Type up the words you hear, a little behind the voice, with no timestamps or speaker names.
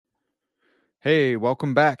Hey,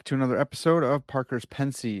 welcome back to another episode of Parker's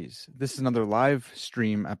Pensies. This is another live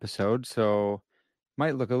stream episode, so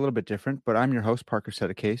might look a little bit different, but I'm your host, Parker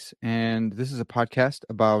Case, and this is a podcast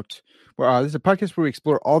where we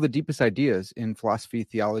explore all the deepest ideas in philosophy,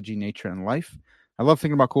 theology, nature, and life. I love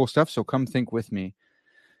thinking about cool stuff, so come think with me.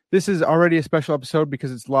 This is already a special episode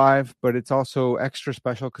because it's live, but it's also extra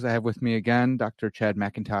special because I have with me again Dr. Chad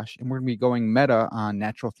McIntosh, and we're going to be going meta on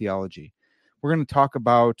natural theology. We're going to talk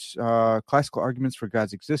about classical arguments for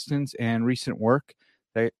God's existence and recent work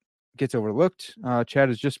that gets overlooked. Chad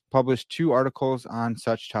has just published 2 articles on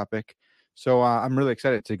such topic, so I'm really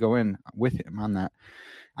excited to go in with him on that.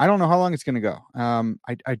 I don't know how long it's going to go.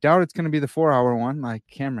 I doubt it's going to be the 4-hour one like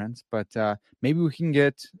Cameron's, but maybe we can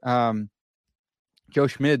get Joe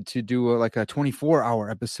Schmid to do like a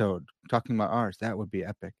 24-hour episode talking about ours. That would be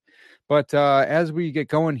epic. But as we get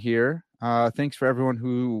going here, thanks for everyone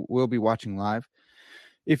who will be watching live.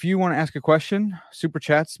 If you want to ask a question, super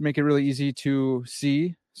chats make it really easy to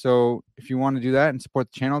see. So if you want to do that and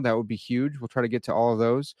support the channel, that would be huge. We'll try to get to all of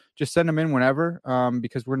those. Just send them in whenever,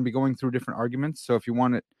 because we're going to be going through different arguments. So if you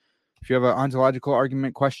have an ontological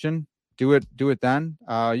argument question, do it then.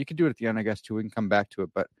 You can do it at the end, I guess, too. We can come back to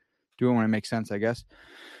it, but do it when it makes sense, I guess.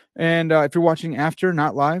 And if you're watching after,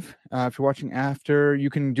 not live, if you're watching after,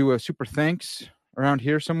 you can do a super thanks around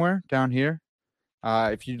here somewhere, down here.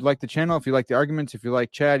 If you like the channel, if you like the arguments, if you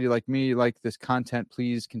like Chad, you like me, you like this content,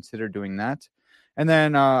 please consider doing that. And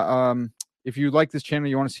then if you like this channel,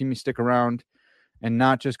 you want to see me stick around and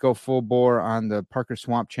not just go full bore on the Parker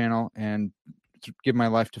Swamp channel and give my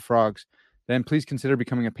life to frogs, then please consider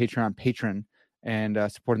becoming a Patreon patron and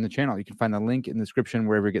supporting the channel. You can find the link in the description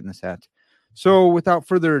wherever you're getting this at. So without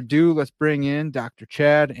further ado, let's bring in Dr.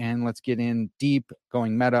 Chad and let's get in deep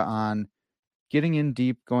going meta on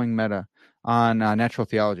natural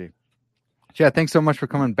theology. Chad, thanks so much for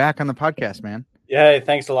coming back on the podcast, man. Yeah,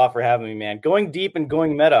 thanks a lot for having me, man. Going deep and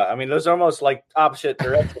going meta. I mean, those are almost like opposite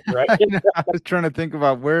directions, right? I was trying to think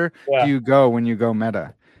about where do you go when you go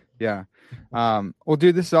meta? Yeah. Well,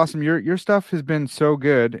 dude, this is awesome. Your stuff has been so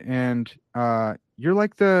good, and you're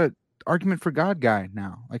like the argument for God guy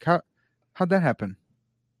now. Like, how'd that happen?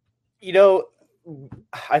 You know,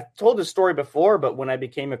 I've told this story before, but when I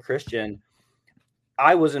became a Christian,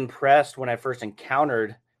 I was impressed when I first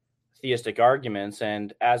encountered theistic arguments,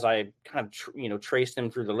 and as I kind of traced them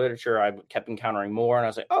through the literature, I kept encountering more, and I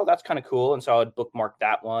was like, oh, that's kind of cool. And so I would bookmark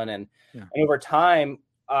that one, and over time,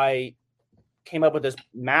 I came up with this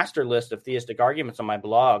master list of theistic arguments on my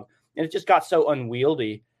blog, and it just got so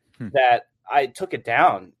unwieldy that I took it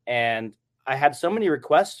down, and I had so many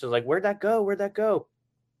requests to like, where'd that go?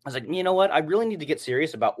 I was like, you know what? I really need to get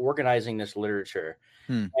serious about organizing this literature.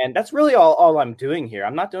 And that's really all I'm doing here.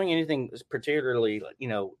 I'm not doing anything particularly,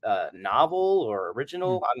 novel or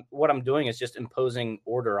original. What I'm doing is just imposing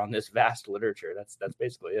order on this vast literature. That's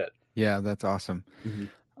basically it. Yeah, that's awesome.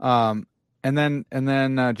 Mm-hmm. And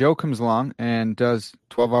then Joe comes along and does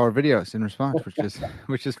 12-hour videos in response,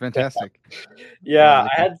 which is fantastic. Yeah,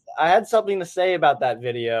 I had something to say about that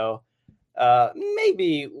video.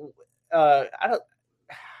 Maybe I don't.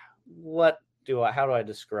 How do I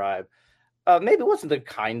describe? Maybe it wasn't the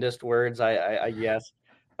kindest words, I guess.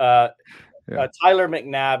 Tyler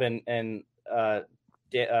McNabb and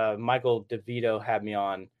Michael DeVito had me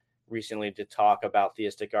on recently to talk about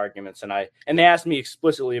theistic arguments, and they asked me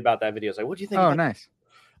explicitly about that video. I was like, what do you think? Oh, nice.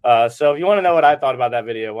 So if you want to know what I thought about that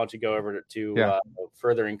video, why don't you go over to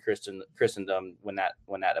Furthering Christendom when that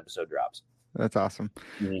episode drops. That's awesome.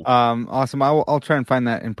 Mm-hmm. Awesome. I'll try and find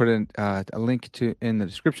that and put in a link in the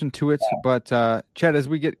description to it. But Chad, as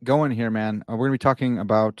we get going here, man, we're going to be talking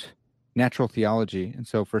about natural theology. And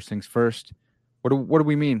so first things first, what do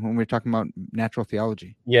we mean when we're talking about natural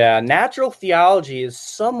theology? Yeah, natural theology is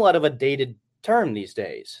somewhat of a dated term these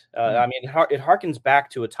days. I mean, it harkens back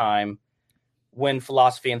to a time when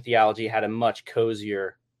philosophy and theology had a much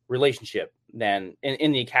cozier relationship than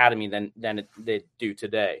in the academy than they do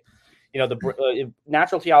today. You know, the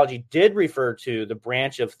natural theology did refer to the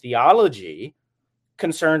branch of theology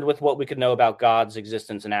concerned with what we could know about God's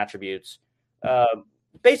existence and attributes,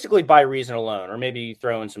 basically by reason alone, or maybe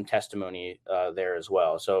throw in some testimony there as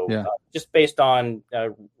well. So just based on,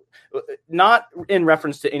 not in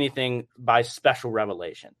reference to anything by special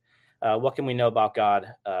revelation. What can we know about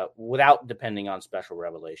God without depending on special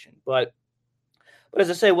revelation? But as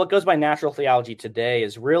I say, what goes by natural theology today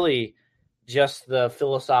is really just the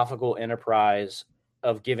philosophical enterprise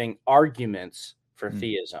of giving arguments for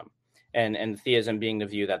theism, and theism being the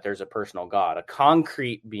view that there's a personal God, a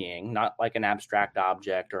concrete being, not like an abstract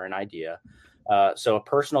object or an idea. So a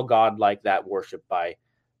personal God like that worshipped by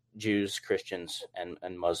Jews, Christians,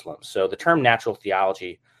 and Muslims. So the term natural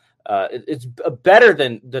theology, it's better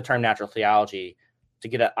than the term natural theology to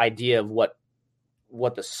get an idea of what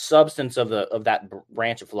the substance of that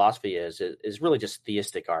branch of philosophy is really just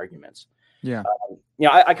theistic arguments. Yeah.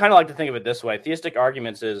 I kind of like to think of it this way. Theistic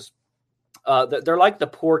arguments is they're like the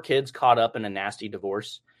poor kids caught up in a nasty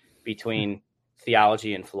divorce between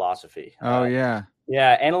theology and philosophy. Oh, yeah.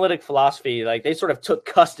 Yeah, analytic philosophy, like they sort of took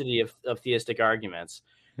custody of theistic arguments,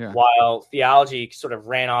 while theology sort of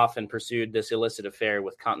ran off and pursued this illicit affair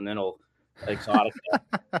with continental exotica.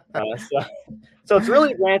 So it's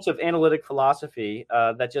really a branch of analytic philosophy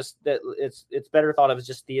that it's better thought of as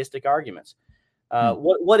just theistic arguments.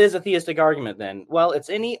 What is a theistic argument then? Well, it's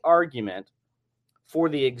any argument for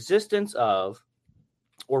the existence of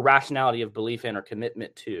or rationality of belief in or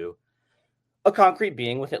commitment to a concrete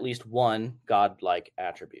being with at least one godlike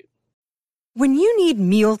attribute. When you need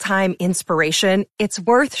mealtime inspiration, it's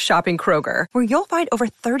worth shopping Kroger, where you'll find over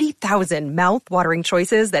 30,000 mouth-watering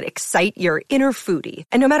choices that excite your inner foodie.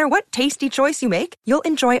 And no matter what tasty choice you make, you'll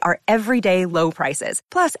enjoy our everyday low prices,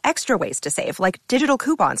 plus extra ways to save, like digital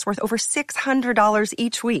coupons worth over $600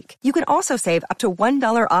 each week. You can also save up to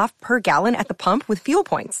 $1 off per gallon at the pump with fuel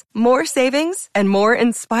points. More savings and more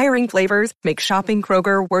inspiring flavors make shopping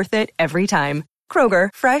Kroger worth it every time. Kroger,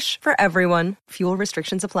 fresh for everyone. Fuel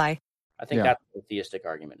restrictions apply. I think that's what the theistic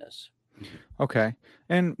argument is. Okay.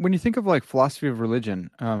 And when you think of like philosophy of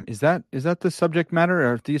religion, is that the subject matter?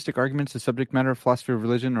 Are theistic arguments the subject matter of philosophy of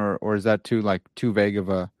religion, or is that too vague of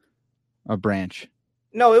a branch?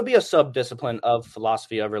 No, it'll be a sub-discipline of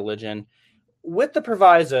philosophy of religion, with the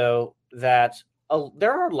proviso that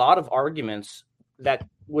there are a lot of arguments that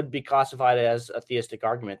would be classified as a theistic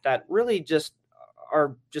argument that really just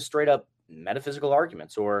are just straight up metaphysical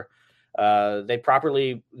arguments, or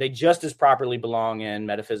they just as properly belong in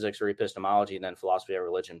metaphysics or epistemology than philosophy of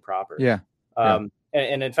religion proper. Yeah. And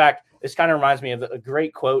in fact, this kind of reminds me of a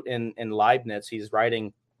great quote in Leibniz. He's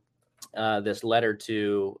writing this letter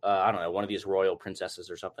to I don't know, one of these royal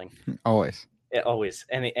princesses or something. Always.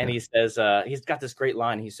 And he says he's got this great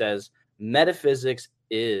line. He says, "Metaphysics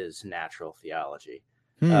is natural theology."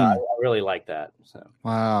 I really like that. So.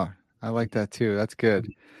 Wow, I like that too. That's good.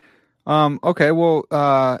 Okay,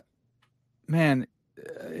 well. Man,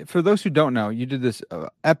 for those who don't know, you did this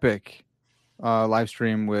epic live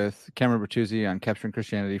stream with Cameron Bertuzzi on Capturing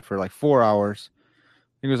Christianity for like 4 hours.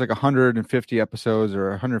 I think it was like 150 episodes or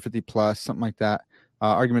 150 plus, something like that.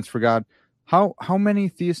 Arguments for God. How many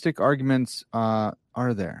theistic arguments are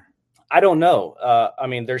there? I don't know. I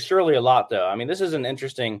mean, there's surely a lot, though. I mean, this is an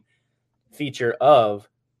interesting feature of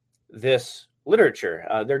this literature.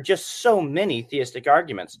 There are just so many theistic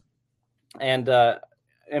arguments. And I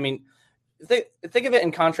mean, think of it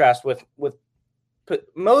in contrast with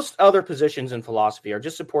most other positions in philosophy are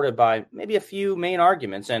just supported by maybe a few main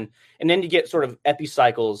arguments, and then you get sort of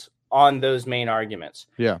epicycles on those main arguments.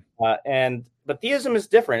 Yeah. But theism is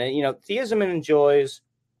different. And, theism enjoys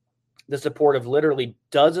the support of literally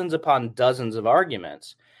dozens upon dozens of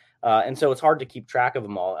arguments, and so it's hard to keep track of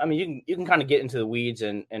them all. I mean, you can kind of get into the weeds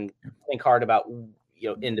and think hard about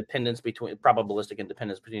independence between probabilistic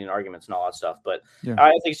independence between arguments and all that stuff. But I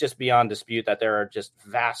think it's just beyond dispute that there are just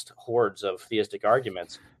vast hordes of theistic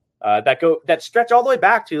arguments that stretch all the way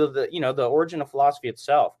back to the origin of philosophy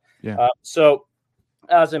itself. Yeah. So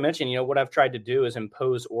as I mentioned, what I've tried to do is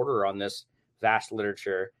impose order on this vast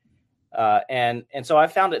literature. And so I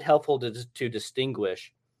found it helpful to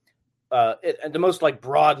distinguish at the most like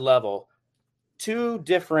broad level, two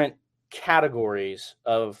different categories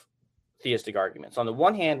of theistic arguments. On the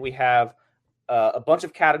one hand, we have a bunch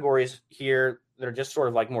of categories here that are just sort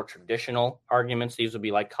of like more traditional arguments. These would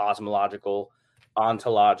be like cosmological,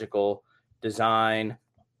 ontological, design,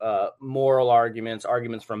 moral arguments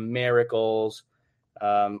from miracles,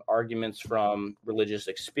 arguments from religious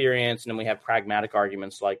experience, and then we have pragmatic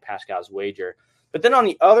arguments like Pascal's wager. But then on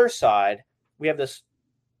the other side, we have this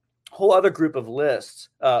whole other group of lists,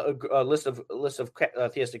 a list of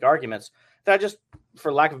theistic arguments that I just,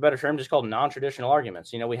 for lack of a better term, just called non-traditional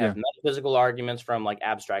arguments. We have metaphysical arguments from like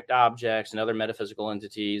abstract objects and other metaphysical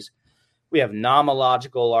entities. We have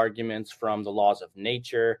nomological arguments from the laws of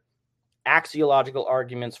nature, axiological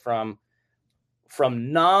arguments from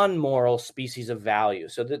non-moral species of value.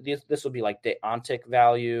 So this will be like deontic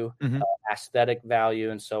value, aesthetic value,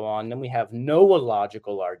 and so on. Then we have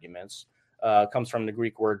noological arguments. Comes from the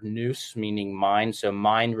Greek word nous, meaning mind. So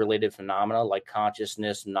mind-related phenomena like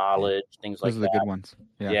consciousness, knowledge, things like that. Those are the good ones.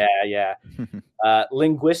 Yeah.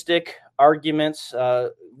 Linguistic arguments.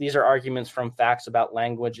 These are arguments from facts about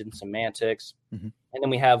language and semantics. And then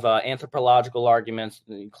we have anthropological arguments.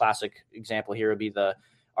 The classic example here would be the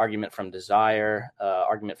argument from desire,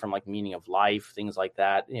 argument from like meaning of life, things like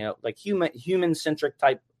that, like human centric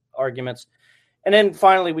type arguments. And then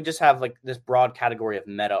finally, we just have like this broad category of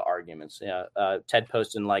meta arguments. Ted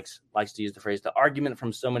Poston likes to use the phrase "the argument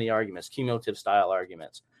from so many arguments," cumulative style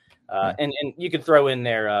arguments. And you could throw in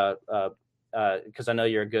there because I know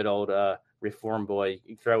you're a good old reform boy.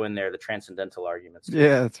 You throw in there the transcendental arguments too.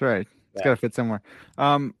 Yeah, that's right. It's got to fit somewhere.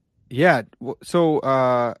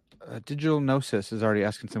 So Digital Gnosis is already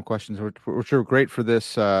asking some questions, which are great for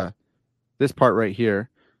this this part right here.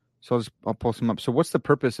 So I'll pull some up. So what's the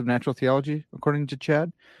purpose of natural theology, according to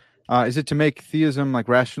Chad? Is it to make theism like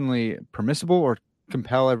rationally permissible or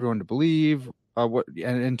compel everyone to believe?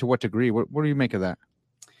 And to what degree? What do you make of that?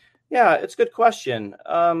 Yeah, it's a good question.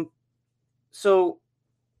 You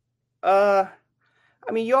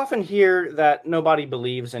often hear that nobody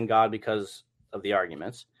believes in God because of the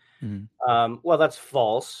arguments. Mm-hmm. Well, that's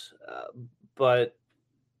false. But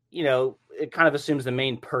it kind of assumes the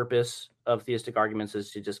main purpose of theistic arguments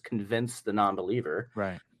is to just convince the non-believer.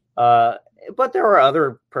 Right. But there are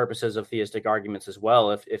other purposes of theistic arguments as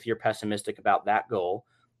well. If you're pessimistic about that goal,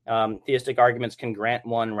 theistic arguments can grant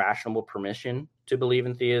one rational permission to believe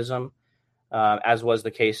in theism, as was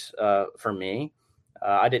the case for me.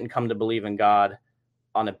 I didn't come to believe in God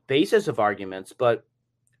on the basis of arguments, but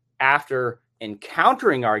after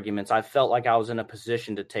encountering arguments, I felt like I was in a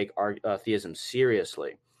position to take theism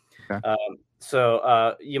seriously. Okay.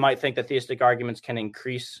 So you might think that theistic arguments can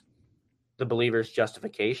increase the believer's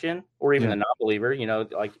justification, or even the non-believer.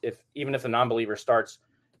 Like even if the non-believer starts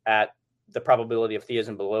at the probability of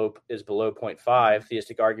theism below 0.5,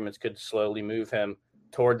 theistic arguments could slowly move him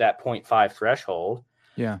toward that 0.5 threshold.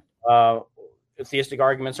 Yeah. Theistic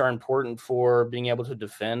arguments are important for being able to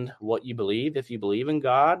defend what you believe. If you believe in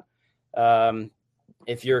God,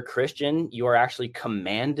 if you're a Christian, you are actually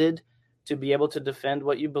commanded to be able to defend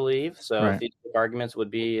what you believe. So theistic arguments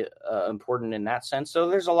would be important in that sense. So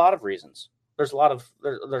there's a lot of reasons. There's a lot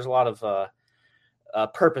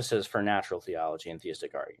of purposes for natural theology and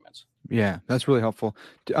theistic arguments. Yeah, that's really helpful.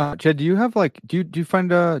 Chad, do you have do you find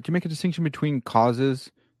do you make a distinction between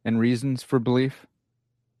causes and reasons for belief?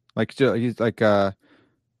 I don't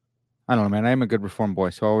know, man. I am a good reform boy,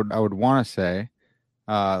 so I would want to say,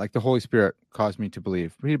 the Holy Spirit caused me to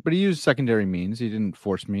believe, but he used secondary means. He didn't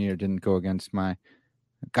force me or didn't go against my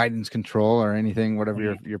guidance, control, or anything,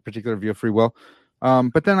 whatever your particular view of free will.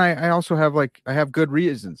 But then I also have I have good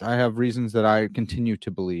reasons. I have reasons that I continue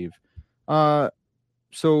to believe.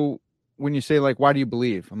 So when you say why do you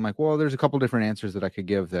believe? I'm like, well, there's a couple different answers that I could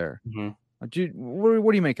give there. Mm-hmm.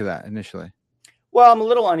 What do you make of that initially? Well, I'm a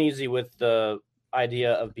little uneasy with the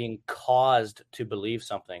idea of being caused to believe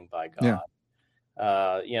something by God.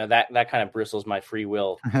 Yeah. That kind of bristles my free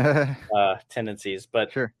will tendencies.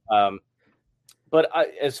 But sure.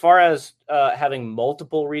 As far as having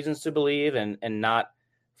multiple reasons to believe and not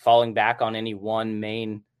falling back on any one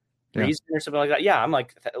main reason or something like that, I'm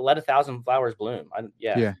like, let 1,000 flowers bloom.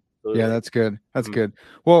 Yeah, that's good. That's good.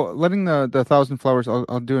 Well, letting the 1,000 flowers,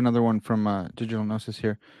 I'll do another one from Digital Gnosis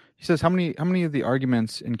here. He says, how many of the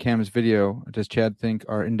arguments in Cam's video does Chad think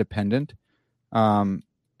are independent? And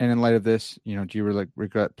in light of this, do you really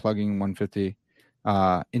regret plugging 150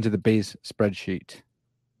 into the base spreadsheet?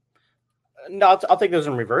 No, I'll take those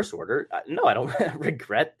in reverse order. No, I don't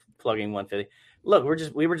regret plugging 150. Look,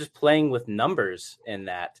 we were just playing with numbers in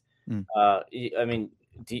that. I mean,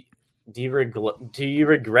 do you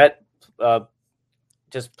regret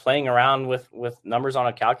just playing around with numbers on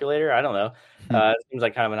a calculator? I don't know. It seems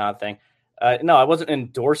like kind of an odd thing. No, I wasn't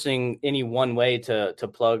endorsing any one way to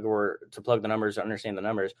plug the numbers or understand the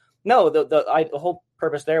numbers. No, the whole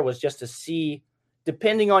purpose there was just to see,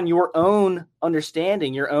 depending on your own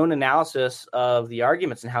understanding, your own analysis of the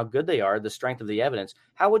arguments and how good they are, the strength of the evidence,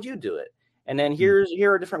 how would you do it? And then here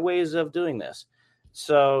are different ways of doing this.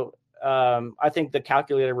 So I think the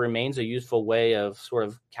calculator remains a useful way of sort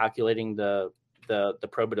of calculating the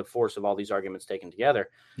probative force of all these arguments taken together.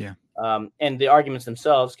 Yeah. And the arguments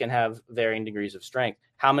themselves can have varying degrees of strength.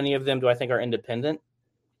 How many of them do I think are independent?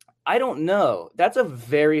 I don't know. That's a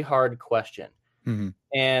very hard question. Mm-hmm.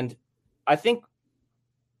 And I think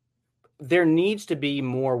there needs to be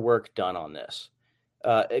more work done on this.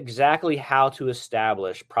 Exactly how to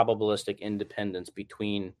establish probabilistic independence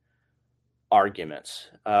between arguments.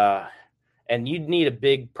 And you'd need a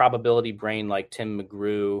big probability brain like Tim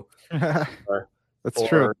McGrew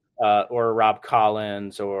or Rob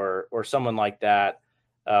Collins or someone like that,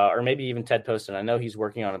 or maybe even Ted Poston. I know he's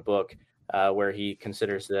working on a book where he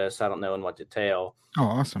considers this. I don't know in what detail. Oh,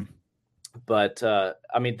 awesome. But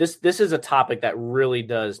I mean, this is a topic that really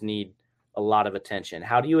does need a lot of attention.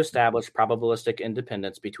 How do you establish probabilistic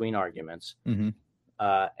independence between arguments? Mm-hmm.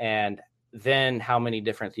 And then how many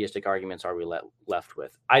different theistic arguments are we left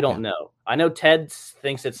with? I don't know. I know Ted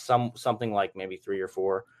thinks it's something like maybe 3 or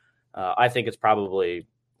 4. I think it's probably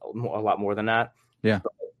a lot more than that. Yeah.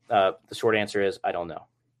 But, the short answer is I don't know.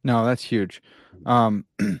 No, that's huge.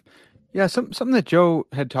 Yeah, something that Joe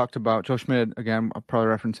had talked about, Joe Schmidt, again, I'll probably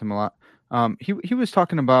reference him a lot. He was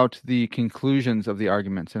talking about the conclusions of the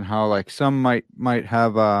arguments and how like some might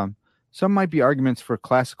have some might be arguments for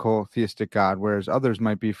classical theistic God, whereas others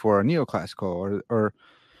might be for a neoclassical or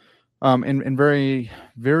in very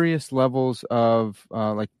various levels of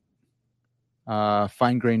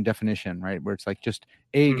fine-grained definition, right? Where it's like just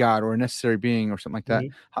a God or a necessary being or something like that.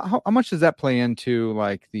 How much does that play into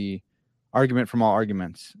like the argument from all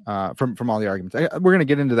arguments, from all the arguments? We're going to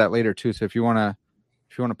get into that later too. So if you want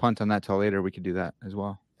to punt on that till later, we could do that as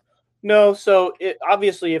well. No. So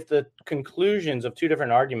obviously if the conclusions of 2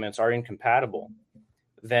 different arguments are incompatible,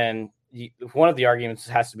 then one of the arguments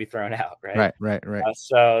has to be thrown out, right? Right.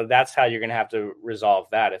 So that's how you're going to have to resolve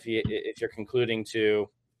that. If you're concluding to,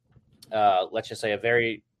 let's just say, a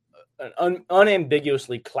very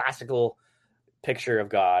unambiguously classical picture of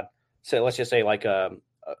God. So let's just say like a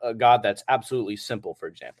God that's absolutely simple, for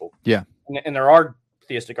example. Yeah. And there are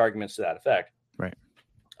theistic arguments to that effect. Right.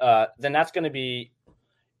 Then that's going to be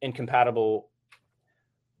incompatible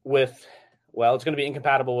with, it's going to be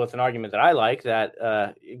incompatible with an argument that I like that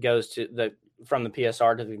goes from the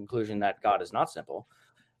PSR to the conclusion that God is not simple.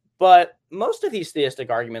 But most of these theistic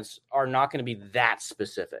arguments are not going to be that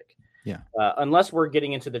specific. Yeah. Unless we're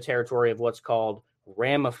getting into the territory of what's called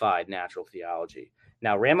ramified natural theology.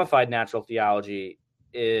 Now, ramified natural theology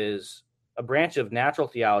is a branch of natural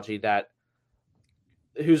theology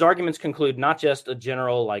whose arguments conclude not just a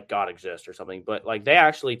general like God exists or something, but like they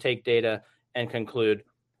actually take data and conclude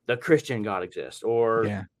the Christian God exists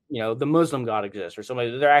or the Muslim God exists or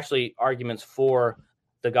something. They're actually arguments for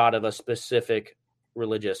the God of a specific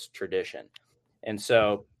religious tradition. And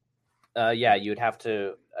so you'd have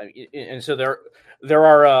to, and so there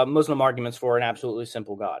are Muslim arguments for an absolutely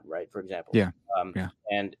simple God, right? For example,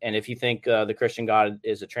 and if you think the Christian God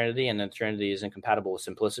is a Trinity, and the Trinity is incompatible with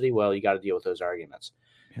simplicity, well, you got to deal with those arguments.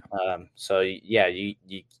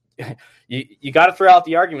 You got to throw out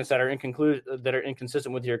the arguments that are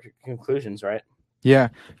inconsistent with your conclusions, right? Yeah,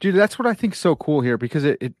 dude, that's what I think is so cool here because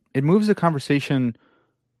it moves the conversation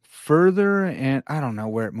further, and I don't know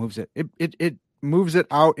where it moves it. It moves it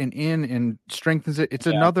out and in and strengthens it. It's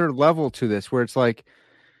another level to this where it's like,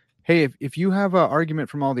 hey, if you have an argument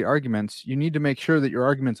from all the arguments, you need to make sure that your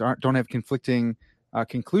arguments don't have conflicting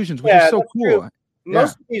conclusions, which is so cool. True.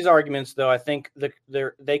 Most of these arguments, though, I think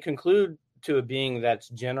they conclude to a being that's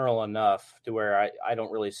general enough to where I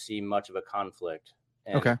don't really see much of a conflict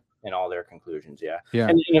in all their conclusions. Yeah.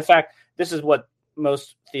 And in fact, this is what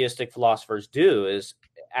most theistic philosophers do is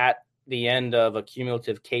at the end of a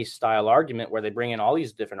cumulative case style argument where they bring in all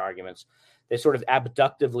these different arguments, they sort of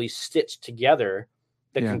abductively stitch together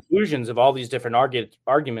the conclusions of all these different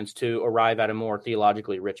arguments to arrive at a more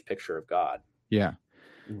theologically rich picture of God. Yeah.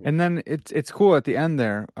 And then it's cool at the end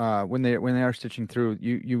there when they are stitching through,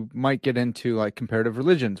 you might get into like comparative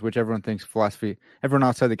religions, which everyone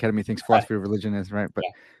outside the academy thinks philosophy of religion is, right? But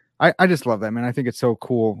I just love that, man. I think it's so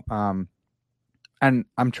cool. And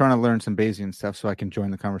I'm trying to learn some Bayesian stuff so I can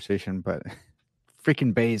join the conversation, but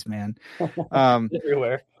freaking Bayes, man.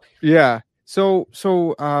 Everywhere. Yeah. So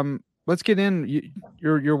let's get in.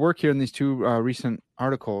 Your work here in these 2 recent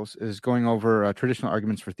articles is going over traditional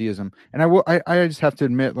arguments for theism. And I just have to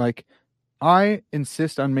admit, like, I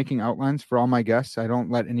insist on making outlines for all my guests. I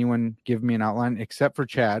don't let anyone give me an outline except for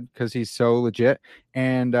Chad because he's so legit.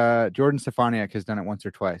 And Jordan Stefaniak has done it once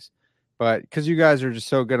or twice. But because you guys are just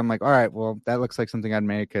so good, I'm like, all right, well, that looks like something I'd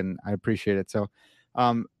make, and I appreciate it. So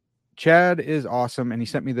Chad is awesome, and he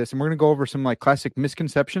sent me this, and we're going to go over some like classic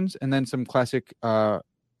misconceptions and then some classic or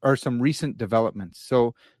some recent developments.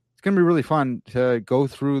 So it's going to be really fun to go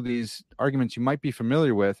through these arguments you might be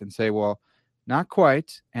familiar with and say, well, not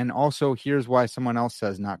quite. And also here's why someone else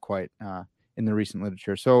says not quite in the recent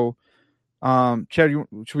literature. So Chad,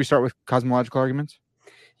 should we start with cosmological arguments?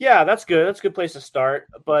 Yeah, that's good. That's a good place to start.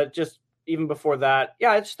 But just even before that,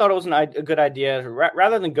 I just thought it was a good idea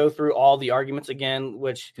rather than go through all the arguments again,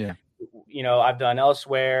 which, I've done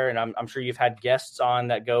elsewhere. And I'm sure you've had guests on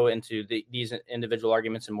that go into these individual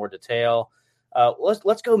arguments in more detail.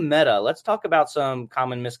 Let's go meta. Let's talk about some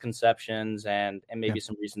common misconceptions and maybe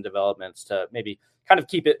some recent developments to maybe kind of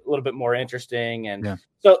keep it a little bit more interesting. And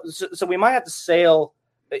so we might have to sail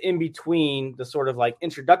in between the sort of like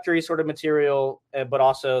introductory sort of material, but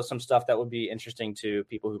also some stuff that would be interesting to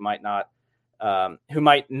people who might not who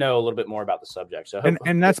might know a little bit more about the subject. So,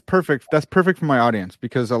 and that's perfect. That's perfect for my audience,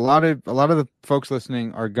 because a lot of the folks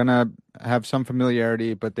listening are gonna have some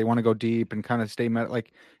familiarity, but they want to go deep and kind of stay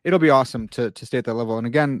like it'll be awesome to stay at that level. And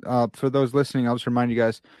again, for those listening, I'll just remind you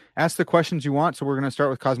guys, ask the questions you want. So we're gonna start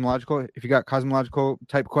with cosmological. If you got cosmological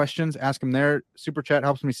type questions, ask them there. Super chat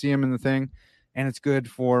helps me see them in the thing, and it's good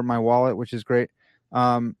for my wallet, which is great.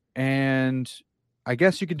 And I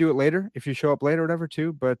guess you could do it later if you show up late or whatever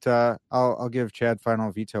too, but I'll give Chad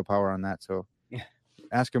final veto power on that. So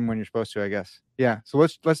ask him when you're supposed to, I guess. Yeah. So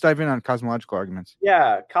let's dive in on cosmological arguments.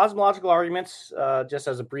 Yeah, cosmological arguments, just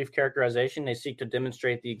as a brief characterization, they seek to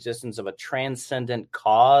demonstrate the existence of a transcendent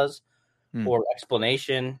cause or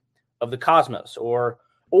explanation of the cosmos, or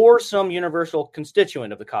some universal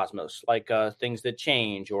constituent of the cosmos, like things that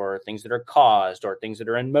change, or things that are caused, or things that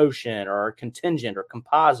are in motion, or are contingent, or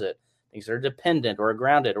composite, things that are dependent or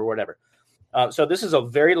grounded or whatever. So this is a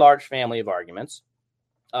very large family of arguments.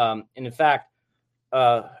 And in fact,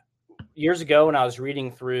 years ago when I was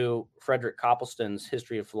reading through Frederick Copleston's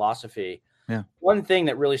History of Philosophy, one thing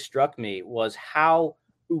that really struck me was how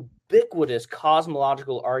ubiquitous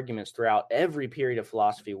cosmological arguments throughout every period of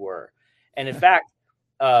philosophy were. And in fact,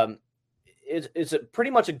 it's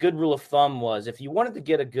pretty much a good rule of thumb was, if you wanted to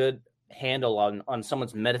get a good handle on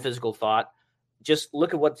someone's metaphysical thought, just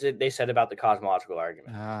look at what they said about the cosmological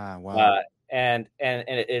argument. Wow. And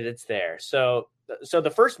it's there. So the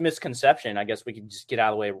first misconception, I guess we can just get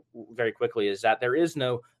out of the way very quickly, is that there is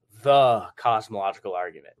no the cosmological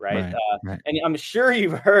argument, right? Right. And I'm sure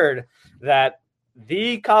you've heard that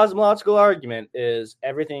the cosmological argument is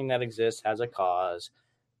everything that exists has a cause.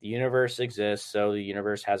 The universe exists, so the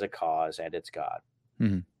universe has a cause, and it's God.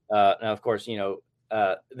 Mm-hmm. Now, of course,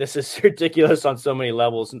 this is ridiculous on so many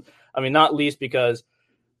levels. I mean, not least because,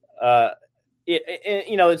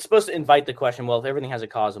 it's supposed to invite the question, well, if everything has a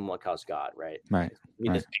cause, then what caused God, right? Right.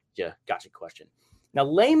 This gotcha question. Now,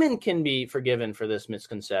 laymen can be forgiven for this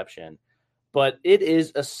misconception, but it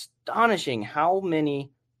is astonishing how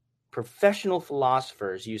many professional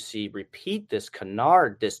philosophers you see repeat this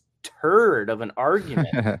canard, this turd of an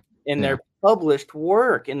argument in their published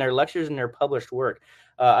work, in their lectures, in their published work.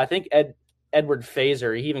 I think Edward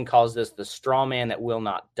Fazer, he even calls this the straw man that will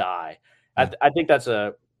not die. I think that's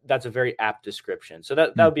a very apt description. So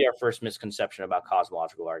that would be our first misconception about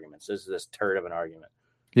cosmological arguments. This turd of an argument.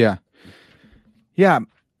 Yeah.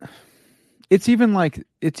 It's even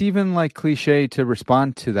like cliche to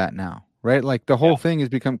respond to that now, right? Like the whole thing has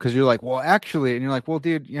become, because you're like, well, actually, and you're like, well,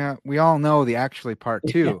 dude, we all know the actually part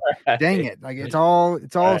too. Right. Dang it! Like it's all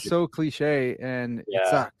right. So cliche, and it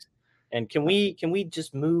sucks. And can we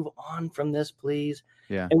just move on from this, please?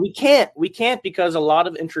 Yeah. And we can't because a lot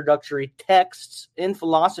of introductory texts in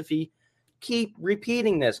philosophy keep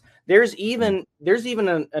repeating this. There's even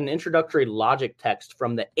an introductory logic text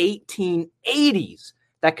from the 1880s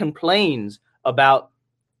that complains about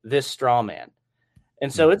this straw man.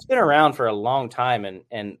 And so it's been around for a long time,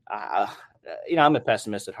 and I'm a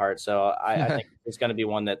pessimist at heart, so I think it's going to be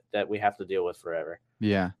one that we have to deal with forever.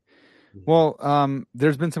 Yeah. Well,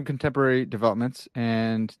 there's been some contemporary developments,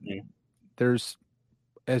 and there's,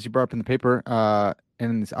 as you brought up in the paper, and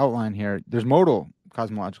in this outline here, there's modal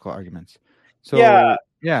cosmological arguments. So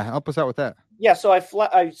help us out with that. Yeah, so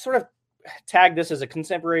I sort of tagged this as a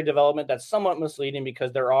contemporary development that's somewhat misleading,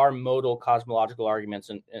 because there are modal cosmological arguments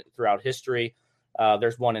throughout history.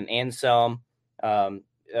 There's one in Anselm,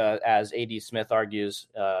 as A.D. Smith argues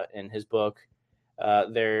in his book.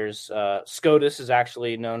 There's Scotus is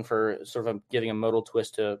actually known for sort of giving a modal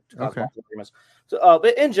twist to cosmological arguments. So,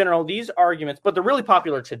 but in general, these arguments, but they're really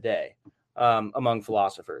popular today among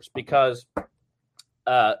philosophers, because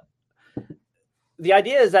the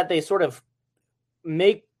idea is that they sort of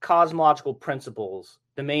make cosmological principles,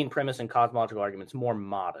 the main premise in cosmological arguments, more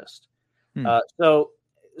modest. So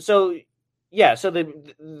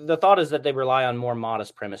the thought is that they rely on more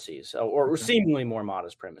modest premises, or seemingly more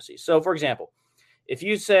modest premises. So, for example, if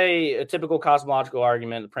you say a typical cosmological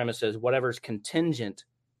argument, the premise is whatever's contingent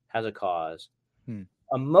has a cause.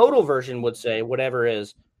 A modal version would say whatever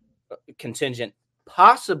is contingent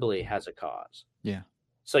possibly has a cause. Yeah.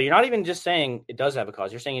 So you're not even just saying it does have a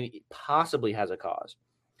cause. You're saying it possibly has a cause.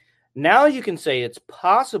 Now you can say it's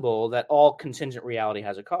possible that all contingent reality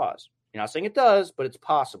has a cause. You're not saying it does, but it's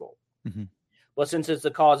possible. Mm-hmm. But since it's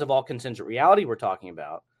the cause of all contingent reality we're talking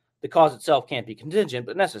about, the cause itself can't be contingent,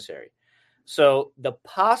 but necessary. So the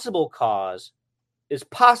possible cause is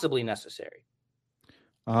possibly necessary.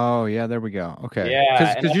 Oh, yeah, there we go. Okay.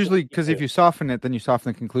 Yeah. Because if you soften it, then you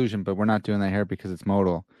soften the conclusion, but we're not doing that here because it's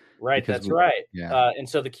modal. Right, because that's right. yeah. And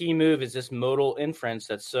so the key move is this modal inference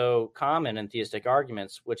that's so common in theistic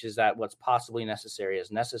arguments, which is that what's possibly necessary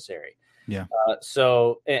is necessary. Yeah.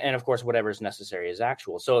 And of course, whatever is necessary is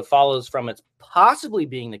actual. So it follows from it's possibly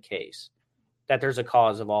being the case that there's a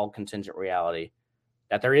cause of all contingent reality,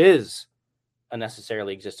 that there is a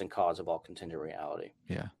necessarily existent cause of all contingent reality.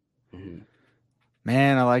 Yeah. Mm-hmm.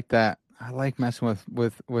 Man, I like that. I like messing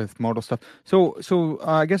with modal stuff. So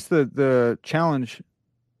I guess the challenge,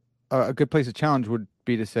 a good place to challenge would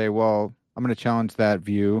be to say, well, I'm going to challenge that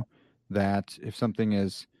view that if something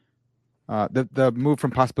is the move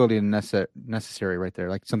from possibility to necessary right there,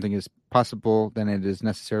 like something is possible, then it is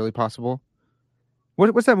necessarily possible.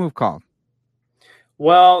 What's that move called?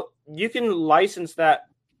 Well, you can license that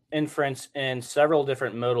inference in several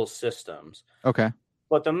different modal systems. Okay.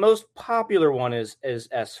 But the most popular one is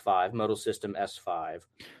S5, modal system S5.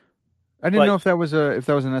 I didn't know if that was an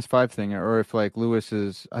S5 thing or if like Lewis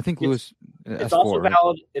is. I think Lewis it's S4. Also right?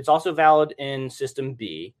 valid. It's also valid in system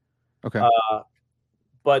B. Okay.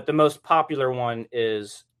 But the most popular one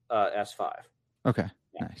is S5. Okay.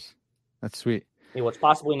 Yeah. Nice. That's sweet. What's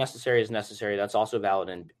possibly necessary is necessary. That's also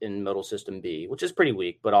valid in modal system B, which is pretty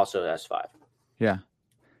weak, but also S5. Yeah.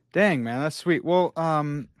 Dang, man, that's sweet. Well,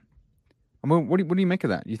 what do you make of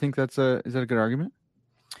that? You think is that a good argument?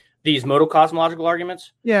 These modal cosmological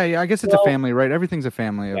arguments? Yeah. I guess it's a family, right? Everything's a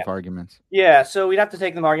family of arguments. Yeah, so we'd have to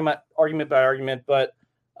take them argument by argument. But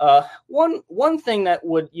one thing that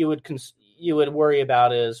you would worry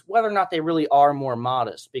about is whether or not they really are more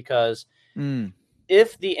modest, because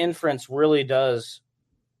if the inference really does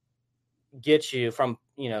get you from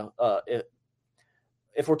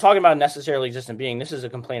if we're talking about a necessarily existent being, this is a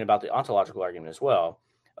complaint about the ontological argument as well.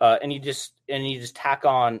 And you just tack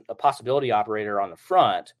on a possibility operator on the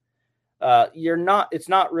front. It's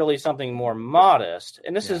not really something more modest.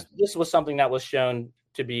 And this was something that was shown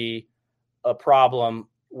to be a problem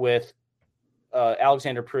with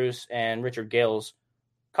Alexander Proust and Richard Gale's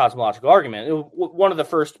cosmological argument. It was one of the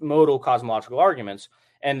first modal cosmological arguments,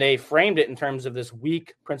 and they framed it in terms of this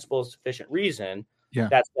weak principle of sufficient reason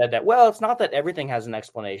that said that, well, it's not that everything has an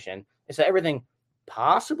explanation, it's that everything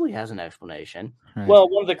possibly has an explanation. Right. Well,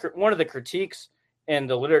 one of the critiques in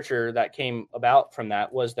the literature that came about from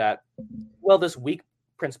that was that, well, this weak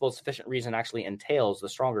principle of sufficient reason actually entails the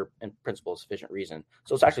stronger principle of sufficient reason.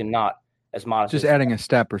 So it's actually not as modest. Just adding a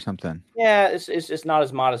step or something. Yeah, it's not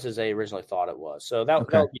as modest as they originally thought it was. So that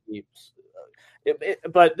would be.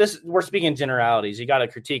 But we're speaking generalities. You got to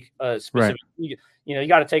critique specific. Right. You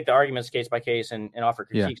got to take the arguments case by case and offer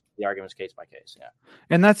critiques to the arguments case by case. Yeah.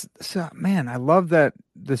 And that's man, I love that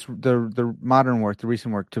the modern work, the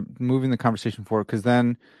recent work, to moving the conversation forward, because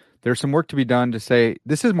then there's some work to be done to say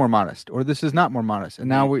this is more modest or this is not more modest, and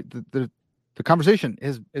now the conversation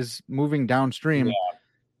is moving downstream. Yeah.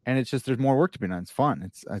 And it's just there's more work to be done. It's fun.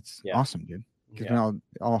 It's awesome, dude. Gets me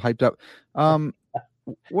all hyped up.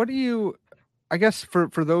 What do you? I guess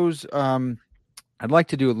for those, I'd like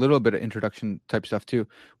to do a little bit of introduction type stuff too.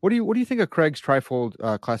 What do you think of Craig's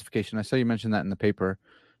trifold classification? I saw you mentioned that in the paper,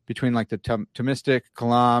 between like the Thomistic,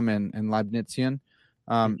 Kalam, and Leibnizian.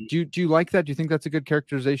 Do you like that? Do you think that's a good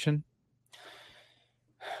characterization?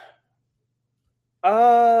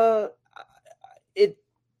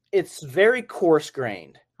 It's very coarse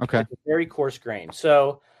grained. Okay. It's very coarse grained.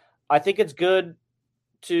 So I think it's good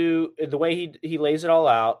to the way he lays it all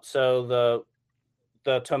out. So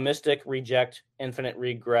the Thomistic reject infinite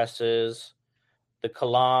regresses. The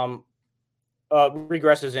Kalam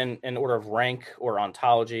regresses in order of rank or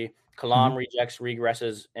ontology. Kalam rejects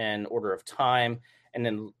regresses in order of time. And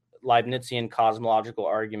then Leibnizian cosmological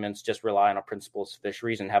arguments just rely on a principle of sufficient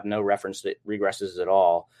reason, have no reference to regresses at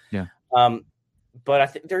all. Yeah. But I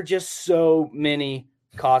think there are just so many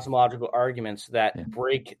cosmological arguments that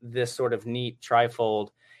break this sort of neat trifold.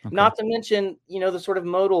 Okay. Not to mention, the sort of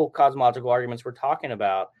modal cosmological arguments we're talking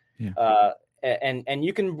about. Yeah. And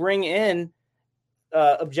you can bring in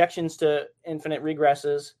objections to infinite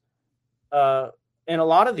regresses in a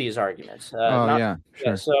lot of these arguments.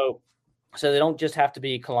 Sure. So they don't just have to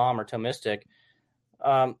be Kalam or Thomistic.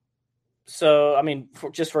 So, I mean,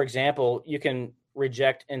 for example, you can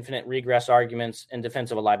reject infinite regress arguments in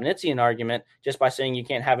defense of a Leibnizian argument just by saying you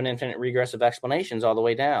can't have an infinite regress of explanations all the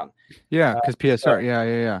way down. Yeah, because PSR.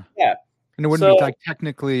 Yeah. And it wouldn't be like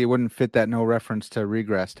technically it wouldn't fit that no reference to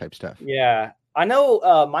regress type stuff. Yeah. I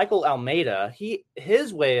know Michael Almeida,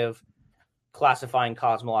 his way of classifying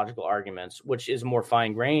cosmological arguments, which is a more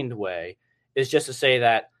fine-grained way, is just to say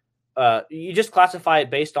that you just classify it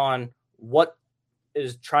based on what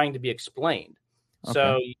is trying to be explained. Okay.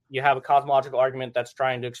 So you have a cosmological argument that's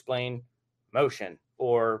trying to explain motion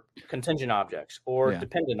or contingent objects or Yeah.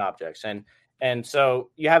 dependent objects. And so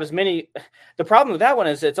you have as many. The problem with that one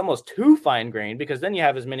is it's almost too fine grained, because then you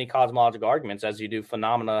have as many cosmological arguments as you do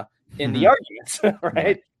phenomena in the arguments,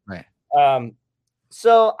 right? Right.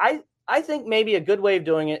 So I think maybe a good way of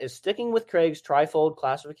doing it is sticking with Craig's trifold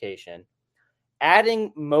classification,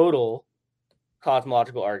 adding modal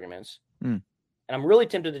cosmological arguments. And I'm really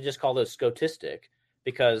tempted to just call those scotistic,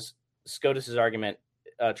 because Scotus's argument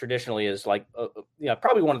traditionally is like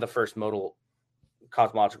probably one of the first modal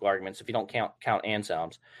cosmological arguments, if you don't count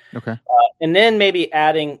Anselm's. Okay. And then maybe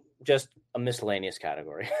adding just a miscellaneous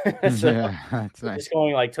category. So yeah, that's nice. just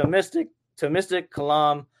going like Thomistic,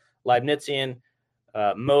 Kalam, Leibnizian,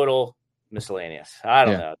 modal, miscellaneous. I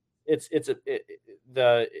don't know. It's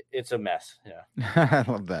a mess. Yeah. I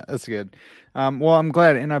love that. That's good. Well, I'm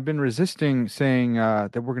glad, and I've been resisting saying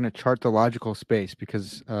that we're going to chart the logical space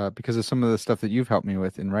because of some of the stuff that you've helped me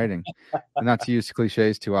with in writing, and not to use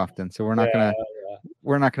cliches too often. So we're not gonna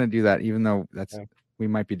do that, even though we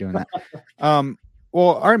might be doing that.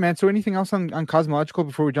 Well, all right, man. So anything else on cosmological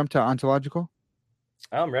before we jump to ontological?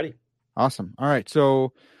 I'm ready. Awesome. All right.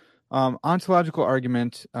 So ontological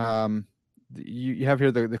argument. You have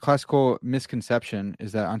here the classical misconception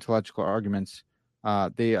is that ontological arguments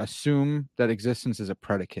they assume that existence is a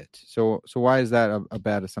predicate. So why is that a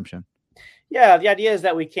bad assumption? Yeah, the idea is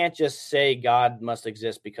that we can't just say God must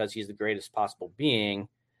exist because he's the greatest possible being,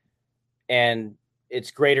 and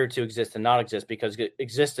it's greater to exist than not exist, because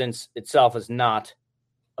existence itself is not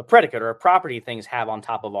a predicate or a property things have on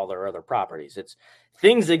top of all their other properties. It's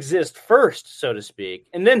things exist first, so to speak,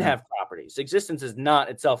 and then have properties. Existence is not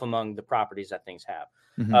itself among the properties that things have.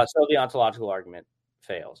 So the ontological argument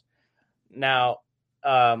fails. Now,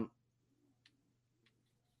 a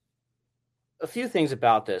few things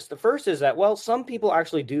about this. The first is that, well, some people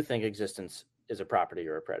actually do think existence is a property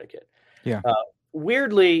or a predicate. Yeah.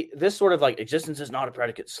 Weirdly, this sort of like existence is not a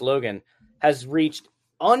predicate slogan has reached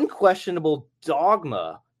unquestionable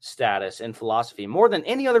dogma status in philosophy, more than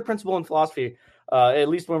any other principle in philosophy, at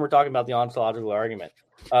least when we're talking about the ontological argument.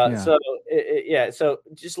 So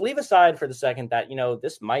just leave aside for the second that,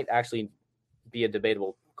 this might actually be a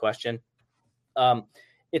debatable question.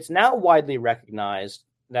 It's now widely recognized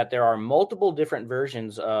that there are multiple different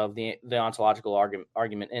versions of the ontological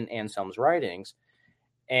argument in Anselm's writings,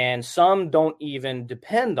 and some don't even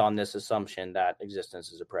depend on this assumption that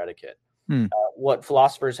existence is a predicate. What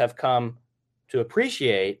philosophers have come to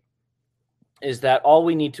appreciate is that all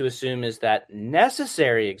we need to assume is that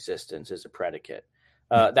necessary existence is a predicate.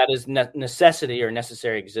 That is, necessity or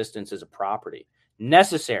necessary existence is a property.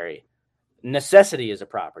 Necessity is a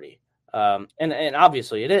property, and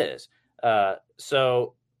obviously it is.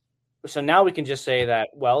 So now we can just say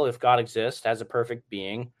that, well, if God exists as a perfect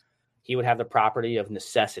being, he would have the property of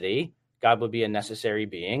necessity. God would be a necessary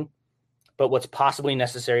being. But what's possibly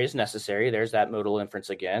necessary is necessary. There's that modal inference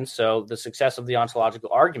again. So the success of the ontological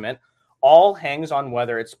argument all hangs on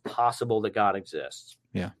whether it's possible that God exists.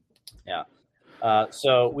 Yeah.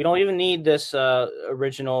 So we don't even need this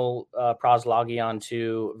original proslogion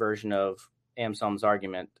 2 version of Anselm's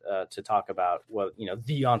argument to talk about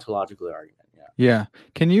the ontological argument. Yeah.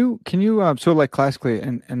 Can you so like classically,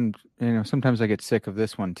 and sometimes I get sick of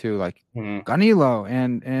this one too, like Ganilo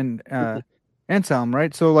and Anselm,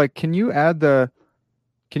 right? So like, so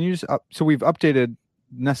we've updated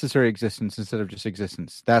necessary existence instead of just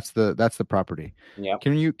existence. That's the property. Yeah.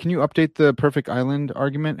 Can you update the perfect island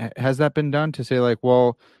argument? Has that been done to say like,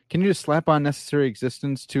 well, can you just slap on necessary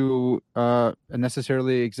existence to a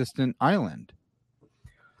necessarily existent island?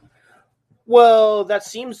 Well, that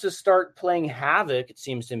seems to start playing havoc, it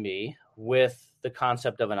seems to me, with the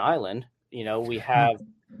concept of an island. We have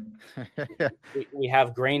we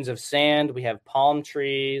have grains of sand, we have palm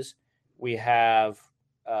trees, we have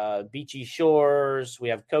beachy shores, we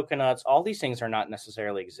have coconuts. All these things are not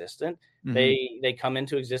necessarily existent. They come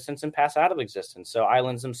into existence and pass out of existence. So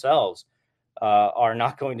islands themselves are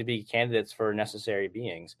not going to be candidates for necessary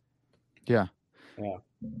beings. Yeah.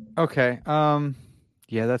 Okay.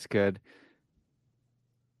 Yeah, that's good.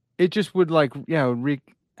 It just would wreak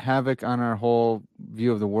havoc on our whole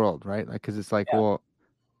view of the world, right? Like, because it's like, well,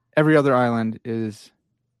 every other island is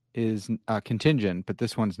contingent, but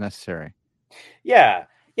this one's necessary. Yeah.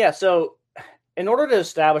 So in order to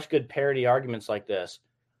establish good parity arguments like this,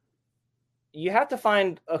 you have to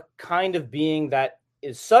find a kind of being that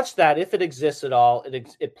is such that if it exists at all,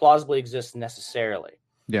 it plausibly exists necessarily.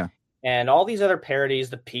 Yeah. And all these other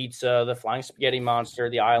parities, the pizza, the flying spaghetti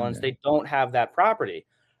monster, the islands, they don't have that property.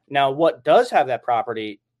 Now, what does have that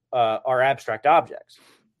property are abstract objects.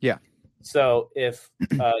 Yeah. So if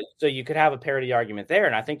so you could have a parity argument there,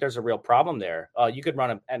 and I think there's a real problem there. You could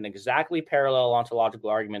run an exactly parallel ontological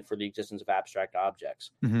argument for the existence of abstract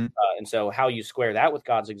objects. Mm-hmm. And so how you square that with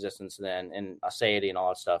God's existence then and aseity and all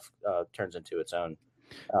that stuff turns into its own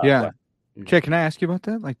question. Jay, can I ask you about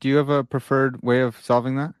that? Like, do you have a preferred way of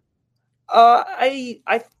solving that? I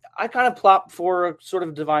kind of plot for a sort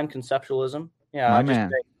of divine conceptualism. Yeah, My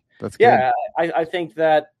man. That's good. Yeah, I think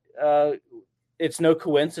that it's no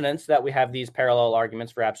coincidence that we have these parallel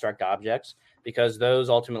arguments for abstract objects, because those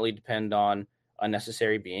ultimately depend on a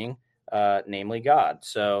necessary being, namely God.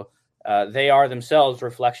 So they are themselves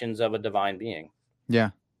reflections of a divine being.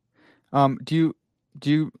 Yeah. Do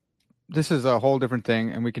you this is a whole different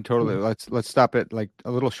thing, and we can totally let's stop it like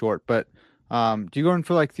a little short, but do you go in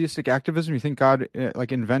for like theistic activism? You think God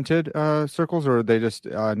like invented circles, or are they just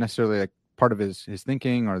necessarily like part of his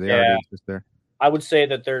thinking, or they already exist there? I would say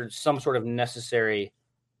that there's some sort of necessary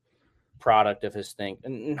product of his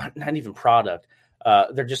thinking, not even product.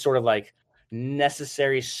 They're just sort of like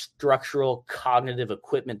necessary structural cognitive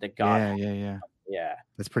equipment that God. Yeah.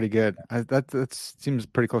 That's pretty good. That seems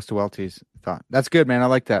pretty close to Welty's thought. That's good, man. I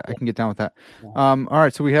like that. I can get down with that. All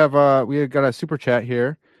right, so we have got a super chat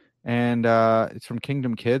here, and it's from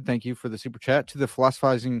Kingdom Kid. Thank you for the super chat to the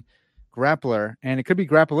philosophizing grappler, and it could be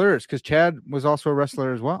grapplers because Chad was also a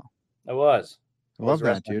wrestler as well. I was. I love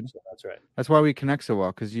that, dude. So that's right. That's why we connect so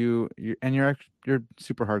well, because you're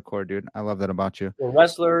super hardcore, dude. I love that about you. We're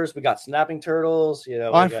wrestlers. We got snapping turtles. You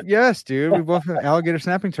know. Yes, dude. We both have alligator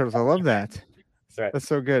snapping turtles. I love that. That's right. That's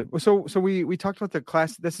so good. So we talked about the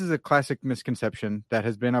class. This is a classic misconception that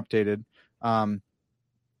has been updated.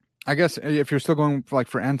 I guess if you're still going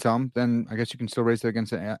for Anselm, then I guess you can still raise it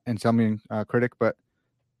against an Anselmian critic, but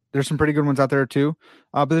there's some pretty good ones out there too.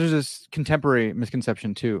 But there's this contemporary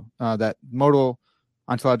misconception too, that modal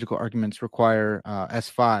ontological arguments require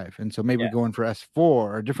S5. And so maybe we go in for S4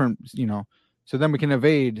 or different, so then we can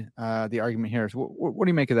evade the argument here. So what do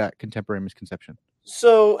you make of that contemporary misconception?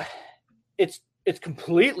 So it's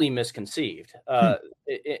completely misconceived. I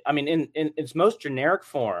mean, in its most generic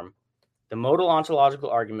form, the modal ontological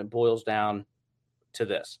argument boils down to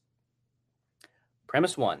this.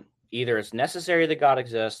 Premise one, either it's necessary that God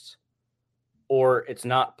exists, or it's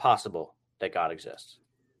not possible that God exists.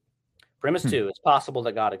 Premise two, it's possible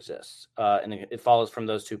that God exists. And it follows from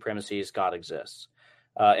those two premises, God exists.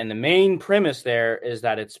 And the main premise there is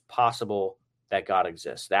that it's possible that God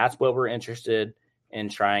exists. That's what we're interested in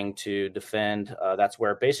trying to defend. That's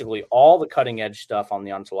where basically all the cutting edge stuff on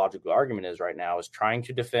the ontological argument is right now, is trying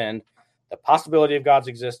to defend the possibility of God's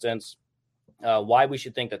existence, why we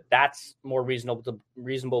should think that that's more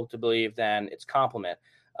reasonable to believe than its complement.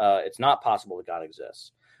 It's not possible that God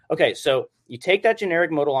exists. Okay, so you take that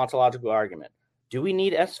generic modal ontological argument. Do we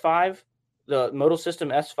need S5, the modal system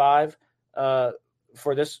S5,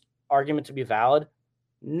 for this argument to be valid?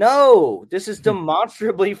 No, this is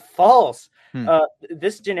demonstrably false.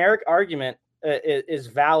 This generic argument is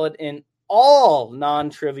valid in all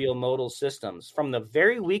non-trivial modal systems, from the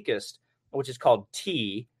very weakest, which is called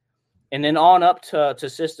T, and then on up to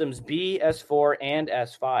systems B, S4, and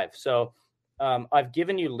S5. So I've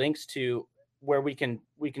given you links to where we can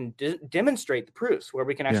demonstrate the proofs, where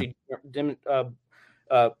we can actually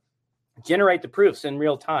generate the proofs in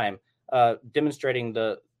real time, demonstrating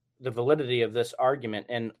the validity of this argument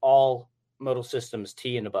in all modal systems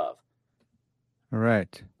T and above. All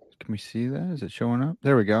right. Can we see that? Is it showing up?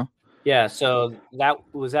 There we go. Yeah. So that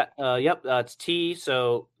was that. Yep. It's T.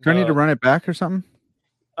 So do I need to run it back or something?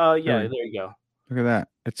 Yeah. There you go. Look at that.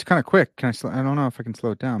 It's kind of quick. I don't know if I can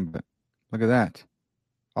slow it down, but look at that.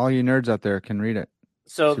 All you nerds out there can read it.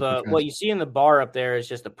 So what you see in the bar up there is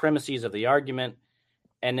just the premises of the argument.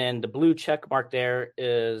 And then the blue check mark there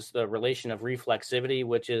is the relation of reflexivity,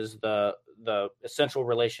 which is the essential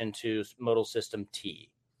relation to modal system T.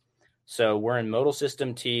 So we're in modal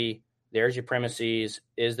system T. There's your premises.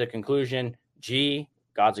 Is the conclusion G,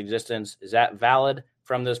 God's existence, is that valid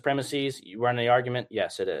from those premises? You run the argument.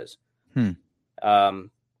 Yes, it is. And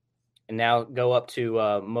now go up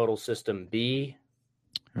to modal system B.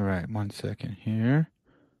 All right, 1 second here.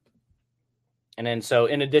 And then so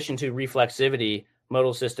in addition to reflexivity,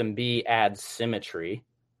 modal system B adds symmetry.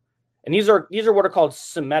 And these are what are called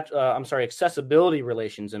accessibility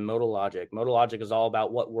relations in modal logic. Modal logic is all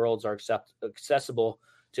about what worlds are accessible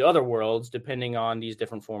to other worlds depending on these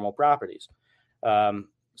different formal properties.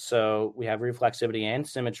 So we have reflexivity and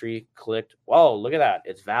symmetry clicked. Whoa, look at that.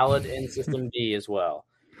 It's valid in system D as well.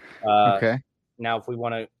 Okay. Now, if we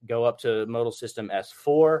want to go up to modal system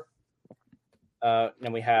S4,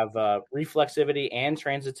 then we have reflexivity and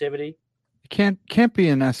transitivity. It can't be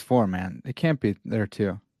in S4, man. It can't be there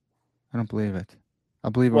too. I don't believe it.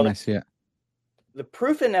 I'll believe it Well, when I see it. the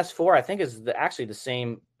proof in S4, I think, is actually the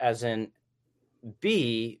same as in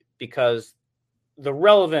B, because the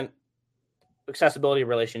relevant accessibility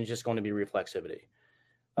relation is just going to be reflexivity.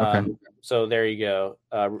 Okay. So there you go.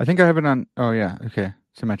 I think I have it on. Oh yeah. Okay.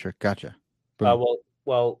 Symmetric. Gotcha. Boom.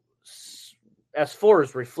 S4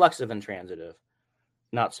 is reflexive and transitive,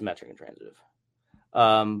 not symmetric and transitive.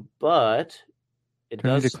 But it Do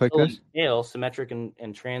I need to does click still this? entail symmetric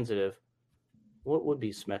and transitive. What would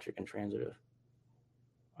be symmetric and transitive?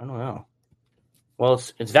 I don't know. Well,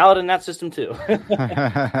 it's valid in that system too.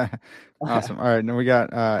 Awesome. All right. Now we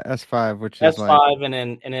got S5, which is like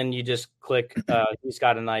S5, and then you just click. He's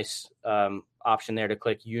got a nice option there to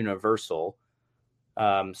click universal.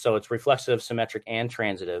 So it's reflexive, symmetric, and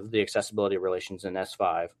transitive. The accessibility relations in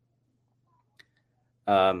S5.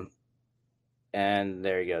 And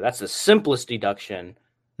there you go. That's the simplest deduction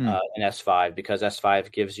in S5, because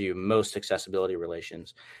S5 gives you most accessibility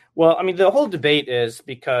relations. Well, I mean, the whole debate is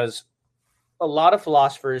because a lot of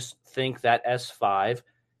philosophers think that S5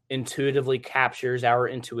 intuitively captures our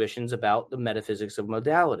intuitions about the metaphysics of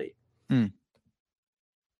modality.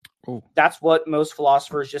 That's what most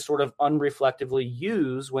philosophers just sort of unreflectively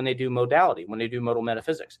use when they do modality, when they do modal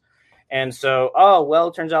metaphysics. And so,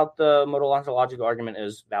 it turns out the modal ontological argument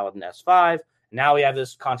is valid in S5. Now we have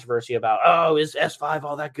this controversy about, is S5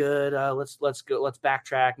 all that good? Let's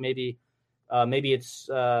backtrack. Maybe it's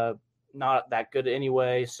not that good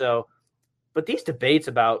anyway. So, but these debates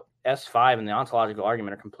about S5 and the ontological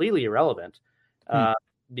argument are completely irrelevant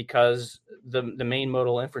because the main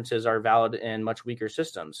modal inferences are valid in much weaker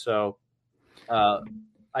systems. So I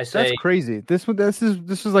say that's crazy. This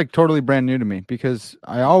is like totally brand new to me, because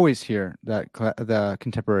I always hear that the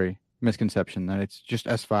contemporary misconception that it's just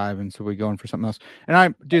S5, and so we go in for something else.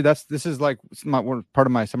 And this is like part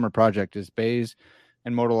of my summer project is Bayes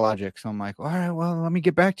and modal logic. So I'm like, all right, well, let me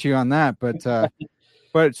get back to you on that. But so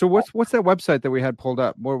what's that website that we had pulled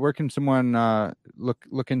up? Where can someone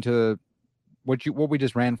look into what we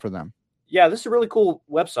just ran for them? Yeah, this is a really cool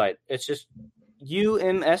website. It's just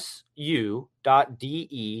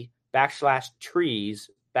umsu.de/trees/.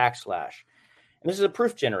 And this is a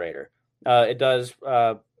proof generator. It does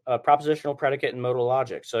propositional, predicate, and modal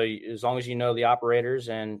logic. So as long as you know the operators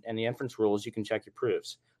and the inference rules, you can check your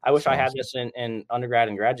proofs. I wish I had this in undergrad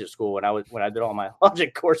and graduate school when I did all my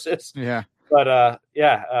logic courses. Yeah. But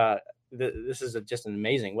this is just an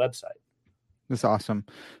amazing website. That's awesome.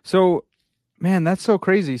 So, man, that's so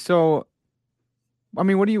crazy. So, I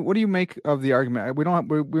mean, what do you make of the argument? We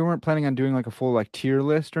weren't planning on doing like a full like tier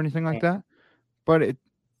list or anything like that, but it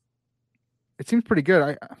seems pretty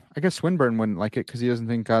good. I guess Swinburne wouldn't like it because he doesn't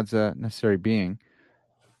think God's a necessary being.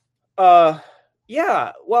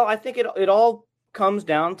 Yeah. Well, I think it all comes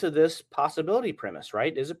down to this possibility premise,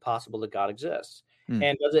 right? Is it possible that God exists?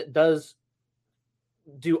 And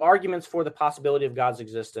do arguments for the possibility of God's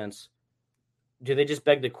existence, do they just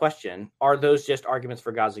beg the question, are those just arguments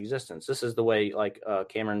for God's existence? This is the way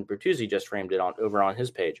Cameron Bertuzzi just framed it over on his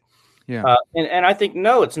page. Yeah. And I think,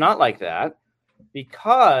 no, it's not like that,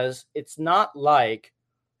 because it's not like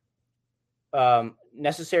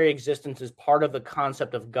necessary existence is part of the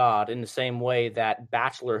concept of God in the same way that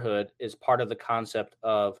bachelorhood is part of the concept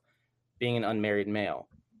of being an unmarried male.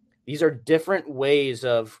 These are different ways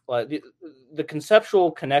of the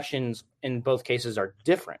conceptual connections in both cases are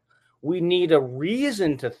different. We need a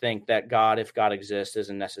reason to think that God, if God exists, is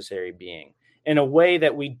a necessary being, in a way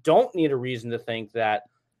that we don't need a reason to think that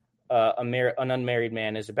an unmarried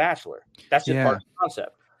man is a bachelor. That's just part of the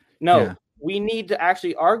concept. No, we need to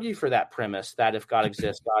actually argue for that premise that if God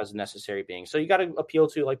exists, God is a necessary being. So you got to appeal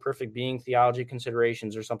to like perfect being theology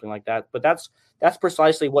considerations or something like that. But that's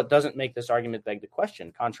precisely what doesn't make this argument beg the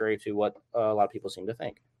question, contrary to what a lot of people seem to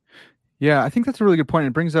think. Yeah, I think that's a really good point.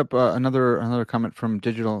 It brings up another comment from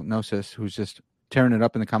Digital Gnosis, who's just tearing it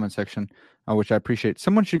up in the comment section, which I appreciate.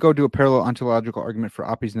 Someone should go do a parallel ontological argument for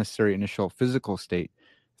Oppie's necessary initial physical state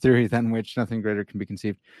theory, than which nothing greater can be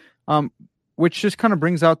conceived. Which just kind of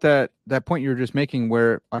brings out that point you were just making,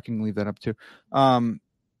 where I can leave that up too.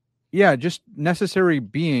 Just necessary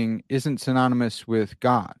being isn't synonymous with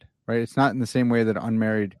God, right? It's not in the same way that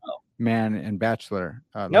unmarried man and bachelor.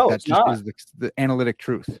 It's not. Is the analytic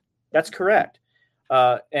truth. That's correct.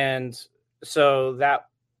 And so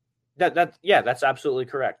that's absolutely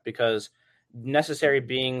correct, because necessary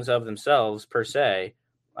beings of themselves per se,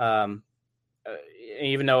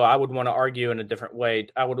 even though I would want to argue in a different way,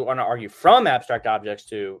 I would want to argue from abstract objects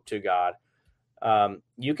to God.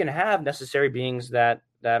 You can have necessary beings that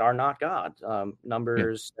are not God,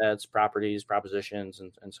 numbers, sets, properties, propositions,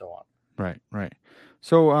 and so on. Right.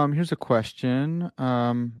 So here's a question.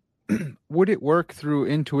 would it work through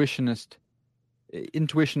intuitionist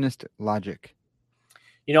logic?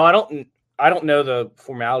 I don't know the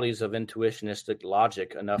formalities of intuitionistic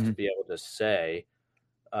logic enough to be able to say.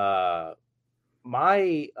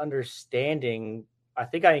 My understanding, I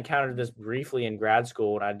think I encountered this briefly in grad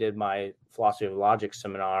school when I did my philosophy of logic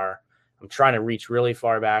seminar. I'm trying to reach really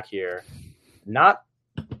far back here. Not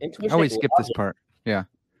intuitionistic. I always skip this part. Yeah.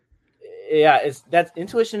 Yeah, that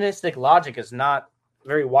intuitionistic logic is not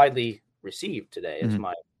very widely received today. Is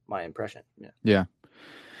my impression. Yeah.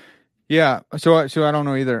 So I don't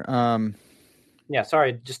know either. Yeah,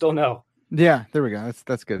 sorry, just don't know. Yeah, there we go.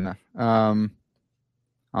 That's good enough.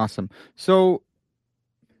 Awesome. So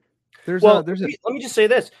let me just say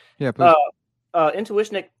this. Yeah, please.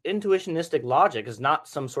 Intuitionistic logic is not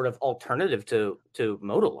some sort of alternative to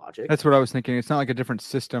modal logic. That's what I was thinking. It's not like a different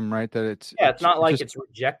system, right? That it's not like it's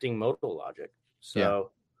rejecting modal logic.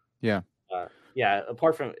 So yeah.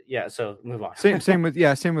 Apart from so move on. Same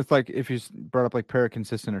with like if you brought up like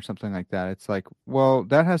paraconsistent or something like that. It's like, well,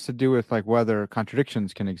 that has to do with like whether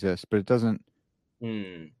contradictions can exist, but it doesn't.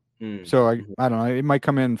 So I don't know. It might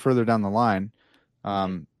come in further down the line,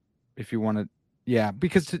 if you want to. Yeah,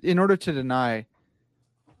 because in order to deny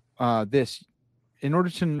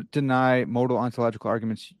modal ontological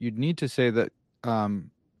arguments, you'd need to say that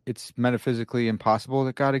it's metaphysically impossible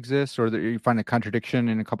that God exists, or that you find a contradiction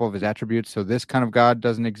in a couple of his attributes. So this kind of God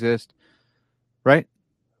doesn't exist, right?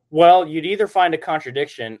 Well, you'd either find a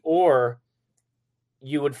contradiction, or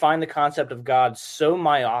you would find the concept of God so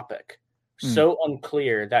myopic, so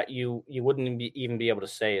unclear that you wouldn't even be able to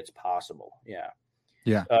say it's possible. Yeah.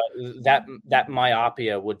 That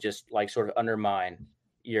myopia would just like sort of undermine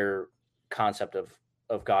your concept of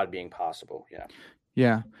God being possible.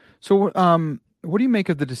 Yeah. So what do you make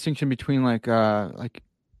of the distinction between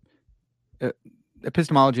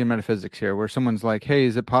epistemology and metaphysics here, where someone's like, hey,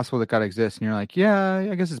 is it possible that God exists? And you're like, yeah,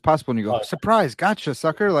 I guess it's possible. And you go, surprise, gotcha,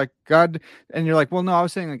 sucker. Like God. And you're like, well, no, I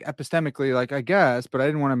was saying like epistemically, like I guess, but I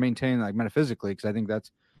didn't want to maintain like metaphysically, because I think that's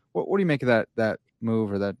what do you make of that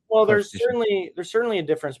move or that? Well, there's certainly a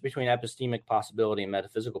difference between epistemic possibility and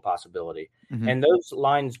metaphysical possibility. And those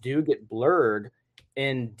lines do get blurred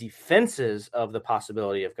in defenses of the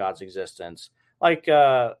possibility of God's existence. Like,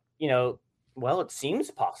 well, it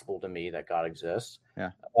seems possible to me that God exists. Yeah.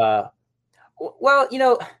 Well,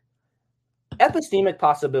 epistemic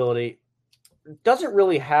possibility doesn't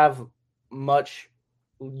really have much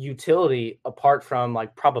utility apart from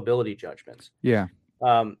like probability judgments. Yeah.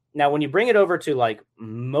 Now, when you bring it over to like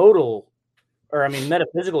metaphysical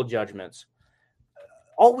judgments,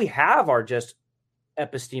 all we have are just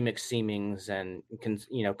epistemic seemings and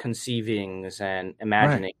conceivings and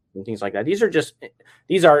imagining and things like that. These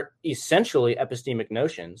are essentially epistemic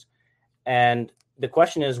notions, and the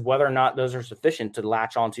question is whether or not those are sufficient to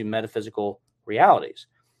latch onto metaphysical realities.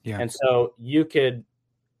 Yeah. And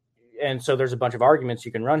so there's a bunch of arguments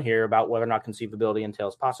you can run here about whether or not conceivability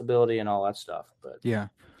entails possibility and all that stuff. But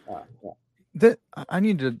I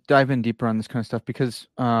need to dive in deeper on this kind of stuff because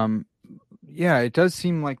it does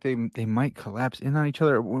seem like they might collapse in on each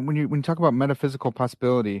other. When you talk about metaphysical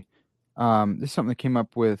possibility, this is something that came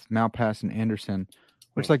up with Malpass and Anderson,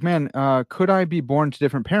 which like, man, could I be born to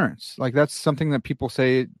different parents? Like that's something that people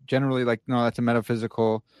say generally, like, no, that's a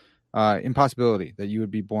metaphysical impossibility that you would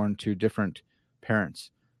be born to different parents.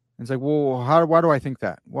 And it's like, well, why do I think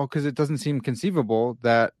that? Well, because it doesn't seem conceivable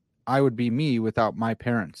that I would be me without my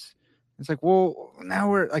parents. It's like, well,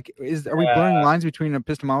 now we're like, are we blurring lines between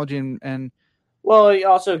epistemology and? Well, it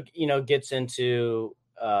also, gets into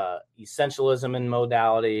essentialism and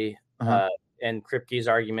modality, and Kripke's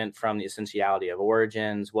argument from the essentiality of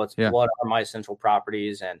origins. What are my essential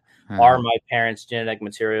properties, and are my parents' genetic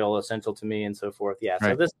material essential to me, and so forth. Yeah.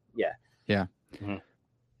 Right. So this, Mm-hmm.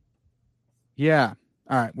 Yeah.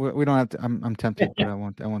 All right. We don't have to. I'm tempted, but I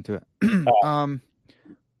won't do it.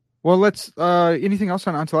 Well, let's. Anything else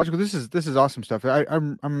on ontological? This is awesome stuff.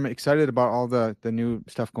 I'm excited about all the new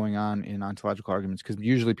stuff going on in ontological arguments, because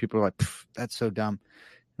usually people are like, "That's so dumb."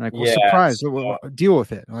 I'm like, well, surprise! Deal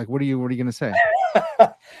with it. Like, what are you going to say?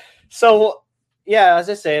 So, as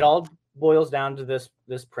I say, it all boils down to this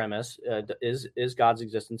premise: is God's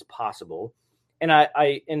existence possible? And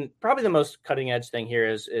and probably the most cutting edge thing here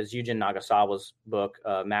is Eugen Nagasawa's book,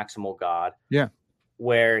 Maximal God. Yeah.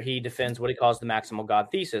 Where he defends what he calls the maximal God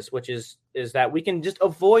thesis, which is that we can just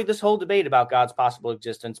avoid this whole debate about God's possible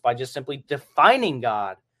existence by just simply defining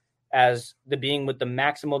God as the being with the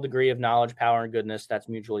maximal degree of knowledge, power, and goodness that's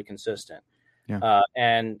mutually consistent. Yeah.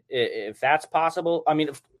 And if that's possible,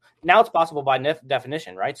 now it's possible by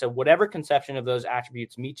definition, right? So whatever conception of those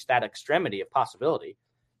attributes meets that extremity of possibility,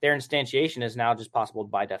 their instantiation is now just possible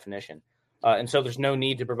by definition. And so there's no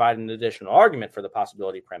need to provide an additional argument for the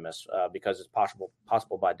possibility premise because it's possible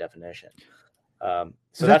by definition. So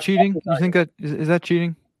is that cheating? You think that is that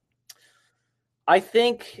cheating? I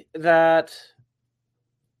think that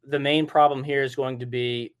the main problem here is going to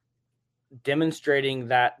be demonstrating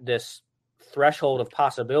that this threshold of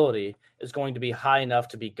possibility is going to be high enough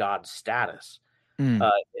to be God's status.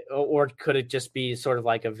 Or could it just be sort of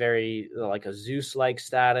like a Zeus-like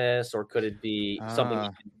status, or could it be something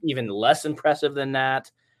even less impressive than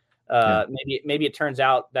that? Maybe it turns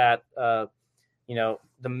out that to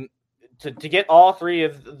get all three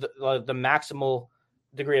of the maximal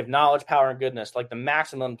degree of knowledge, power, and goodness, like the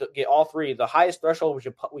maximum to get all three, the highest threshold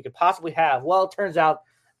we could possibly have. Well, it turns out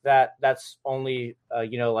that that's only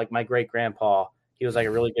like my great grandpa. He was like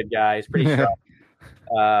a really good guy. He's pretty strong.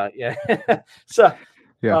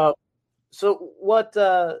 So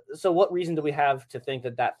what reason do we have to think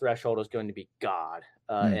that threshold is going to be God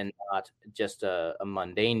and not just a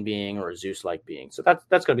mundane being or a Zeus-like being? So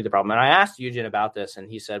that's going to be the problem. And I asked Eugen about this, and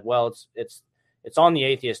he said, well, it's on the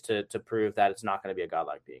atheist to prove that it's not going to be a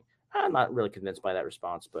godlike being. I'm not really convinced by that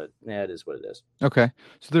response, but yeah, it is what it is. Okay,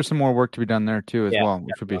 so there's some more work to be done there too as well,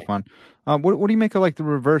 which would be fun. What do you make of like the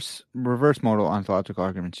reverse modal ontological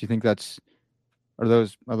arguments? Do you think are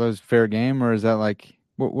those fair game, or is that like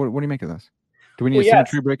what do you make of those? Do we need a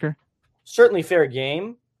symmetry breaker? Certainly fair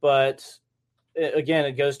game, but again,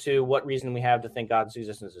 it goes to what reason we have to think God's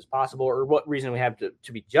existence is possible, or what reason we have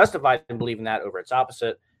to be justified in believing that over its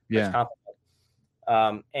opposite. Yeah.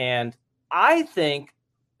 And I think,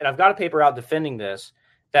 and I've got a paper out defending this,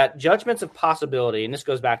 that judgments of possibility, and this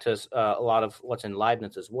goes back to a lot of what's in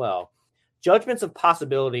Leibniz as well, judgments of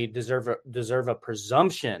possibility deserve a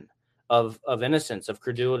presumption of innocence, of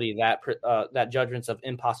credulity, that judgments of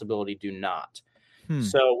impossibility do not.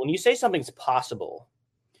 So when you say something's possible,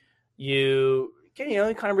 you can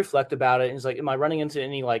kind of reflect about it. And it's like, am I running into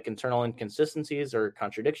any like internal inconsistencies or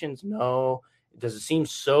contradictions? No. Does it seem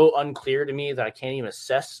so unclear to me that I can't even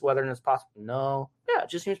assess whether it's possible? No. Yeah, it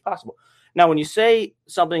just seems possible. Now, when you say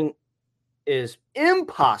something is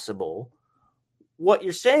impossible, what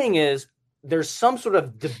you're saying is there's some sort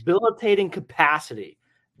of debilitating capacity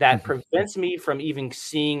that prevents me from even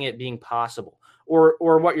seeing it being possible.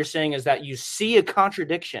 Or what you're saying is that you see a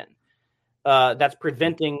contradiction that's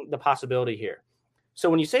preventing the possibility here. So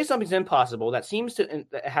when you say something's impossible, that seems to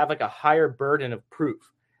have like a higher burden of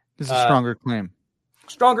proof. This is a stronger claim.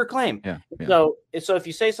 Stronger claim. Yeah. So if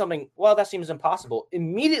you say something, well, that seems impossible,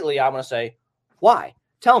 immediately I want to say, why?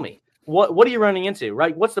 Tell me. What are you running into,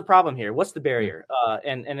 right? What's the problem here? What's the barrier?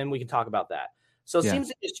 And then we can talk about that. So it seems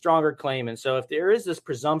to be a stronger claim. And so if there is this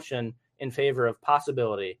presumption in favor of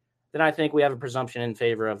possibility, then I think we have a presumption in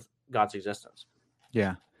favor of God's existence.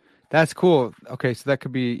 Yeah. That's cool. Okay, so that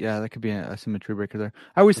could be a symmetry breaker there.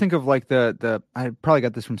 I always think of like the I probably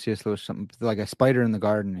got this from C.S. Lewis, something like a spider in the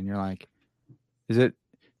garden, and you're like, is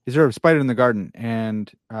there a spider in the garden? And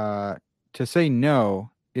to say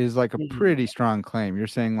no is like a pretty strong claim. You're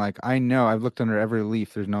saying like, I know I've looked under every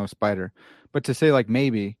leaf, there's no spider. But to say like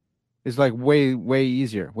maybe is like way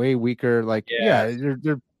easier, way weaker. Like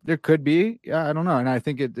there could be. Yeah, I don't know. And I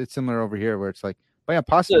think it's similar over here where it's like, well, yeah,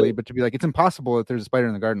 possibly, but to be like, it's impossible if there's a spider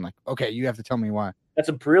in the garden. Like, okay, you have to tell me why. That's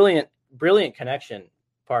a brilliant connection,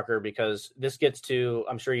 Parker, because this gets to,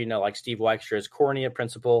 I'm sure you know, like Steve Wykstra's cornea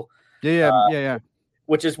principle. Yeah.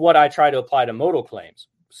 Which is what I try to apply to modal claims.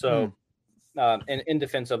 So, in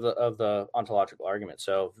defense of the ontological argument.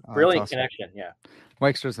 So, brilliant connection. Yeah.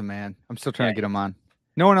 Wykstra's the man. I'm still trying to get him on.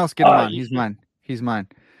 No one else get him on. He's mine.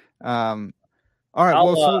 All right.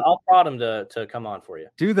 I'll prod him to come on for you.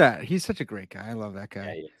 Do that. He's such a great guy. I love that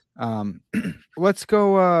guy. Yeah, let's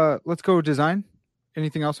go design.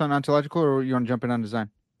 Anything else on ontological, or you want to jump in on design?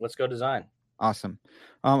 Let's go design. Awesome.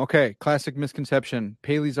 Okay. Classic misconception.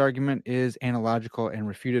 Paley's argument is analogical and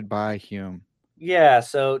refuted by Hume. Yeah.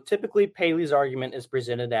 So typically Paley's argument is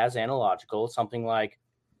presented as analogical, something like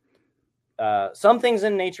some things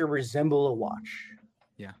in nature resemble a watch.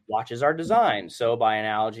 Yeah. Watches are designed. So by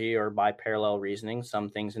analogy or by parallel reasoning, some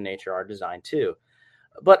things in nature are designed too.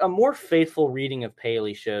 But a more faithful reading of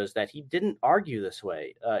Paley shows that he didn't argue this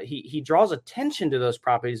way. He draws attention to those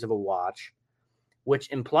properties of a watch,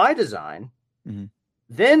 which imply design,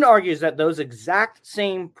 then argues that those exact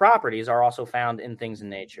same properties are also found in things in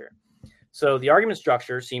nature. So the argument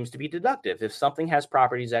structure seems to be deductive. If something has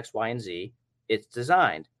properties X, Y, and Z, it's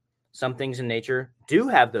designed. Some things in nature do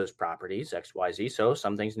have those properties, X, Y, Z, so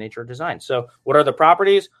some things in nature are designed. So what are the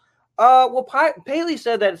properties? Paley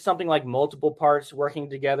said that it's something like multiple parts working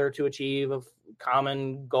together to achieve a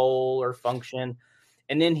common goal or function.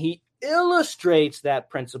 And then he illustrates that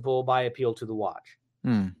principle by appeal to the watch.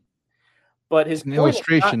 But his It's an point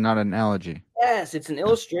illustration, not an analogy. Yes, it's an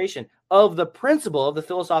illustration of the principle, of the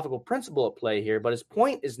philosophical principle at play here. But his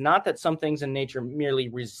point is not that some things in nature merely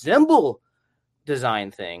resemble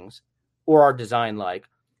design things or are design-like.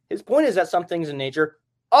 His point is that some things in nature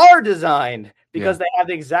are designed because they have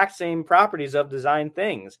the exact same properties of design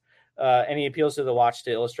things. And he appeals to the watch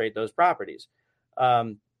to illustrate those properties.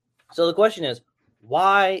 So the question is,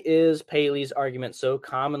 why is Paley's argument so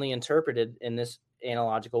commonly interpreted in this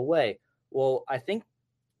analogical way? Well, I think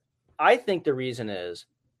the reason is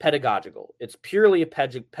pedagogical. It's purely a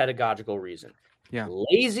pedagogical reason. Yeah.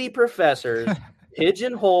 Lazy professors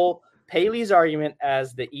pigeonhole Paley's argument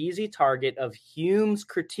as the easy target of Hume's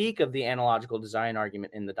critique of the analogical design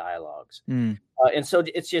argument in the dialogues. And so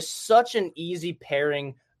it's just such an easy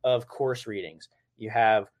pairing of course readings. You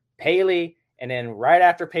have Paley, and then right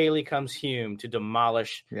after Paley comes Hume to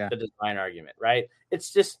demolish the design argument, right?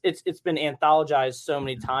 It's just, it's been anthologized so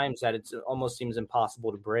many times that it almost seems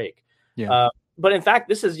impossible to break. But in fact,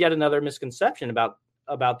 this is yet another misconception about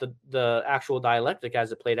the actual dialectic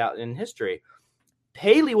as it played out in history.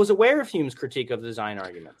 Paley was aware of Hume's critique of design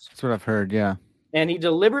arguments. That's what I've heard, yeah. And he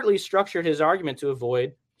deliberately structured his argument to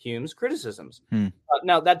avoid Hume's criticisms.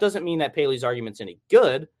 Now, that doesn't mean that Paley's argument's any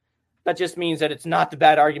good. That just means that it's not the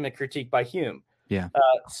bad argument critiqued by Hume. Yeah.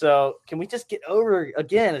 So can we just get over,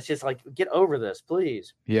 again, it's just like, get over this,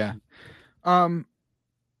 please. Yeah. The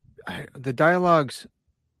dialogues,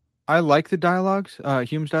 I like the dialogues,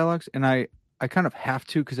 Hume's dialogues, and I kind of have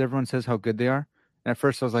to because everyone says how good they are. And at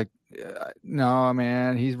first I was like, no,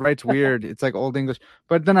 man, he writes weird. It's like old English.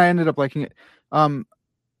 But then I ended up liking it. And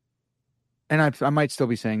I might still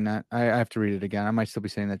be saying that. I have to read it again. I might still be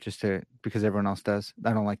saying that because everyone else does.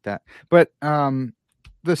 I don't like that. But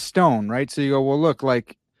the stone, right? So you go, well, look,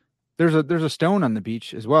 like there's a stone on the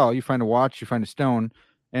beach as well. You find a watch, you find a stone.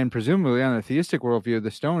 And presumably on a theistic worldview,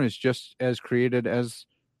 the stone is just as created as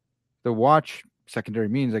the watch, secondary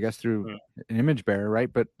means, I guess, through an image bearer,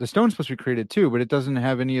 right? But the stone's supposed to be created too, but it doesn't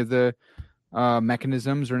have any of the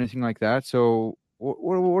mechanisms or anything like that. So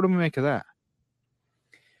what do we make of that?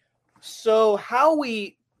 So how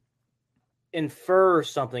we infer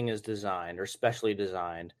something is designed or specially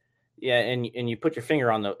designed, and you put your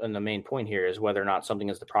finger on the main point here is whether or not something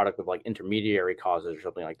is the product of like intermediary causes or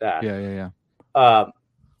something like that.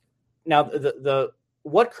 Now the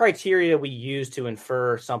what criteria we use to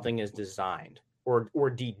infer something is designed or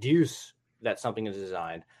deduce that something is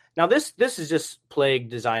designed. Now this has just plagued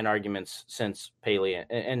design arguments since Paley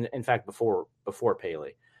and in fact before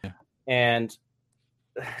Paley. And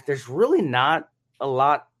there's really not a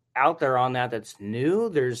lot out there on that's new.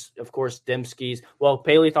 There's, of course, Dembski's. Well,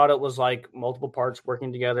 Paley thought it was like multiple parts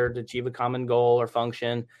working together to achieve a common goal or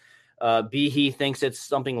function. Behe thinks it's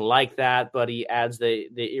something like that, but he adds the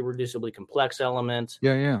irreducibly complex element.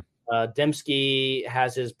 Dembski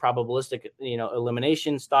has his probabilistic,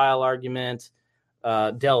 elimination style argument.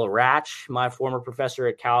 Del Ratch, my former professor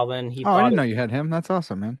at Calvin, I didn't know you had him. That's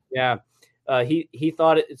awesome, man. Yeah. He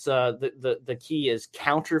thought it's the key is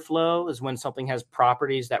counterflow is when something has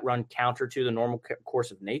properties that run counter to the normal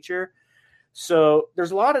course of nature. So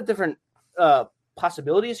there's a lot of different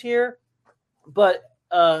possibilities here, but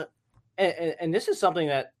and this is something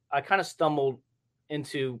that I kind of stumbled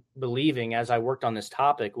into believing as I worked on this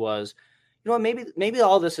topic was, maybe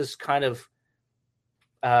all this is kind of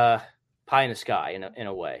pie in the sky in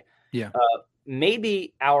a way. Yeah.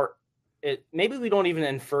 Maybe we don't even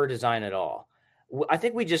infer design at all. I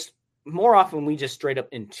think more often we just straight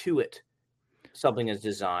up intuit something is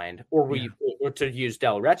designed, or or to use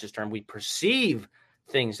Del Retch's term, we perceive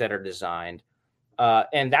things that are designed.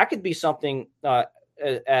 And that could be something that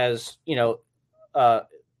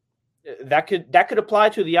could apply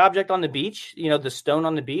to the object on the beach, the stone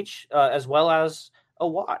on the beach, as well as a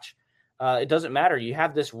watch. It doesn't matter. You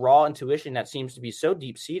have this raw intuition that seems to be so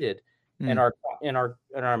deep seated in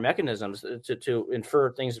our mechanisms to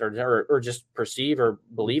infer things that are or just perceive or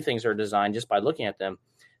believe things are designed just by looking at them,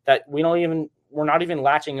 that we're not even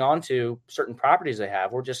latching on to certain properties they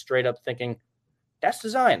have. We're just straight up thinking that's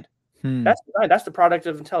designed. That's designed. That's the product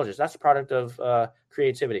of intelligence. That's the product of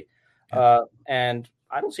creativity. And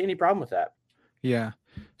I don't see any problem with that. Yeah.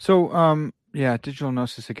 So digital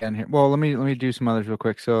gnosis again here. Well, let me do some others real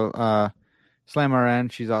quick. So Slam RN,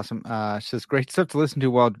 she's awesome. She says great stuff to listen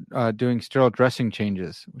to while doing sterile dressing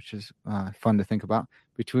changes, which is fun to think about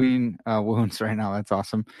between wounds right now. That's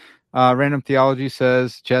awesome. Random Theology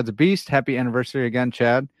says Chad's a beast. Happy anniversary again,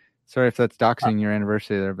 Chad. Sorry if that's doxing your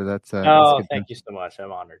anniversary there, but that's thank you so much.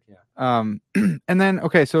 I'm honored. Yeah. And then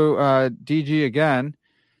okay, so DG again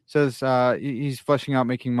says he's fleshing out,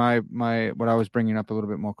 making my what I was bringing up a little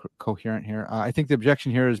bit more coherent here. I think the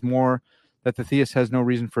objection here is more that the theist has no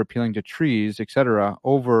reason for appealing to trees, etc.,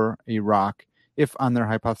 over a rock if on their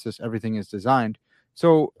hypothesis everything is designed.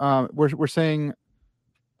 So we're saying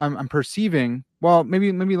I'm perceiving. Well,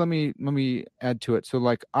 maybe let me add to it. So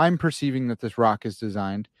like I'm perceiving that this rock is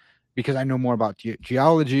designed because I know more about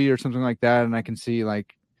geology or something like that, and I can see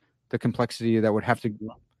like the complexity that would have to,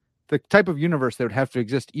 the type of universe that would have to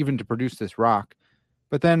exist even to produce this rock.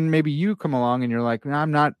 But then maybe you come along and you're like, no,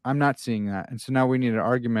 I'm not seeing that, and so now we need an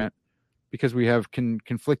argument because we have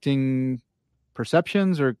conflicting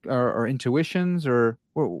perceptions or intuitions, or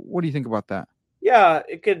what do you think about that? Yeah,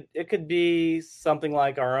 it could be something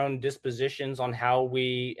like our own dispositions on how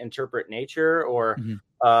we interpret nature, or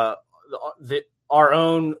Mm-hmm. our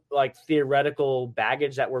own like theoretical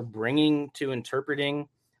baggage that we're bringing to interpreting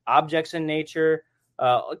objects in nature.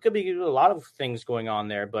 It could be a lot of things going on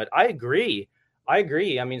there, but I agree. I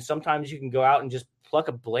mean, sometimes you can go out and just pluck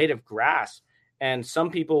a blade of grass, and some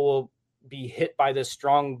people will be hit by this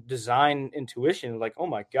strong design intuition, like, oh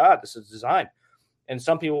my God, this is design. And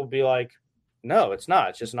some people will be like, no, it's not.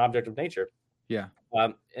 It's just an object of nature. Yeah.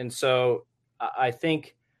 And so I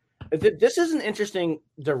think this is an interesting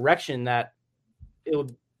direction that it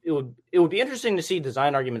would be interesting to see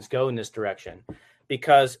design arguments go in this direction,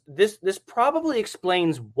 because this probably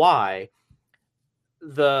explains why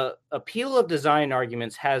the appeal of design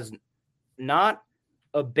arguments has not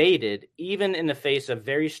abated even in the face of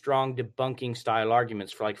very strong debunking style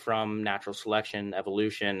arguments from natural selection,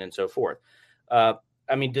 evolution, and so forth. I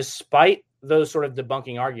mean, despite those sort of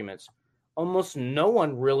debunking arguments, almost no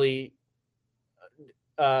one really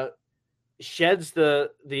sheds the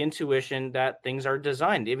intuition that things are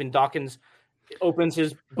designed. Even Dawkins opens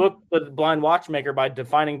his book, The Blind Watchmaker, by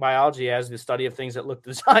defining biology as the study of things that look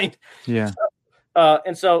designed. Yeah.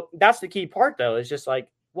 And so that's the key part, though. It's just like,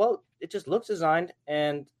 well, it just looks designed,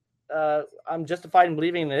 and I'm justified in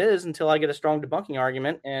believing it is until I get a strong debunking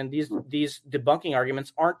argument, and these debunking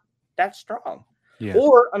arguments aren't that strong. Yeah.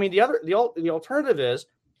 Or, I mean, the alternative is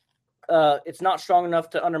it's not strong enough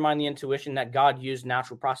to undermine the intuition that God used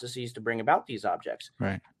natural processes to bring about these objects,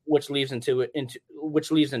 Right. which leaves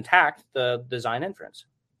intact the design inference.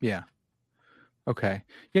 Yeah. Okay.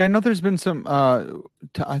 Yeah, I know there's been some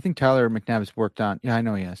I think Tyler McNabb's worked on, yeah, I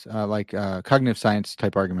know he has, cognitive science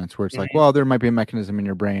type arguments where it's like, well, there might be a mechanism in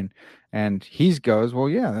your brain, and he goes, well,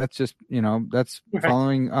 yeah, that's just, that's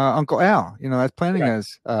following Uncle Al, that's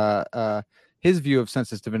Plantinga's his view of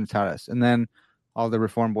sensus divinitatis. And then all the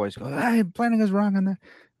reform boys go, hey, Plantinga's wrong on that.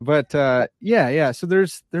 But yeah. So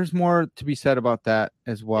there's more to be said about that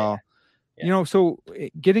as well. Yeah. So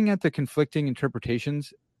getting at the conflicting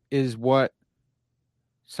interpretations is what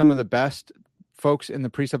some of the best folks in the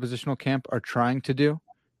presuppositional camp are trying to do.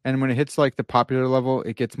 And when it hits like the popular level,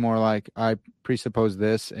 it gets more like, I presuppose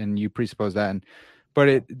this and you presuppose that.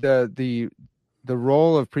 But the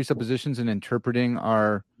role of presuppositions in interpreting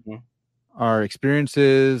our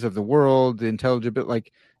experiences of the world, the intelligibility,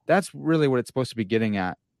 like that's really what it's supposed to be getting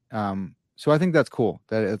at. So I think that's cool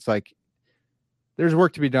that it's like there's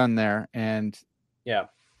work to be done there. And yeah,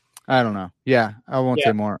 I don't know. Yeah, I won't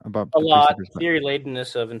say more about a lot theory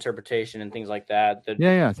ladenness of interpretation and things like that.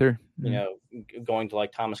 Theory. Going to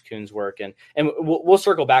like Thomas Kuhn's work, and we'll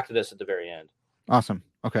circle back to this at the very end. Awesome.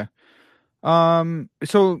 Okay.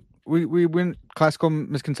 So we went classical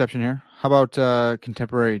misconception here. How about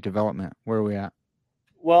contemporary development? Where are we at?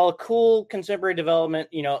 Well, cool contemporary development.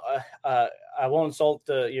 I won't insult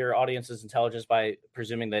your audience's intelligence by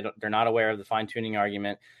presuming they're not aware of the fine-tuning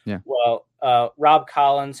argument. Yeah. Well, Rob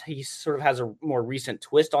Collins, he sort of has a more recent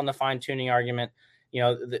twist on the fine-tuning argument.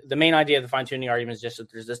 The main idea of the fine-tuning argument is just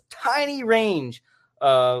that there's this tiny range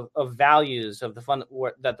of values of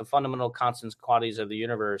that the fundamental constants quantities of the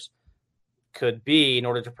universe could be in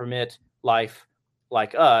order to permit life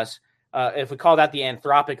like us. If we call that the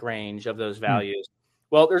anthropic range of those values,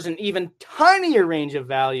 well, there's an even tinier range of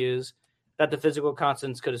values that the physical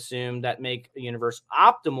constants could assume that make a universe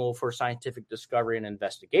optimal for scientific discovery and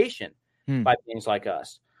investigation by beings like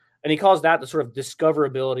us. And he calls that the sort of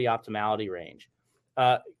discoverability optimality range.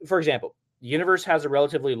 For example, the universe has a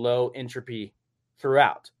relatively low entropy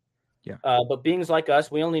throughout. Yeah. But beings like us,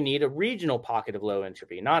 we only need a regional pocket of low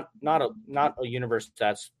entropy, not a universe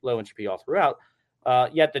that's low entropy all throughout.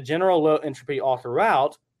 Yet the general low entropy all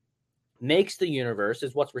throughout makes the universe,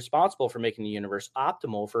 is what's responsible for making the universe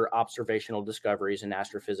optimal for observational discoveries in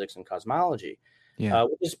astrophysics and cosmology.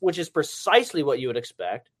 which is precisely what you would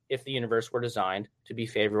expect if the universe were designed to be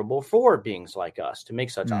favorable for beings like us to make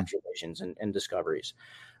such observations and discoveries.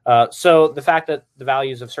 So the fact that the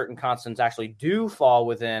values of certain constants actually do fall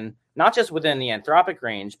within, not just within the anthropic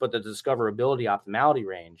range, but the discoverability optimality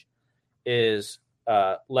range is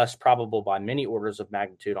less probable by many orders of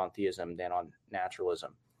magnitude on theism than on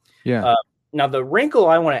naturalism. Yeah. Now, the wrinkle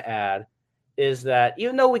I want to add is that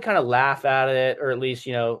even though we kind of laugh at it, or at least,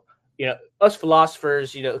 us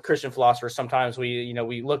philosophers, Christian philosophers, sometimes we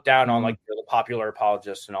look down on like the popular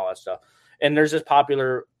apologists and all that stuff. And there's this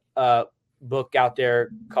popular book out there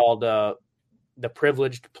called The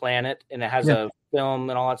Privileged Planet, and it has a film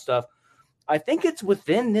and all that stuff. I think it's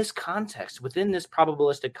within this context, within this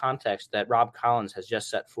probabilistic context that Rob Collins has just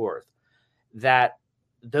set forth, that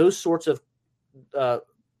those sorts of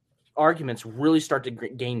arguments really start to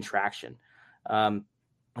gain traction.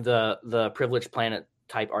 The Privileged Planet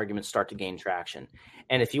type arguments start to gain traction.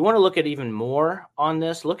 And if you want to look at even more on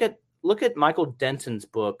this, look at Michael Denton's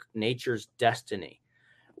book, Nature's Destiny,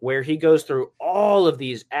 where he goes through all of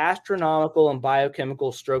these astronomical and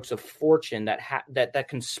biochemical strokes of fortune that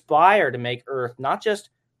conspire to make Earth not just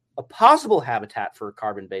a possible habitat for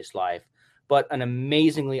carbon-based life, but an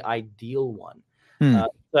amazingly ideal one.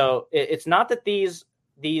 So it's not that these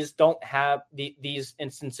don't have these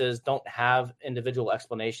instances don't have individual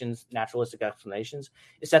explanations, naturalistic explanations.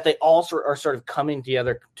 It's that they all are sort of coming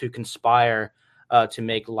together to conspire to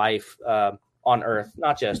make life on Earth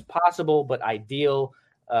not just possible but ideal.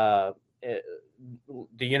 The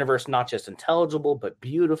universe not just intelligible but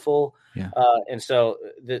beautiful. And so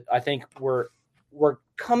I think we're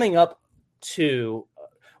coming up to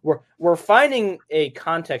we're finding a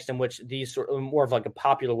context in which these sort of more of like a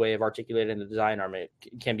popular way of articulating the design argument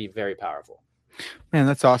can be very powerful. Man,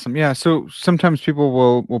 that's awesome. Yeah. So sometimes people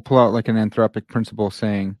will pull out like an anthropic principle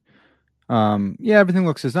saying, everything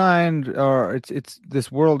looks designed, or it's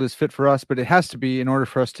this world is fit for us, but it has to be in order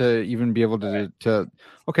for us to even be able to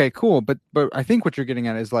okay, cool. But I think what you're getting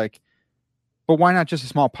at is like, but why not just a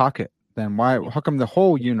small pocket then? How come the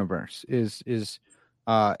whole universe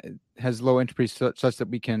has low entropy such that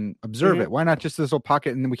we can observe it? Why not just this little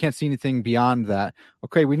pocket and then we can't see anything beyond that?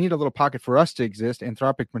 Okay, we need a little pocket for us to exist,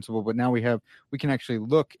 anthropic principle, but now we can actually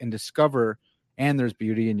look and discover, and there's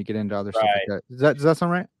beauty, and you get into other stuff like that. Does that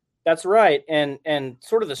sound right? That's right. And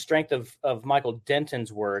sort of the strength of Michael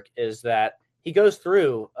Denton's work is that he goes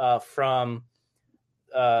through from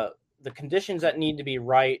the conditions that need to be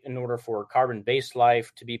right in order for carbon-based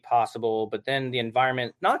life to be possible, but then the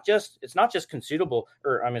environment it's not just suitable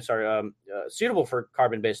for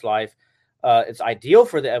carbon-based life. It's ideal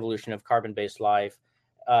for the evolution of carbon-based life,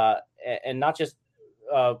 and not just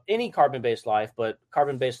any carbon-based life, but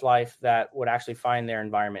carbon-based life that would actually find their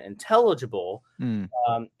environment intelligible, and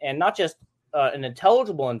not just an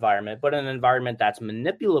intelligible environment, but an environment that's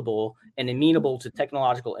manipulable and amenable to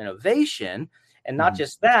technological innovation. And not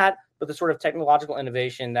just that, but the sort of technological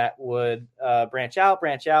innovation that would branch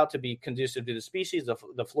out to be conducive to the species,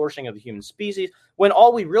 the flourishing of the human species, when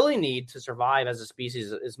all we really need to survive as a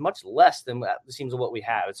species is much less than it seems what we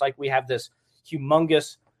have. It's like we have this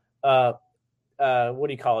humongous, what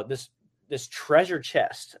do you call it? This treasure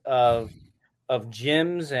chest of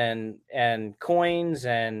gems and coins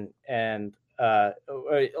and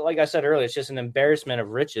like I said earlier, it's just an embarrassment of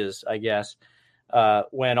riches, I guess.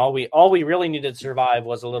 When all we really needed to survive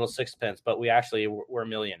was a little sixpence, but we actually were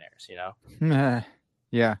millionaires,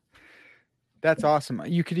 Yeah, that's awesome.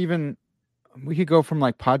 We could go from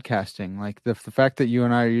like podcasting, like the fact that you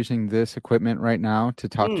and I are using this equipment right now to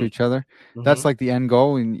talk to each other. That's like the end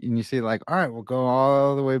goal. And you see like, all right, we'll go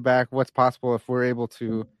all the way back. What's possible if we're able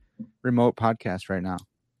to remote podcast right now?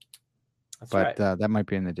 That's but right. That might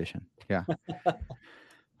be an addition. Yeah.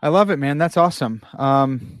 I love it, man. That's awesome.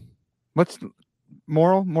 What's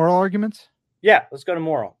moral arguments? Yeah, let's go to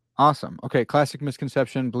moral. Awesome. Okay, classic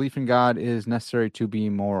misconception: belief in God is necessary to be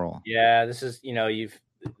moral. Yeah, this is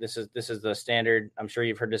this is the standard. I'm sure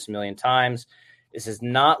you've heard this a million times. This is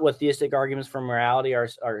not what theistic arguments for morality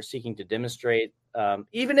are seeking to demonstrate.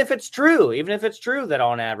 Even if it's true that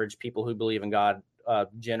on average people who believe in God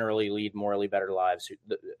generally lead morally better lives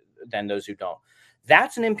than those who don't.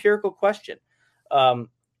 That's an empirical question,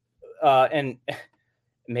 and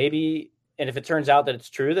maybe. And if it turns out that it's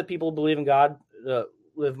true that people believe in God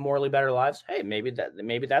live morally better lives, hey, maybe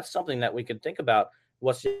that's something that we could think about.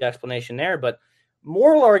 What's the explanation there? But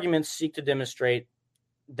moral arguments seek to demonstrate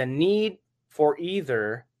the need for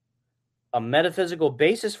either a metaphysical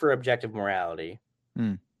basis for objective morality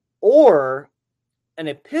or an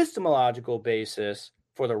epistemological basis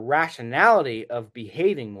for the rationality of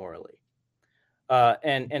behaving morally.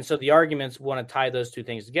 And so the arguments want to tie those two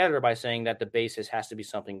things together by saying that the basis has to be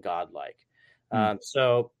something godlike.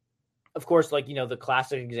 So, of course, like, the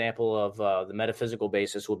classic example of the metaphysical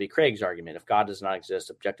basis will be Craig's argument. If God does not exist,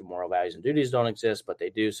 objective moral values and duties don't exist, but they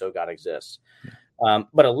do, so God exists.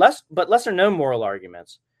 But lesser known moral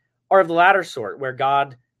arguments are of the latter sort, where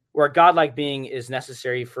a godlike being is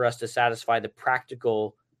necessary for us to satisfy the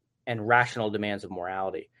practical and rational demands of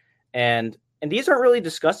morality. And these aren't really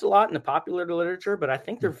discussed a lot in the popular literature, but I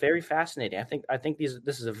think they're very fascinating. I think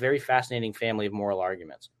this is a very fascinating family of moral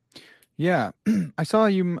arguments. Yeah, I saw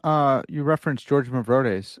you referenced George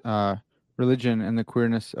Mavrode's Religion and the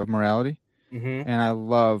Queerness of Morality, and I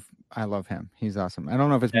love him. He's awesome. I don't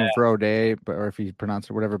know if it's Mavrode, or if he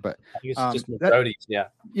pronounced it whatever, but I think it's just Mavrode's.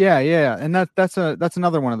 Yeah, and that's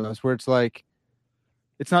another one of those where it's like,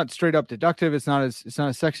 it's not straight up deductive. It's not as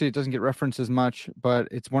sexy. It doesn't get referenced as much, but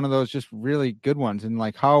it's one of those just really good ones. And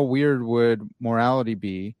like, how weird would morality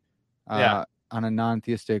be on a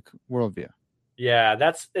non-theistic worldview? Yeah,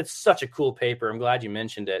 it's such a cool paper. I'm glad you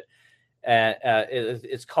mentioned it.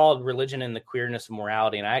 It's called Religion and the Queerness of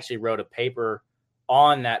Morality, and I actually wrote a paper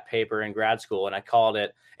on that paper in grad school, and I called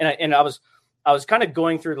it. And I was kind of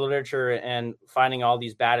going through the literature and finding all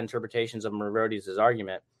these bad interpretations of Mavrode's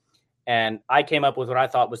argument. And I came up with what I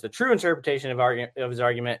thought was the true interpretation of his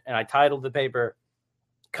argument, and I titled the paper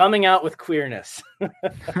 "Coming Out with Queerness."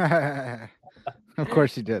 Of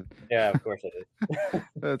course you did. Yeah, of course I did.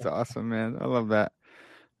 That's awesome, man. I love that.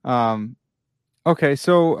 Okay,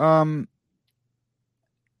 so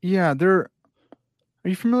yeah, are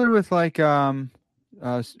you familiar with like Sharon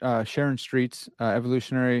Street's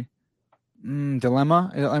evolutionary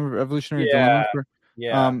dilemma? Evolutionary dilemma?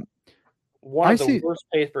 Yeah. One of the worst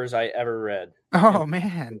papers I ever read. Oh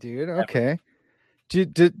man, dude. Okay.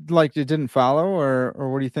 Did it didn't follow,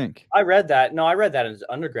 or what do you think? I read that. No, I read that as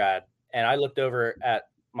undergrad, and I looked over at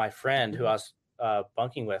my friend who I was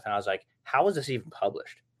bunking with, and I was like, "How was this even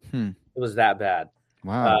published?" It was that bad.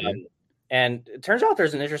 Wow. And it turns out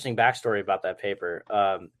there's an interesting backstory about that paper.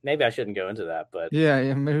 Maybe I shouldn't go into that, but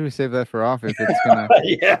yeah, maybe we save that for off if it's gonna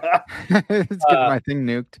it's getting my thing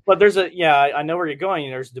nuked. But I know where you're going.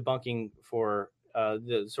 There's debunking for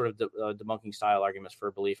the sort of debunking style arguments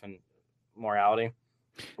for belief in morality,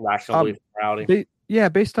 rational belief in morality.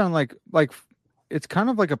 Based on like it's kind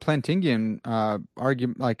of like a Plantingian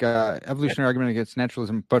argument, like evolutionary argument against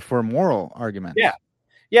naturalism, but for moral arguments.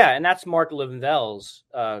 Yeah, and that's Mark Levenvel's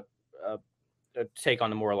take on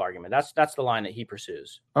the moral argument. That's the line that he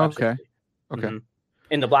pursues. Okay. Mm-hmm.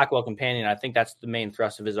 In the Blackwell Companion, I think that's the main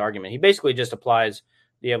thrust of his argument. He basically just applies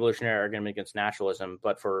the evolutionary argument against naturalism,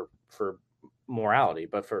 but for morality,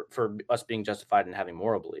 but for us being justified in having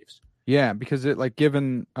moral beliefs. Yeah, because it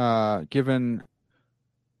given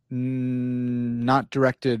not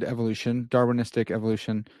directed evolution, Darwinistic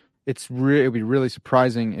evolution, it would be really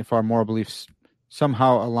surprising if our moral beliefs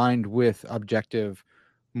somehow aligned with objective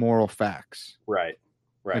moral facts. Right.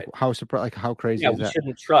 How crazy is that? We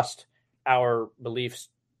shouldn't trust our beliefs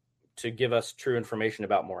to give us true information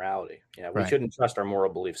about morality. We shouldn't trust our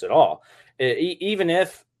moral beliefs at all. Even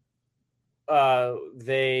if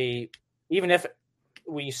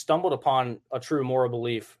we stumbled upon a true moral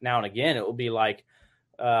belief now and again, it will be like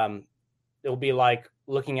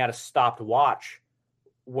looking at a stopped watch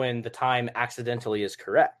when the time accidentally is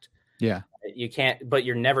correct. Yeah. You can't, but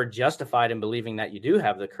you're never justified in believing that you do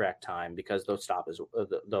have the correct time because the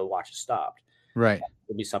watch is stopped. Right. It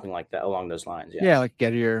would be something like that along those lines. Yeah, like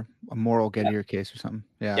a moral Gettier case or something.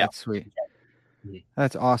 Yeah, that's sweet. Mm-hmm.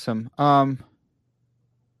 That's awesome.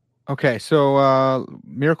 Okay, so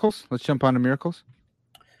miracles. Let's jump on to miracles.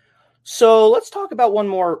 So let's talk about one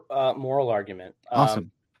more moral argument.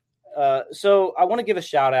 Awesome. So I want to give a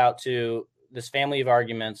shout out to this family of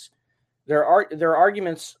arguments. There are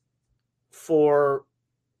arguments for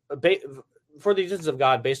the existence of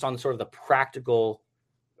God based on sort of the practical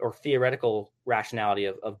or theoretical rationality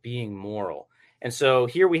of being moral. And so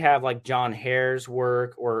here we have like John Hare's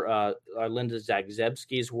work or Linda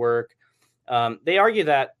Zagzebski's work. They argue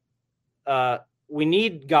that we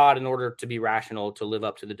need God in order to be rational, to live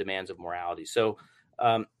up to the demands of morality. So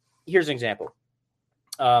here's an example.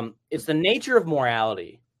 It's the nature of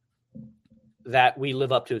morality that we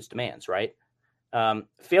live up to its demands, right?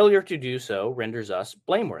 Failure to do so renders us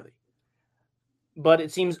blameworthy. But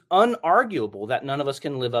it seems unarguable that none of us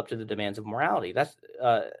can live up to the demands of morality. That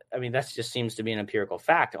just seems to be an empirical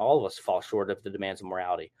fact. All of us fall short of the demands of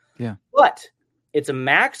morality. Yeah. But it's a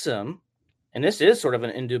maxim, and this is sort of an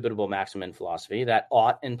indubitable maxim in philosophy, that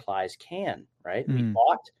ought implies can, right? We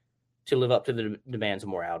ought to live up to the demands of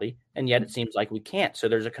morality, and yet it seems like we can't. So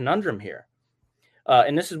there's a conundrum here.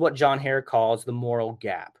 And this is what John Hare calls the moral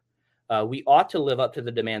gap. We ought to live up to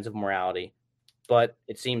the demands of morality, but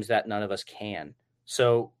it seems that none of us can.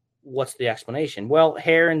 So what's the explanation? Well,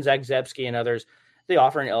 Hare and Zagzebski and others, they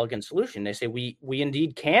offer an elegant solution. They say we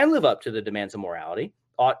indeed can live up to the demands of morality.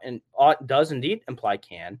 Ought does indeed imply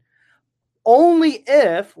can, only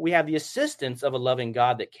if we have the assistance of a loving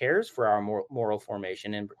God that cares for our moral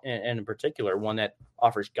formation, and in particular, one that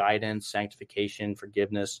offers guidance, sanctification,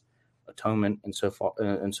 forgiveness, atonement, and so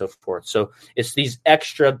forth. So it's these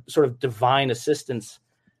extra sort of divine assistance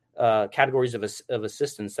categories of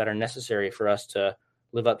assistance that are necessary for us to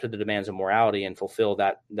live up to the demands of morality and fulfill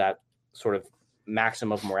that sort of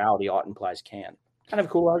maxim of morality. Ought implies can. Kind of a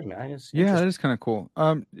cool argument. Yeah, that is kind of cool.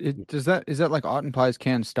 Is that like ought implies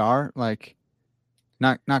can star? Like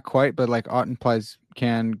not quite, but like ought implies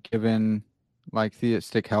can given like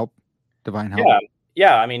theistic help, divine help.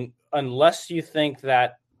 Yeah. I mean, unless you think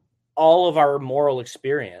that all of our moral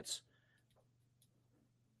experience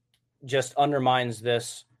just undermines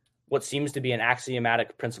this, what seems to be an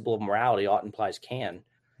axiomatic principle of morality, ought implies can.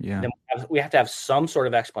 Yeah. Then we have to have some sort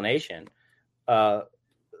of explanation,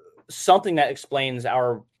 something that explains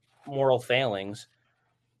our moral failings,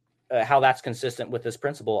 how that's consistent with this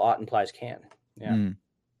principle, ought implies can. Yeah. And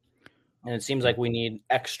it seems like we need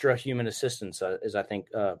extra human assistance, is I think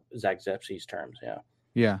Zagzebski's terms. Yeah.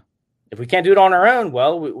 Yeah. If we can't do it on our own,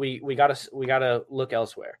 well, we gotta look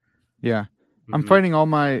elsewhere. Yeah. I'm fighting all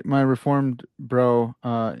my reformed bro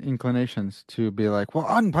inclinations to be like, well,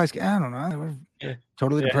 ought implies can. I don't know, we're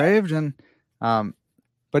totally depraved, and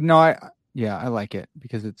but no, I like it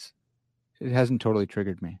because it hasn't totally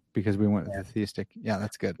triggered me because we went with the theistic. Yeah,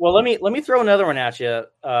 that's good. Well, let me throw another one at you,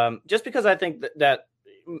 just because I think that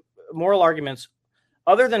moral arguments,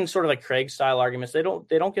 other than sort of like Craig style arguments, they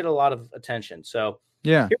don't get a lot of attention. So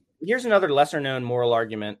here's another lesser known moral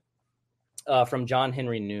argument from John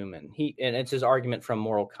Henry Newman. And it's his argument from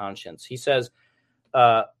moral conscience. He says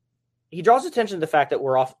he draws attention to the fact that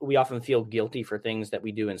we often feel guilty for things that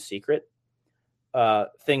we do in secret.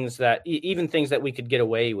 Things that even things that we could get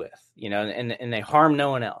away with, and they harm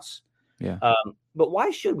no one else. Yeah. But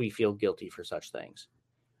why should we feel guilty for such things?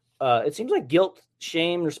 It seems like guilt,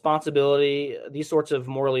 shame, responsibility, these sorts of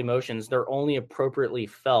moral emotions, they're only appropriately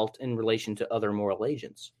felt in relation to other moral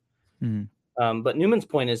agents. Mm-hmm. But Newman's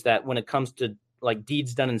point is that when it comes to like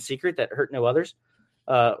deeds done in secret that hurt no others,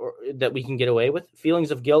 or that we can get away with,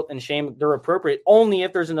 feelings of guilt and shame, they're appropriate only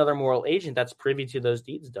if there's another moral agent that's privy to those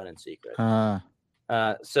deeds done in secret. And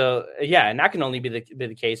that can only be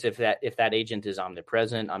the case if that agent is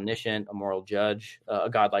omnipresent, omniscient, a moral judge,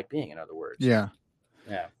 a godlike being, in other words. Yeah.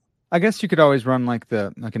 I guess you could always run like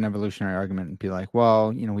an evolutionary argument and be like,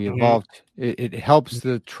 well, we evolved. It helps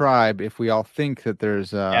the tribe if we all think that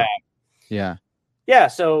there's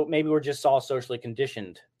so maybe we're just all socially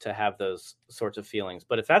conditioned to have those sorts of feelings.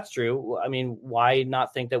 But if that's true, I mean, why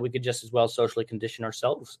not think that we could just as well socially condition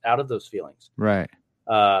ourselves out of those feelings? Right.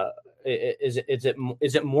 Is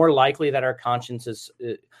it more likely that our conscience is?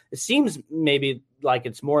 It seems maybe like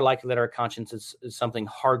it's more likely that our conscience is something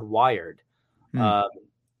hardwired,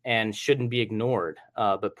 and shouldn't be ignored,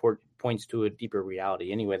 but points to a deeper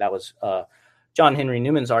reality. Anyway, that was John Henry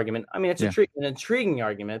Newman's argument. I mean, it's an intriguing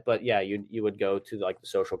argument, but you would go to like the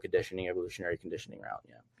social conditioning, evolutionary conditioning route.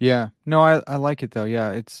 Yeah. No, I like it though.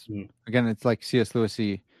 Yeah, it's again, it's like C.S.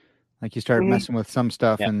 Lewis-y. Like you start messing with some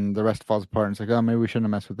stuff and the rest falls apart. And it's like, oh, maybe we shouldn't have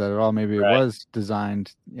messed with that at all. Maybe it was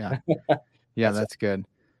designed. Yeah. Yeah, that's good.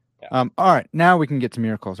 Yeah. All right. Now we can get to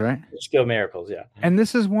miracles, right? Let's go miracles. Yeah. And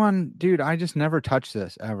this is one, dude, I just never touched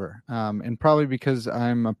this ever. And probably because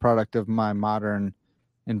I'm a product of my modern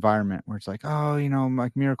environment where it's like, oh,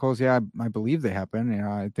 like miracles. Yeah, I believe they happen.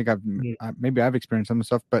 I think maybe I've experienced some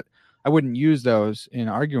stuff, but I wouldn't use those in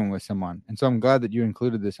arguing with someone. And so I'm glad that you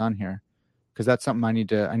included this on here, because that's something I need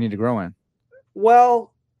to grow in.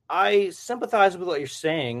 Well, I sympathize with what you're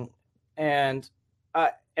saying, and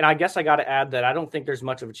I guess I got to add that I don't think there's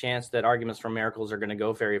much of a chance that arguments for miracles are going to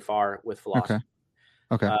go very far with philosophy.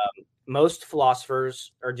 Okay. Most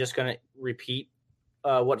philosophers are just going to repeat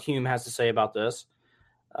what Hume has to say about this.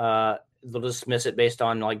 They'll dismiss it based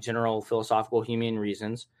on like general philosophical human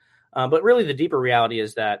reasons. But really, the deeper reality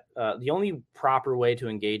is that the only proper way to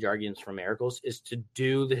engage arguments for miracles is to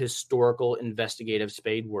do the historical investigative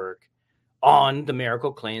spade work on the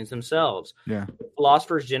miracle claims themselves. Yeah.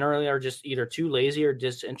 Philosophers generally are just either too lazy or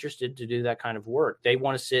disinterested to do that kind of work. They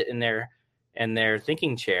want to sit in their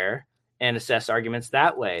thinking chair and assess arguments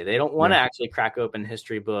that way. They don't want to actually crack open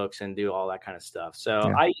history books and do all that kind of stuff.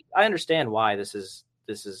 So I understand why this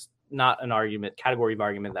is not an category of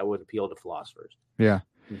argument that would appeal to philosophers. Yeah.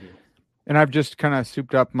 And I've just kind of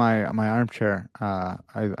souped up my armchair. I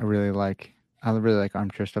really like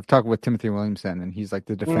armchair stuff. Talking with Timothy Williamson, and he's like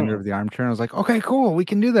the defender of the armchair. And I was like, okay, cool, we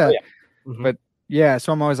can do Oh, that. yeah. But yeah,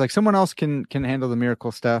 so I'm always like, someone else can handle the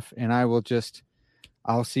miracle stuff, and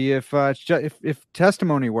I'll see if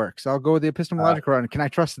testimony works. I'll go with the epistemological route. Can I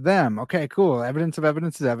trust them? Okay, cool. Evidence of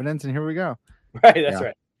evidence is evidence, and here we go. Right, that's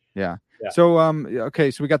right. Yeah. So okay,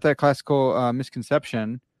 so we got that classical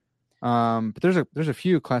misconception. But there's a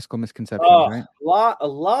few classical misconceptions, right? A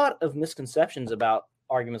lot of misconceptions about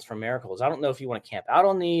arguments from miracles. I don't know if you want to camp out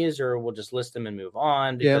on these, or we'll just list them and move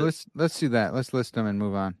on. Because... Yeah, let's do that. Let's list them and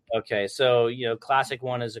move on. Okay, so classic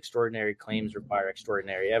one is extraordinary claims require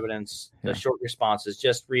extraordinary evidence. The short response is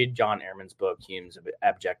just read John Ehrman's book, Hume's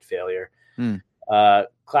Abject Failure.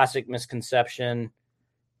 Classic misconception: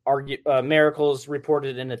 miracles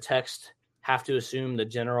reported in a text have to assume the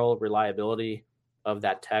general reliability of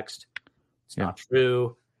that text. It's not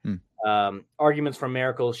true. Arguments from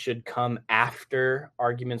miracles should come after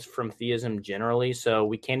arguments from theism generally. So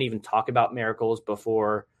we can't even talk about miracles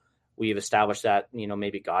before we've established that,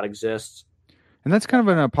 maybe God exists. And that's kind of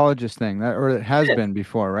an apologist thing, or it has been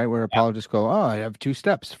before, right? Where apologists go, oh, I have two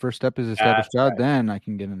steps. First step is establish God, then I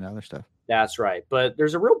can get into other stuff. That's right. But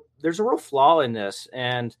there's a real flaw in this.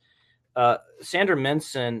 And Sandra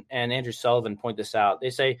Minson and Andrew Sullivan point this out. They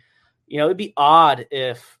say, it'd be odd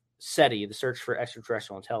if SETI, the search for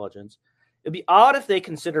extraterrestrial intelligence, it'd be odd if they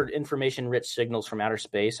considered information-rich signals from outer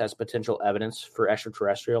space as potential evidence for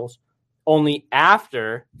extraterrestrials, only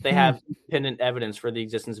after they have independent evidence for the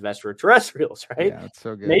existence of extraterrestrials, right? Yeah, that's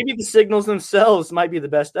so good. Maybe the signals themselves might be the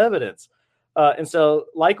best evidence. And so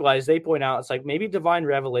likewise, they point out, it's like maybe divine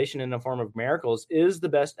revelation in the form of miracles is the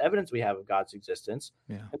best evidence we have of God's existence.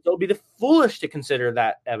 Yeah. And so it'll be foolish to consider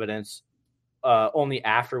that evidence only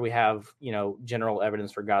after we have, general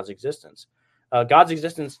evidence for God's existence. God's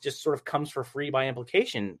existence just sort of comes for free by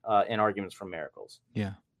implication in arguments from miracles.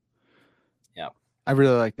 Yeah. Yeah. I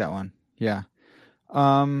really like that one. Yeah.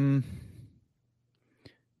 And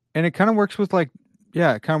it kind of works with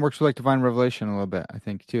divine revelation a little bit, I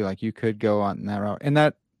think, too. Like you could go on that route. And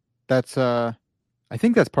that's I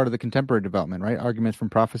think that's part of the contemporary development, right? Arguments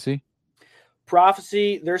from prophecy.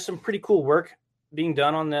 There's some pretty cool work being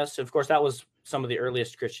done on this. Of course, that was some of the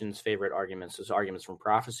earliest Christians' favorite arguments, is arguments from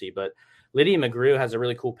prophecy. But Lydia McGrew has a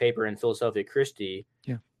really cool paper in Philosophia Christi,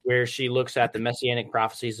 where she looks at the messianic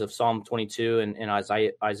prophecies of Psalm 22 and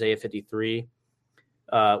Isaiah 53,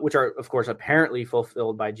 which are, of course, apparently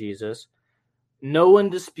fulfilled by Jesus. No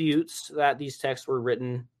one disputes that these texts were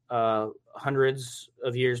written hundreds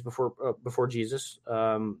of years before Jesus.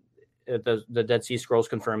 The Dead Sea Scrolls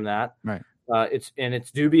confirm that. Right.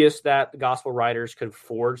 It's dubious that the gospel writers could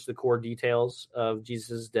forge the core details of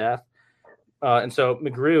Jesus' death. And so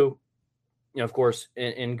McGrew, of course,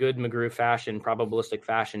 in good McGrew fashion, probabilistic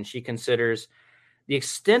fashion, she considers the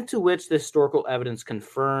extent to which the historical evidence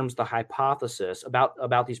confirms the hypothesis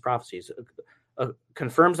about these prophecies,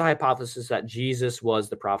 confirms the hypothesis that Jesus was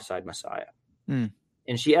the prophesied Messiah. And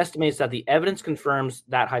she estimates that the evidence confirms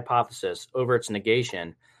that hypothesis over its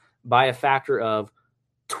negation by a factor of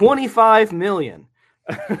 25 million.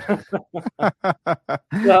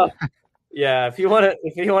 So, yeah, if you want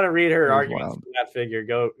to read her arguments for that figure,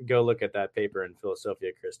 go look at that paper in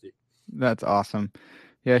Philosophia Christi. That's awesome.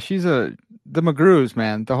 Yeah, the McGrews,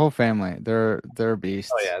 man, the whole family. They're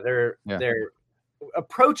beasts. Oh yeah, they're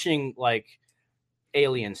approaching like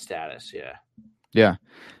alien status. Yeah. Yeah.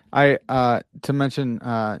 I to mention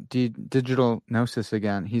Digital Gnosis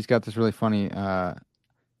again. He's got this really funny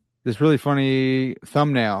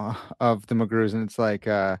thumbnail of the McGrews, and it's like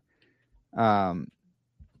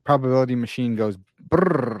probability machine goes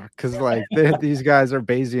brrr, because like these guys are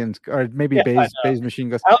Bayesians, or maybe Bayes machine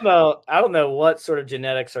goes. I don't know what sort of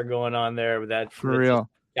genetics are going on there with that. For real.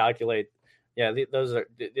 Calculate. Yeah,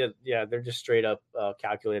 they're just straight up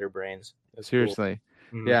calculator brains. That's seriously.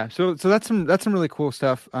 Cool. Mm-hmm. Yeah. So that's some really cool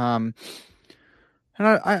stuff. And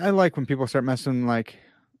I like when people start messing, like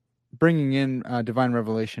bringing in divine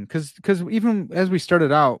revelation, because even as we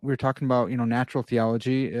started out, we were talking about natural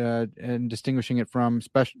theology and distinguishing it from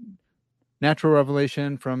natural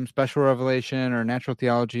revelation from special revelation, or natural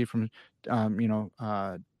theology from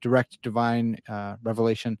direct divine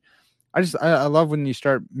revelation. I love when you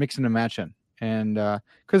start mixing and matching, and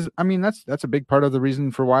because that's a big part of the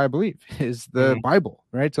reason for why I believe is the Bible,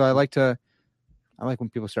 right? So I like when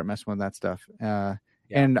people start messing with that stuff.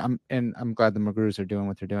 And I'm glad the McGrews are doing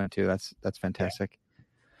what they're doing too. That's fantastic.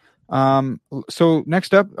 Yeah. So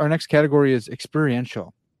next up, our next category is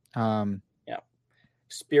experiential.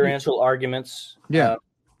 Experiential arguments. Yeah.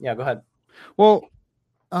 Go ahead. Well,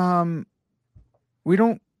 we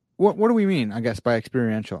what do we mean, I guess, by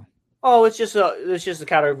experiential? Oh, it's just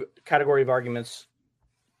a category of arguments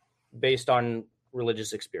based on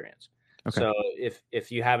religious experience. Okay. So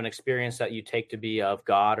if you have an experience that you take to be of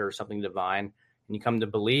God or something divine, and you come to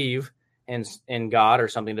believe in God or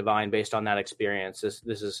something divine based on that experience, this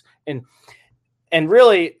is and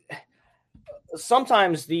really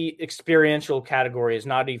sometimes the experiential category is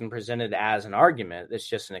not even presented as an argument. It's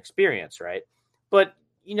just an experience, right? But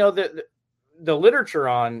the literature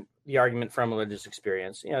on the argument from religious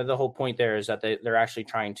experience, the whole point there is that they're actually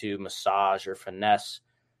trying to massage or finesse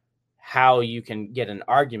how you can get an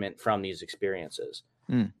argument from these experiences.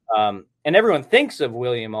 And everyone thinks of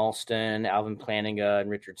William Alston, Alvin Plantinga, and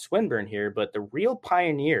Richard Swinburne here, but the real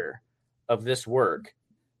pioneer of this work,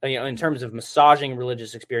 in terms of massaging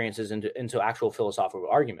religious experiences into actual philosophical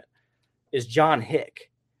argument, is John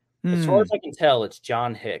Hick. As far as I can tell, it's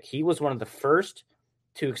John Hick. He was one of the first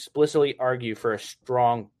to explicitly argue for a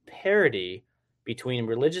strong parity between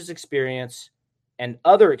religious experience and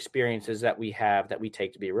other experiences that we have that we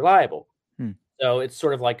take to be reliable. So it's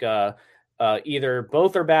sort of like either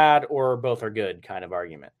both are bad or both are good kind of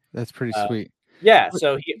argument. That's pretty sweet. Yeah.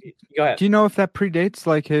 So go ahead. Do you know if that predates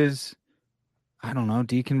like his, I don't know,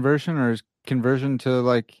 deconversion or his conversion to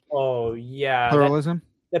like pluralism?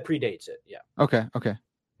 That predates it. Yeah. Okay.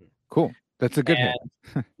 Cool. That's a good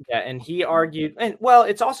hit. Yeah, and he argued, and well,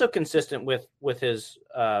 it's also consistent with his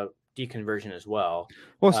deconversion as well.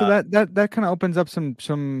 Well, so that kind of opens up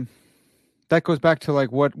some. That goes back to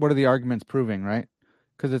like what are the arguments proving, right?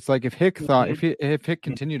 Because it's like if Hick thought if Hick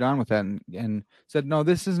continued on with that and said no,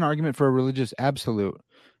 this is an argument for a religious absolute,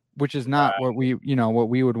 which is not what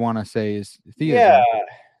we would want to say is theism. Yeah.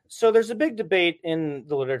 So there's a big debate in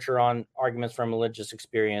the literature on arguments from religious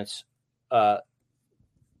experience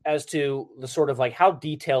as to the sort of like how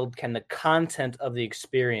detailed can the content of the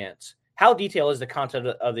experience, how detailed is the content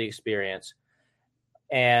of the experience,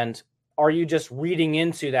 and are you just reading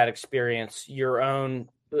into that experience your own,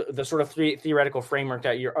 the sort of theoretical framework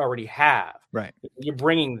that you already have? Right. You're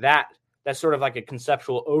bringing that's sort of like a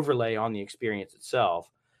conceptual overlay on the experience itself.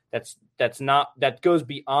 That goes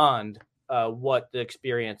beyond what the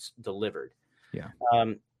experience delivered. Yeah.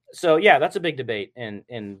 So yeah, that's a big debate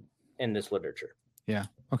in this literature. Yeah.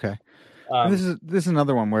 Okay. This is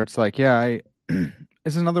another one where it's like,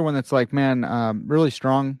 it's another one that's like, man, really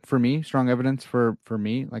strong for me, strong evidence for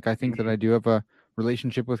me. Like, I think that I do have a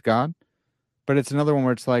relationship with God, but it's another one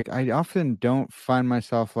where it's like, I often don't find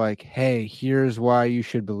myself like, hey, here's why you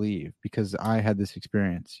should believe because I had this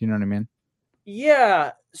experience. You know what I mean?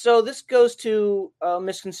 Yeah. So this goes to a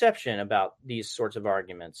misconception about these sorts of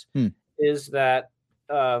arguments is that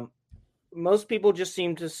most people just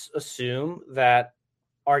seem to assume that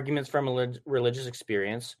arguments from a religious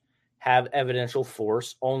experience have evidential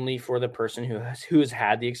force only for the person who has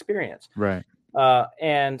had the experience. Right.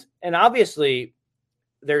 And obviously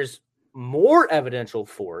there's more evidential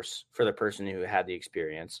force for the person who had the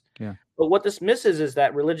experience. Yeah. But what this misses is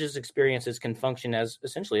that religious experiences can function as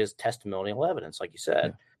essentially as testimonial evidence, like you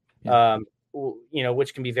said,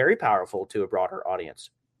 which can be very powerful to a broader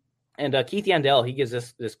audience. And Keith Yandel, he gives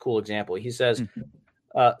this cool example. He says,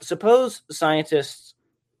 suppose scientists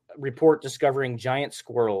report discovering giant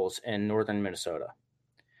squirrels in northern Minnesota.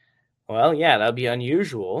 Well, yeah, that would be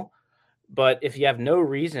unusual. But if you have no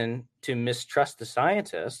reason to mistrust the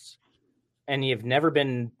scientists and you've never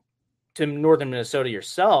been to northern Minnesota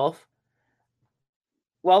yourself,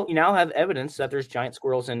 well, you now have evidence that there's giant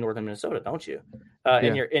squirrels in northern Minnesota, don't you?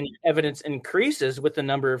 And your evidence increases with the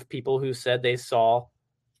number of people who said they saw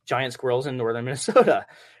giant squirrels in northern Minnesota.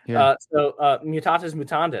 Yeah. So mutatis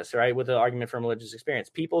mutandis, right? With the argument from religious experience,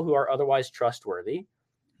 people who are otherwise trustworthy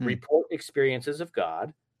report experiences of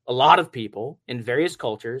God. A lot of people in various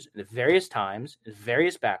cultures, in various times, in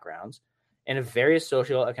various backgrounds, and in various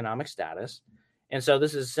socioeconomic status. And so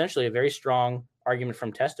this is essentially a very strong argument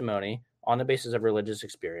from testimony on the basis of religious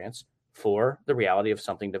experience for the reality of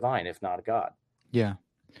something divine, if not a God. Yeah.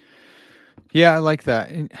 Yeah, I like that.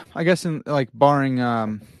 I guess in like barring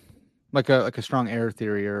like a strong error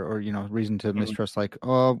theory or reason to mistrust, like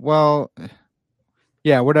whatever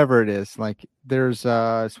it is. Like there's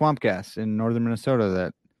swamp gas in northern Minnesota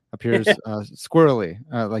that appears squirrely,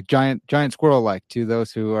 like giant squirrel like to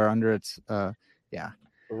those who are under its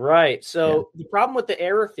Right. So the problem with the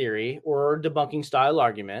error theory or debunking style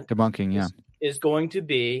argument is going to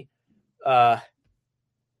be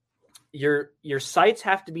your sites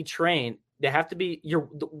have to be trained. They have to be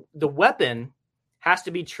the weapon has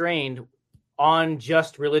to be trained on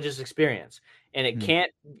just religious experience, and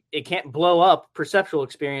it can't blow up perceptual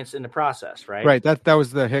experience in the process, right? Right. That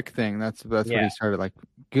was the Hick thing. That's what he started like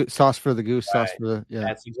sauce for the goose, sauce Right. for the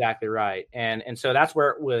That's exactly right. And so that's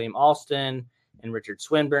where William Alston and Richard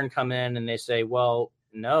Swinburne come in, and they say, well,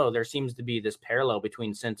 no, there seems to be this parallel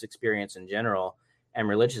between sense experience in general and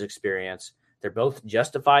religious experience. They're both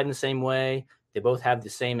justified in the same way. They both have the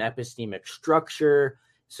same epistemic structure.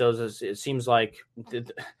 So it seems like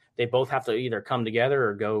they both have to either come together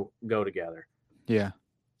or go together. Yeah.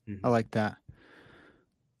 Mm-hmm. I like that.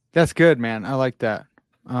 That's good, man. I like that.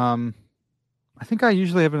 I think I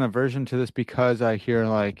usually have an aversion to this because I hear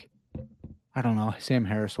like, I don't know, Sam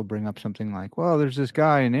Harris will bring up something like, well, there's this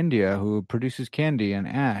guy in India who produces candy and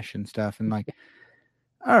ash and stuff. And like,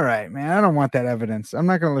 all right, man, I don't want that evidence. I'm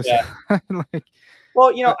not going to listen. Yeah. Like,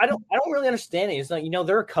 well, I don't really understand it. It's like,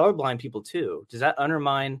 there are colorblind people too. Does that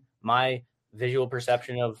undermine my visual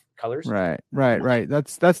perception of colors? Right.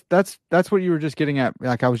 That's what you were just getting at.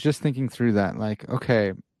 Like, I was just thinking through that. Like,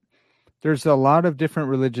 okay, there's a lot of different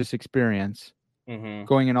religious experience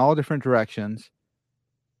going in all different directions,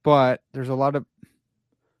 but there's a lot of,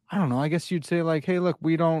 I don't know, I guess you'd say like, hey, look,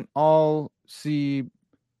 we don't all see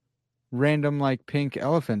random like pink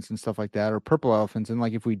elephants and stuff like that, or purple elephants. And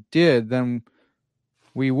like, if we did, then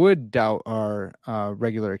we would doubt our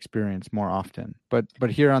regular experience more often. But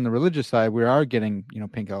here on the religious side, we are getting,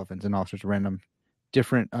 pink elephants and all sorts of random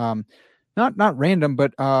different, not random,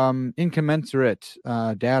 but incommensurate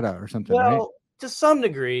data or something, right? Well, to some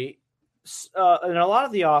degree, and a lot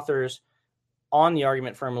of the authors on the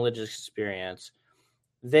argument from religious experience,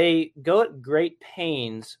 they go at great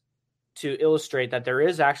pains to illustrate that there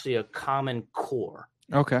is actually a common core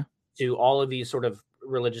to all of these sort of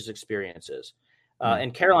religious experiences.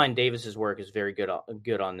 And Caroline Davis's work is very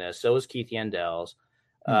good on this. So is Keith Yandel's,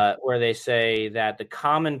 where they say that the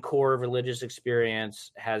common core of religious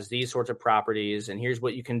experience has these sorts of properties, and here's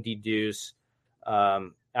what you can deduce.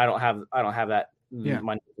 I don't have that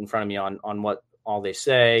in front of me on what all they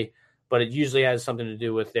say, but it usually has something to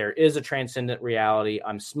do with there is a transcendent reality.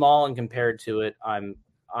 I'm small and compared to it. I'm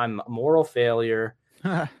a moral failure.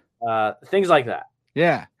 Things like that.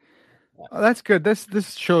 Yeah. Oh, that's good.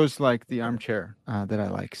 This shows like the armchair that I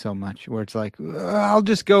like so much, where it's like, I'll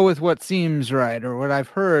just go with what seems right or what I've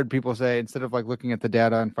heard people say instead of like looking at the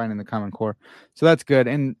data and finding the common core. So that's good.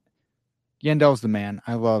 And Yandel's the man.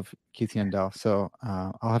 I love Keith Yandel. So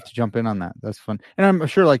I'll have to jump in on that. That's fun. And I'm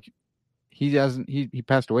sure like he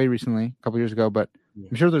passed away recently, a couple years ago, but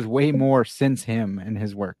I'm sure there's way more since him and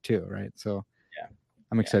his work too. Right. So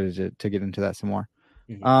I'm excited to get into that some more.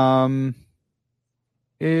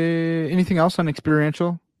 Anything else on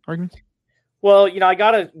experiential arguments? Well, I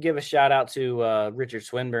got to give a shout out to Richard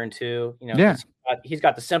Swinburne too. He's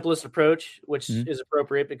got the simplest approach, which is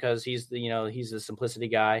appropriate because he's the simplicity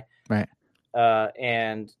guy. Right.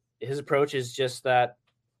 And his approach is just that,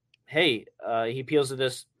 hey, he appeals to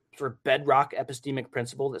this sort of bedrock epistemic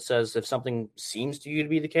principle that says if something seems to you to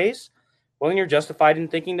be the case, well, then you're justified in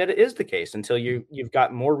thinking that it is the case until you've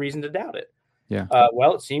got more reason to doubt it. Yeah.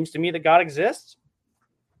 Well, it seems to me that God exists.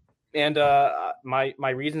 And my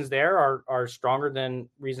reasons there are stronger than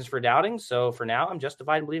reasons for doubting. So for now, I'm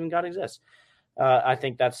justified in believing God exists. I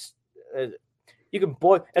think that's you can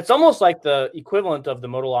boil. It's almost like the equivalent of the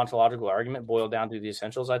modal ontological argument boiled down to the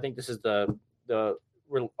essentials. I think this is the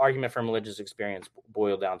argument from religious experience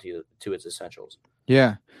boiled down to its essentials.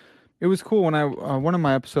 Yeah. It was cool when I one of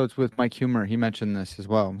my episodes with Mike Humer, he mentioned this as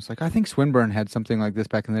well. I was like, I think Swinburne had something like this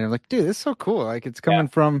back in the day. I'm like, dude, this is so cool. Like it's coming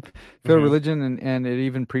from Phil religion and it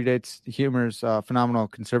even predates Humer's phenomenal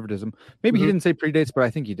conservatism. Maybe he didn't say predates, but I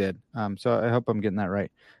think he did. So I hope I'm getting that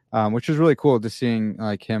right. Which was really cool just seeing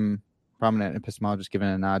like him, prominent epistemologist, giving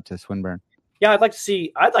a nod to Swinburne. Yeah, I'd like to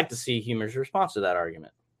see Humer's response to that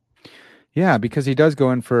argument. Yeah, because he does go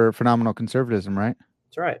in for phenomenal conservatism, right?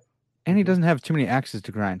 That's right. And he doesn't have too many axes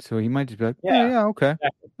to grind, so he might just be like, okay,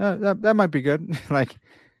 exactly. That might be good. Like,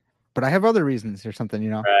 but I have other reasons or something,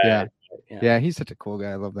 Right. Yeah. He's such a cool guy.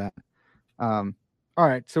 I love that. All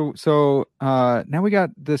right, so now we got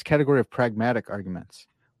this category of pragmatic arguments,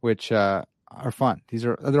 which are fun.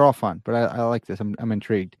 They're all fun, but I like this. I'm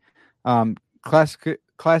intrigued.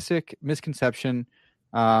 Classic misconception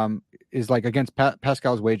is like against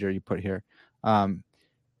Pascal's wager you put here.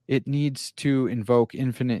 It needs to invoke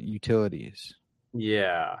infinite utilities.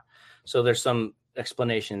 Yeah. So there's some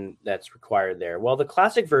explanation that's required there. Well, the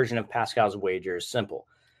classic version of Pascal's wager is simple.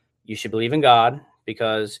 You should believe in God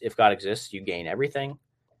because if God exists, you gain everything.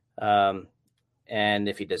 And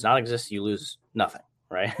if he does not exist, you lose nothing,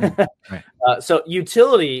 right? Right. So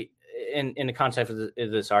utility in the context of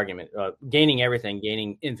this argument, gaining everything,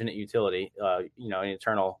 gaining infinite utility, in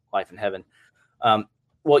eternal life in heaven.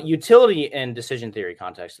 Well, utility in decision theory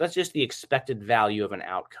context, that's just the expected value of an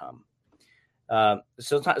outcome.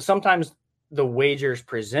 So sometimes the wagers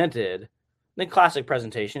presented, the classic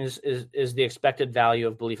presentation is the expected value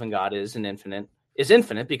of belief in God is infinite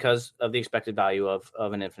because of the expected value of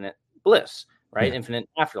an infinite bliss, right? Yeah. Infinite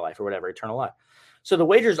afterlife or whatever, eternal life. So the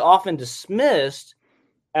wager is often dismissed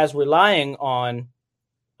as relying on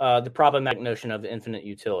the problematic notion of infinite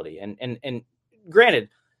utility. And granted,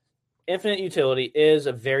 infinite utility is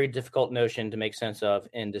a very difficult notion to make sense of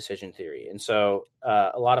in decision theory. And so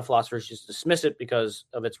a lot of philosophers just dismiss it because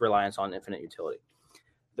of its reliance on infinite utility.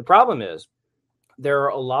 The problem is there are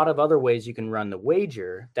a lot of other ways you can run the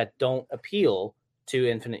wager that don't appeal to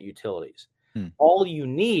infinite utilities. All you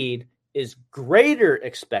need is greater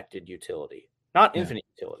expected utility, not infinite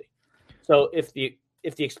utility. So if the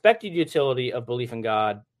expected utility of belief in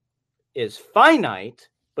God is finite,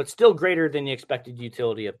 but still greater than the expected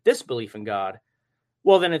utility of disbelief in God,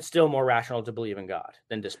 well, then it's still more rational to believe in God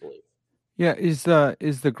than disbelieve. Yeah. Is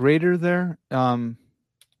the greater there?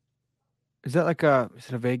 Is that is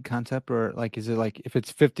it a vague concept, or is it like if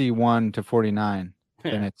it's 51 to 49,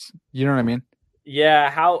 then it's, you know what I mean? Yeah.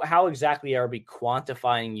 How exactly are we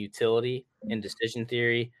quantifying utility in decision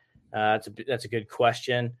theory? That's a good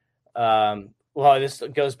question. Well, this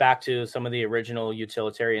goes back to some of the original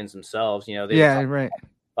utilitarians themselves. They would talk Right.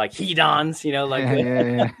 like hedons, like,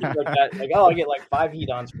 Yeah. like that. Like, oh, I get like 5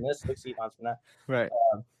 hedons from this, 6 hedons from that. Right.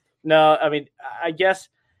 No, I mean, I guess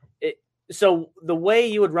so the way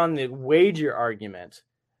you would run the wager argument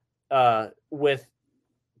with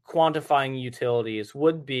quantifying utilities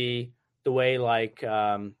would be the way like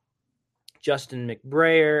Justin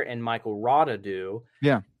McBrayer and Michael Rada do.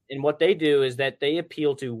 Yeah. And what they do is that they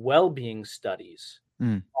appeal to well-being studies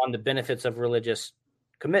on the benefits of religious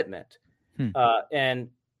commitment. And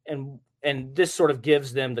this sort of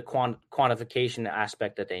gives them the quantification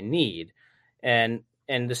aspect that they need. And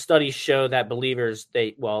the studies show that believers,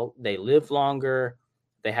 they live longer,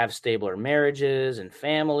 they have stabler marriages and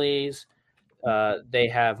families, they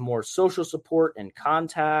have more social support and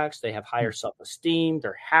contacts, they have higher self-esteem,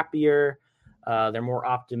 they're happier, they're more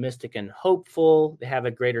optimistic and hopeful, they have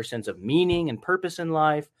a greater sense of meaning and purpose in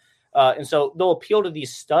life. And so they'll appeal to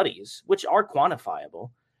these studies, which are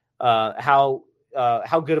quantifiable, how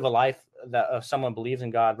good of a life that someone believes in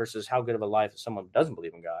God versus how good of a life someone doesn't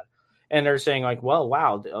believe in God. And they're saying like, well,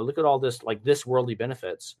 wow, look at all this, like this worldly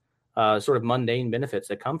benefits, sort of mundane benefits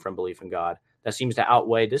that come from belief in God that seems to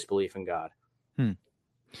outweigh disbelief in God.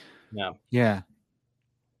 Yeah. Yeah.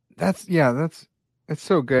 That's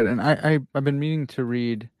so good. And I've been meaning to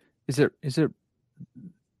read, is it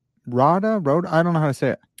Rada? I don't know how to say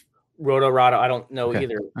it. Rada, I don't know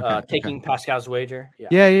either. Taking Pascal's Wager.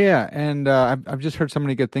 Yeah. And I've just heard so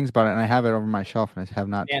many good things about it, and I have it over my shelf, and I have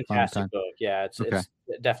not found fantastic time. book. Yeah, it's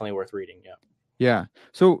definitely worth reading. Yeah.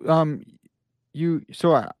 So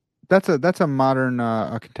that's a modern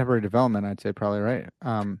a contemporary development, I'd say, probably, right?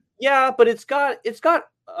 Yeah, but it's got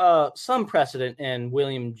some precedent in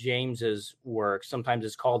William James's work. Sometimes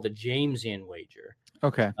it's called the Jamesian wager.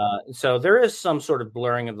 Okay. So there is some sort of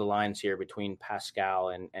blurring of the lines here between Pascal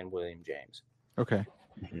and William James. Okay.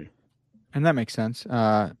 And that makes sense.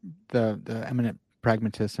 The eminent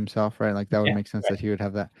pragmatist himself, right? Like that would make sense that he would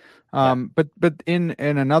have that. But in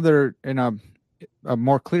a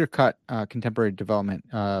more clear cut contemporary development,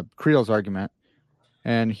 Creel's argument,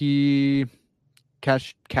 and he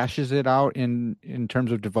cashes it out in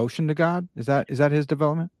terms of devotion to God. Is that his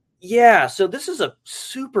development? Yeah. So this is a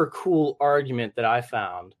super cool argument that I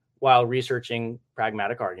found while researching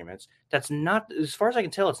pragmatic arguments. That's not, as far as I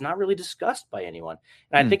can tell, it's not really discussed by anyone.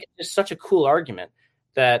 And I think it's such a cool argument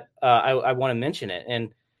that I want to mention it.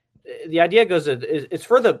 And the idea goes that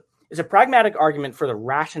it's a pragmatic argument for the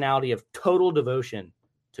rationality of total devotion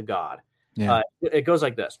to God. Yeah. It goes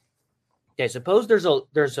like this. Okay, suppose there's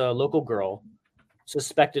a local girl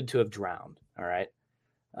suspected to have drowned. All right.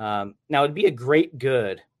 Now it'd be a great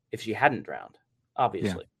good if she hadn't drowned,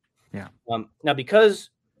 obviously. Yeah. Now, because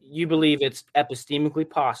you believe it's epistemically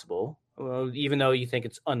possible, even though you think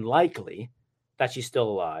it's unlikely that she's still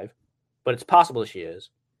alive, but it's possible she is,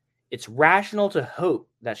 it's rational to hope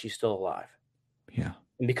that she's still alive. Yeah.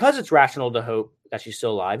 And because it's rational to hope that she's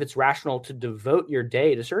still alive, it's rational to devote your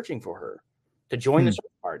day to searching for her, to join the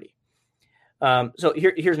search party. So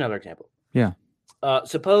here's another example. Yeah.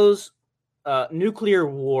 Suppose nuclear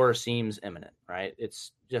war seems imminent, right?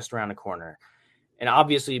 It's just around the corner. And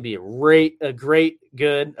obviously it'd be a really great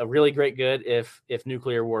good if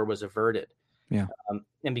nuclear war was averted. Yeah.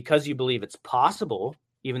 And because you believe it's possible,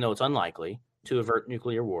 even though it's unlikely, to avert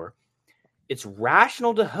nuclear war, it's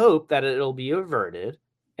rational to hope that it'll be averted.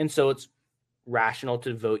 And so it's rational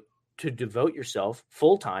to devote yourself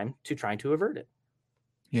full time to trying to avert it.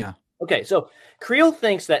 Yeah. Okay, so Creel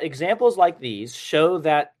thinks that examples like these show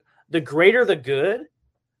that the greater the good,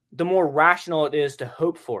 the more rational it is to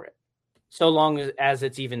hope for it, so long as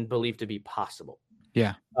it's even believed to be possible.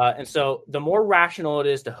 Yeah. And so the more rational it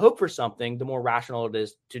is to hope for something, the more rational it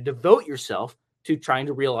is to devote yourself to trying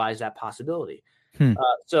to realize that possibility.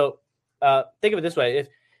 So think of it this way. If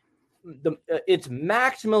it's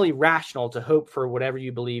maximally rational to hope for whatever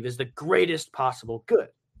you believe is the greatest possible good.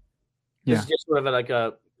 This is just sort of like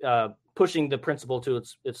a pushing the principle to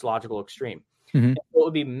its logical extreme. Mm-hmm. It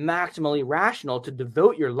would be maximally rational to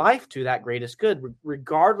devote your life to that greatest good,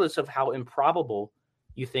 regardless of how improbable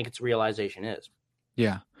you think its realization is.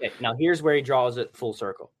 Yeah. Okay, now here's where he draws it full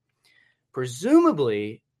circle.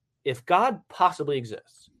 Presumably, if God possibly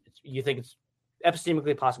exists, you think it's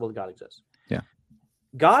epistemically possible that God exists. Yeah.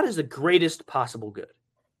 God is the greatest possible good.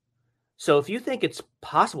 So if you think it's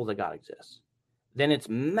possible that God exists, then it's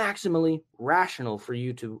maximally rational for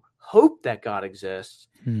you to hope that God exists.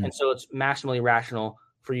 And so it's maximally rational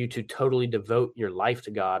for you to totally devote your life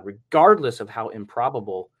to God, regardless of how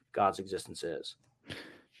improbable God's existence is.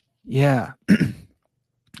 Yeah.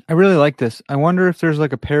 I really like this. I wonder if there's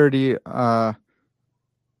like a parody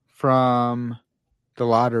from the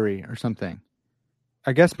lottery or something.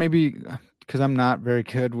 I guess maybe because I'm not very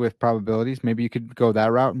good with probabilities, maybe you could go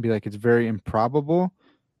that route and be like, it's very improbable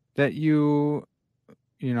that you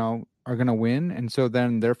are going to win. And so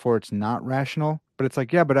then therefore it's not rational. But it's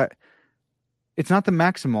like, yeah, but it's not the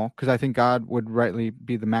maximal, because I think God would rightly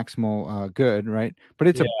be the maximal good, right? But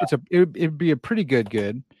it'd be a pretty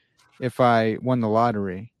good if I won the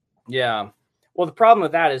lottery. Yeah. Well, the problem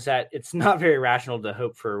with that is that it's not very rational to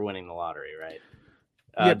hope for winning the lottery, right?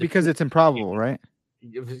 Yeah, because it's improbable, right?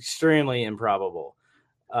 Extremely improbable.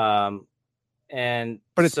 But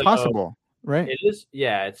it's possible, right? It is.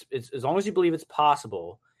 Yeah. It's as long as you believe it's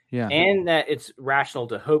possible. Yeah. And that it's rational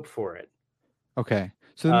to hope for it. Okay.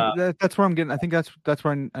 So that's where I'm getting. I think that's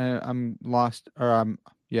where I'm lost, or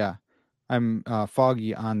I'm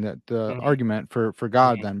foggy on the argument for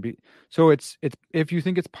God. Then, so it's if you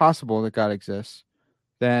think it's possible that God exists,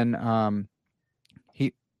 then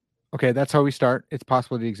that's how we start. It's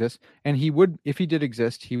possible that he exists, and he would, if he did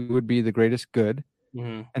exist, he would be the greatest good.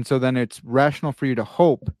 And so then it's rational for you to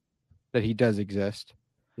hope that he does exist.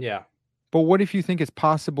 Yeah. But what if you think it's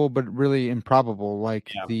possible but really improbable,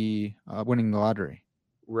 like the winning the lottery?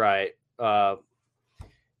 Right.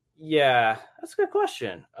 Yeah, that's a good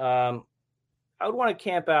question. I would want to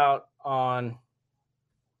camp out on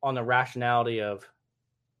the rationality of,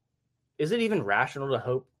 is it even rational to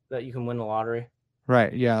hope that you can win the lottery?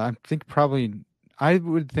 Right. Yeah, I would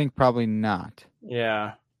think probably not.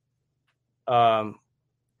 Yeah.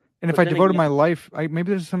 And if I devoted my life, maybe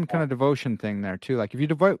there's some kind of devotion thing there too. Like if you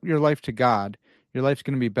devote your life to God, your life's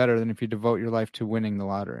going to be better than if you devote your life to winning the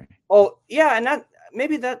lottery. Oh yeah, and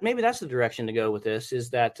maybe that's the direction to go with this.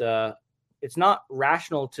 Is that it's not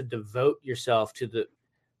rational to devote yourself to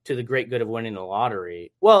the great good of winning the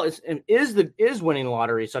lottery. Well, is winning the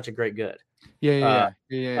lottery such a great good? Yeah.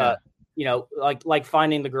 Like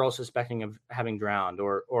finding the girl suspecting of having drowned,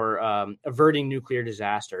 or averting nuclear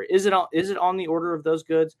disaster. Is it on the order of those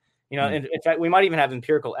goods? In fact, we might even have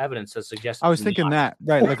empirical evidence that suggests. I was thinking that,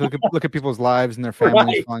 right? Like look at people's lives and their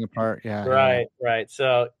families falling apart. Yeah. Right.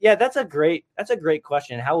 So yeah, that's a great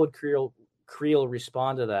question. How would Creel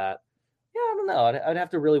respond to that? Yeah, I don't know. I'd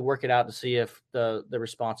have to really work it out to see if the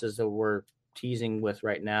responses that we're teasing with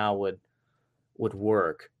right now would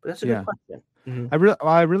work. But that's a good question. Mm-hmm.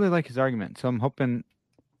 I really like his argument, so I'm hoping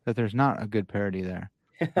that there's not a good parody there.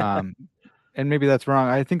 And maybe that's wrong.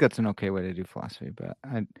 I think that's an okay way to do philosophy, but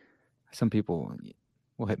some people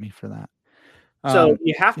will hit me for that. So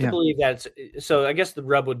you have to believe that so I guess the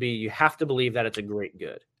rub would be you have to believe that it's a great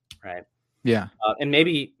good, right? Yeah. And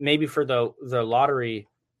maybe for the lottery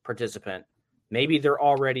participant, maybe they're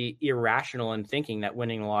already irrational in thinking that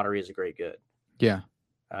winning the lottery is a great good. Yeah.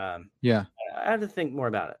 I have to think more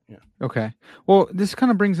about it. Yeah. Okay. Well, this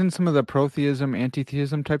kind of brings in some of the protheism,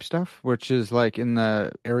 antitheism type stuff, which is like in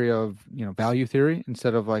the area of, value theory,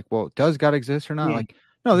 instead of like, well, does God exist or not? Mm. Like,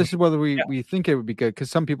 no, this is whether we think it would be good.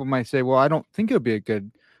 Because some people might say, well, I don't think it would be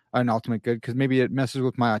an ultimate good, because maybe it messes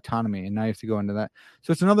with my autonomy, and now you have to go into that.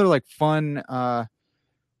 So it's another like fun,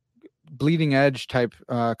 bleeding edge type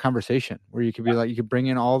conversation where you could be like, you could bring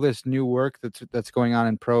in all this new work that's going on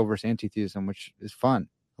in pro versus antitheism, which is fun.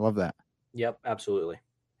 I love that. Yep, absolutely.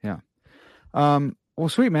 Yeah. Well,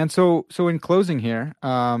 sweet, man. So in closing here,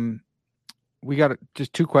 we got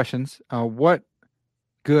just two questions. What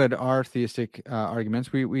good are theistic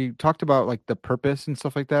arguments? We talked about like the purpose and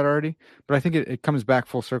stuff like that already, but I think it comes back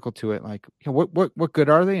full circle to it. Like, what good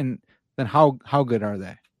are they, and then how good are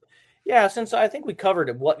they? Yeah, since I think we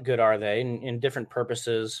covered what good are they in different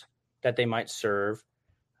purposes that they might serve.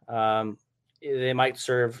 They might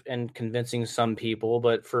serve in convincing some people,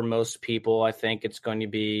 but for most people, I think it's going to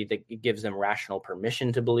be that it gives them rational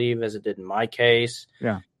permission to believe, as it did in my case.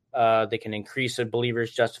 Yeah. They can increase a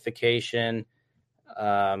believer's justification.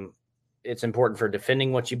 It's important for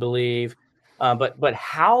defending what you believe. But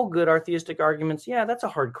how good are theistic arguments? Yeah, that's a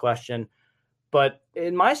hard question. But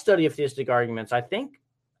in my study of theistic arguments, I think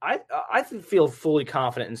I feel fully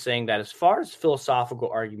confident in saying that as far as philosophical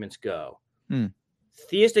arguments go,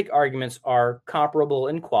 theistic arguments are comparable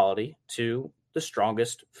in quality to the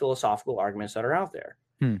strongest philosophical arguments that are out there.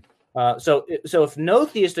 So if no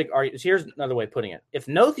theistic argument, here's another way of putting it: if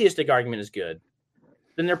no theistic argument is good,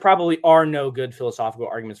 then there probably are no good philosophical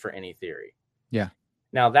arguments for any theory. Yeah.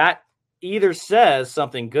 Now that either says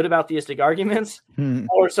something good about theistic arguments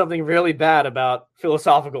or something really bad about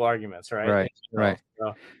philosophical arguments, right? Right.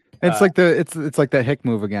 So, it's like it's like that hick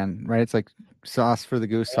move again, right? It's like sauce for the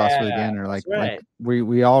goose, sauce for the gander. Like, right. like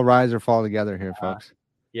we all rise or fall together here, folks.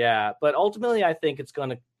 Yeah, but ultimately, I think it's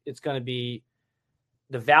gonna be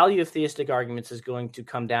the value of theistic arguments is going to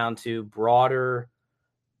come down to broader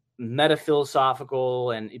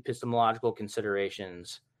metaphilosophical and epistemological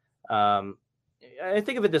considerations. I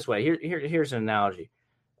think of it this way. Here's an analogy.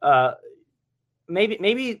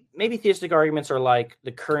 Maybe theistic arguments are like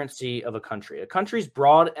the currency of a country. A country's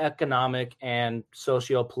broad economic and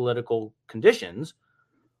socio-political conditions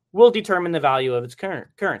will determine the value of its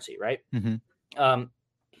currency, right?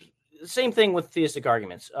 Same thing with theistic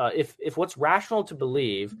arguments. If what's rational to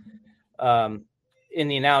believe, in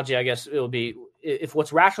the analogy, I guess it will be, if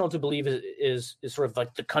what's rational to believe is sort of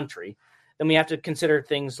like the country, then we have to consider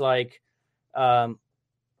things like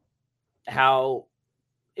how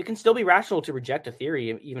it can still be rational to reject a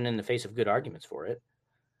theory even in the face of good arguments for it.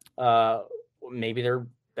 Maybe there are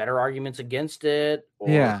better arguments against it,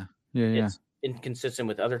 or it's inconsistent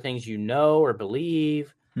with other things you know or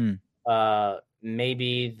believe.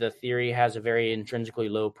 Maybe the theory has a very intrinsically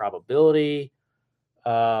low probability.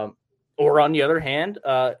 Or on the other hand,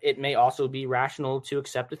 it may also be rational to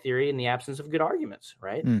accept a theory in the absence of good arguments,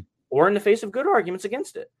 right? Or in the face of good arguments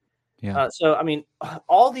against it. So, I mean,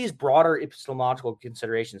 all these broader epistemological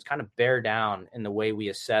considerations kind of bear down in the way we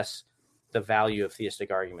assess the value of theistic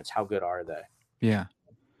arguments. How good are they? Yeah.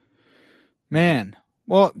 Man.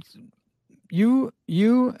 Well, you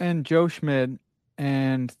and Joe Schmid,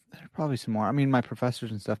 and probably some more, I mean, my professors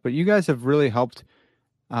and stuff, but you guys have really helped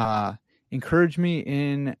encourage me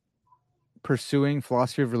in pursuing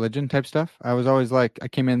philosophy of religion type stuff. I was always like, I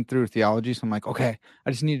came in through theology, so I'm like, okay, I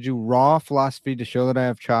just need to do raw philosophy to show that I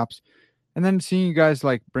have chops. And then seeing you guys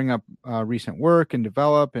like bring up recent work and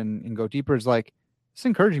develop and go deeper is like, it's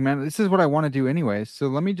encouraging, man. This is what I want to do anyways. So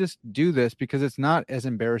let me just do this because it's not as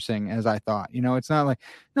embarrassing as I thought. You know, it's not like,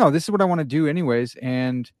 no, this is what I want to do anyways.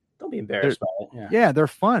 And don't be embarrassed by it. Yeah, they're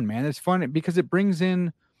fun, man. It's fun because it brings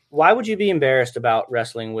in. Why would you be embarrassed about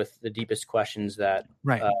wrestling with the deepest questions that,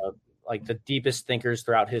 like the deepest thinkers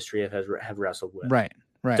throughout history have wrestled with? Right.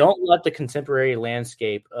 Don't let the contemporary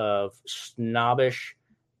landscape of snobbish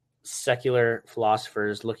secular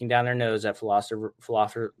philosophers looking down their nose at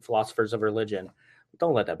philosophers of religion.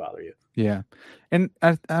 Don't let that bother you. Yeah. And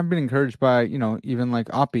I've been encouraged by, even like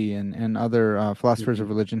Oppie and other philosophers of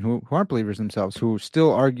religion who aren't believers themselves, who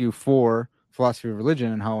still argue for philosophy of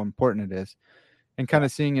religion and how important it is. And kind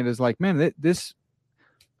of seeing it as like, man, this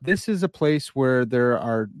is a place where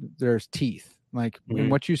there's teeth. Like in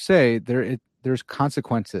what you say, there's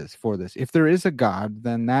consequences for this. If there is a God,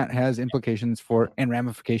 then that has implications for and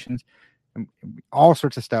ramifications and all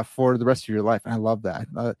sorts of stuff for the rest of your life. And I love that.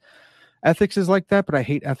 Ethics is like that, but I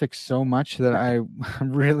hate ethics so much that I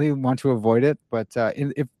really want to avoid it. But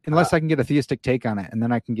unless I can get a theistic take on it, and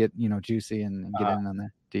then I can get juicy and get in on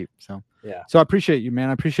that deep. So So I appreciate you, man.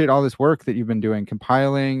 I appreciate all this work that you've been doing,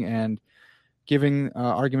 compiling and giving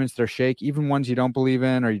arguments that are shake, even ones you don't believe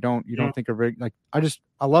in or you don't think are very like.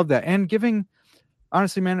 I love that, and giving.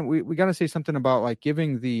 Honestly, man, we got to say something about like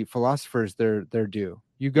giving the philosophers their due.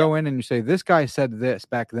 You go in and you say, this guy said this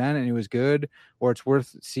back then and it was good, or it's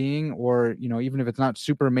worth seeing, or, even if it's not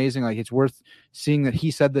super amazing, like it's worth seeing that he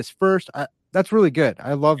said this first. That's really good.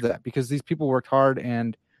 I love that because these people worked hard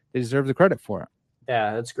and they deserve the credit for it.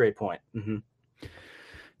 Yeah, that's a great point.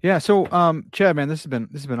 Yeah. So, Chad, man, this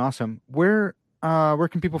has been awesome. Where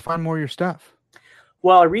can people find more of your stuff?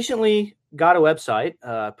 Well, I recently got a website.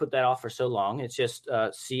 Put that off for so long. It's just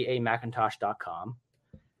camcintosh.com.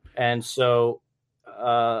 And so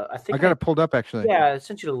I think I got it pulled up actually. Yeah, I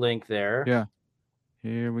sent you the link there. Yeah.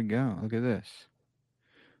 Here we go. Look at this.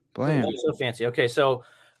 Blam. Oh, so fancy. Okay, so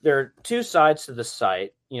there are two sides to the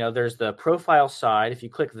site. there's the profile side. If you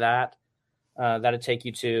click that, that'll take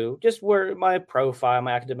you to just where my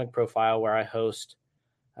academic profile, where I host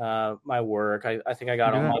my work. I think I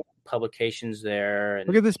got all my publications there. And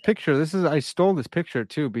look at this picture. I stole this picture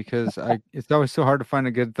too, because it's always so hard to find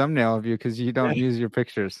a good thumbnail of you because you don't use your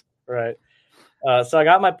pictures. Right. So I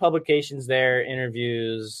got my publications there,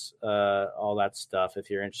 interviews, all that stuff, if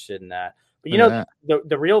you're interested in that. But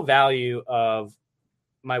the real value of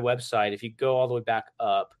my website, if you go all the way back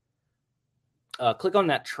up, click on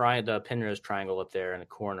that the Penrose triangle up there in the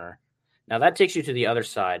corner. Now that takes you to the other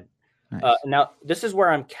side. Nice. Now this is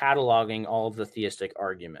where I'm cataloging all of the theistic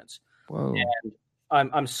arguments. Whoa.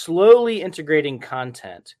 And I'm slowly integrating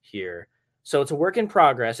content here. So it's a work in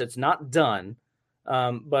progress. It's not done.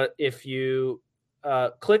 But if you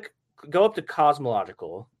go up to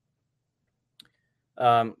cosmological,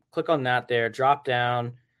 click on that there, drop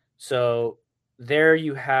down. So there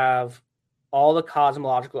you have all the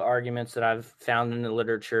cosmological arguments that I've found in the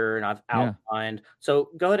literature and I've outlined. Yeah. So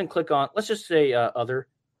go ahead and click on, let's just say other.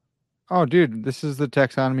 Oh, dude, this is the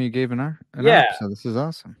taxonomy you gave in our episode. This is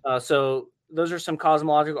awesome. So those are some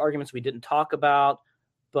cosmological arguments we didn't talk about,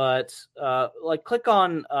 but click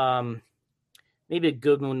on maybe a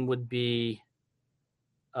good one would be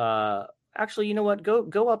actually, you know what?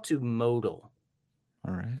 Go up to modal.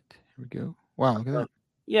 All right, here we go. Wow, look at that.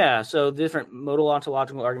 Yeah, so different modal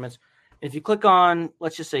ontological arguments. If you click on,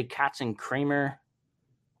 let's just say Katz and Kramer.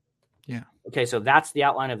 Yeah. Okay, so that's the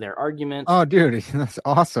outline of their arguments. Oh, dude, that's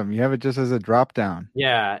awesome. You have it just as a drop down.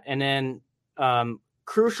 Yeah, and then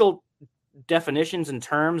crucial definitions and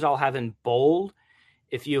terms I'll have in bold.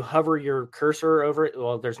 If you hover your cursor over it,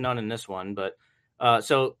 well, there's none in this one, but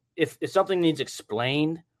so if something needs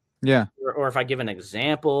explained, yeah, or if I give an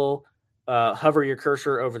example, hover your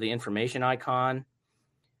cursor over the information icon,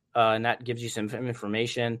 and that gives you some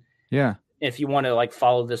information. Yeah. If you want to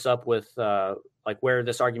follow this up with where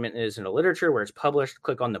this argument is in the literature, where it's published,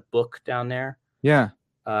 click on the book down there. Yeah.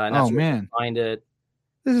 And that's where you can find it.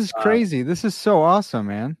 This is crazy. This is so awesome,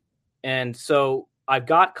 man. And so I've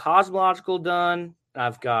got cosmological done.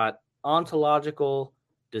 I've got ontological,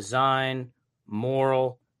 design,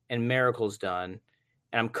 moral, and miracles done.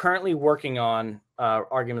 And I'm currently working on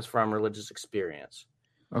arguments from religious experience.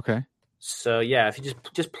 Okay. So yeah, if you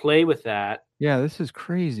just play with that. Yeah, this is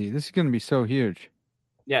crazy. This is going to be so huge.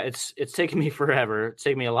 Yeah, it's taken me forever. It's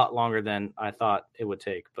taken me a lot longer than I thought it would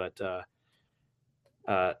take, but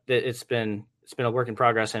it's been a work in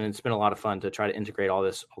progress, and it's been a lot of fun to try to integrate all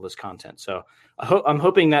this content. So I'm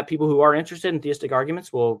hoping that people who are interested in theistic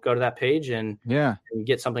arguments will go to that page and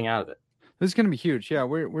get something out of it. This is going to be huge. Yeah,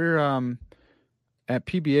 we're at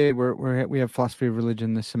PBA. We have philosophy of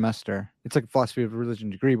religion this semester. It's like a philosophy of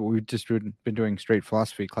religion degree, but we've just been doing straight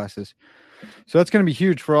philosophy classes. So that's going to be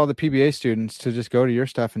huge for all the PBA students to just go to your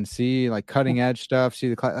stuff and see cutting edge stuff. See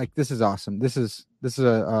the class. This is awesome. This is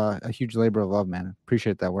a huge labor of love, man.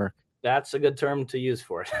 Appreciate that work. That's a good term to use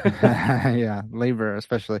for it. Yeah, labor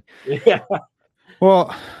especially. Yeah.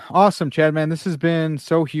 Well, awesome, Chad, man. This has been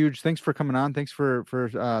so huge. Thanks for coming on. Thanks for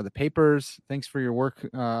the papers. Thanks for your work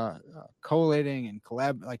collating and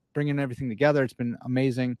bringing everything together. It's been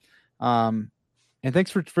amazing. And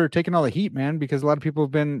thanks for taking all the heat, man, because a lot of people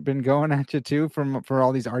have been going at you too for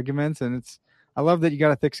all these arguments, and I love that you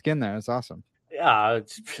got a thick skin there. It's awesome. Yeah,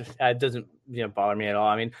 it doesn't bother me at all.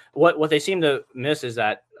 I mean, what they seem to miss is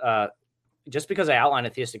that just because I outline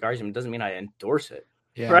a theistic argument doesn't mean I endorse it.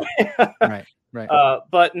 Yeah, right.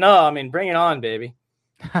 But no, I mean, bring it on, baby.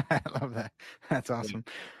 I love that. That's awesome.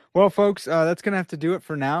 Well, folks, that's going to have to do it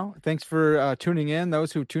for now. Thanks for tuning in.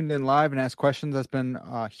 Those who tuned in live and asked questions, that's been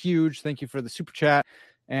huge. Thank you for the super chat.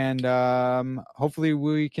 And hopefully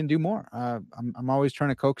we can do more. I'm always trying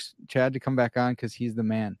to coax Chad to come back on because he's the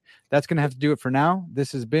man. That's going to have to do it for now.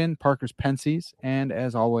 This has been Parker's Pensies. And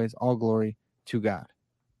as always, all glory to God.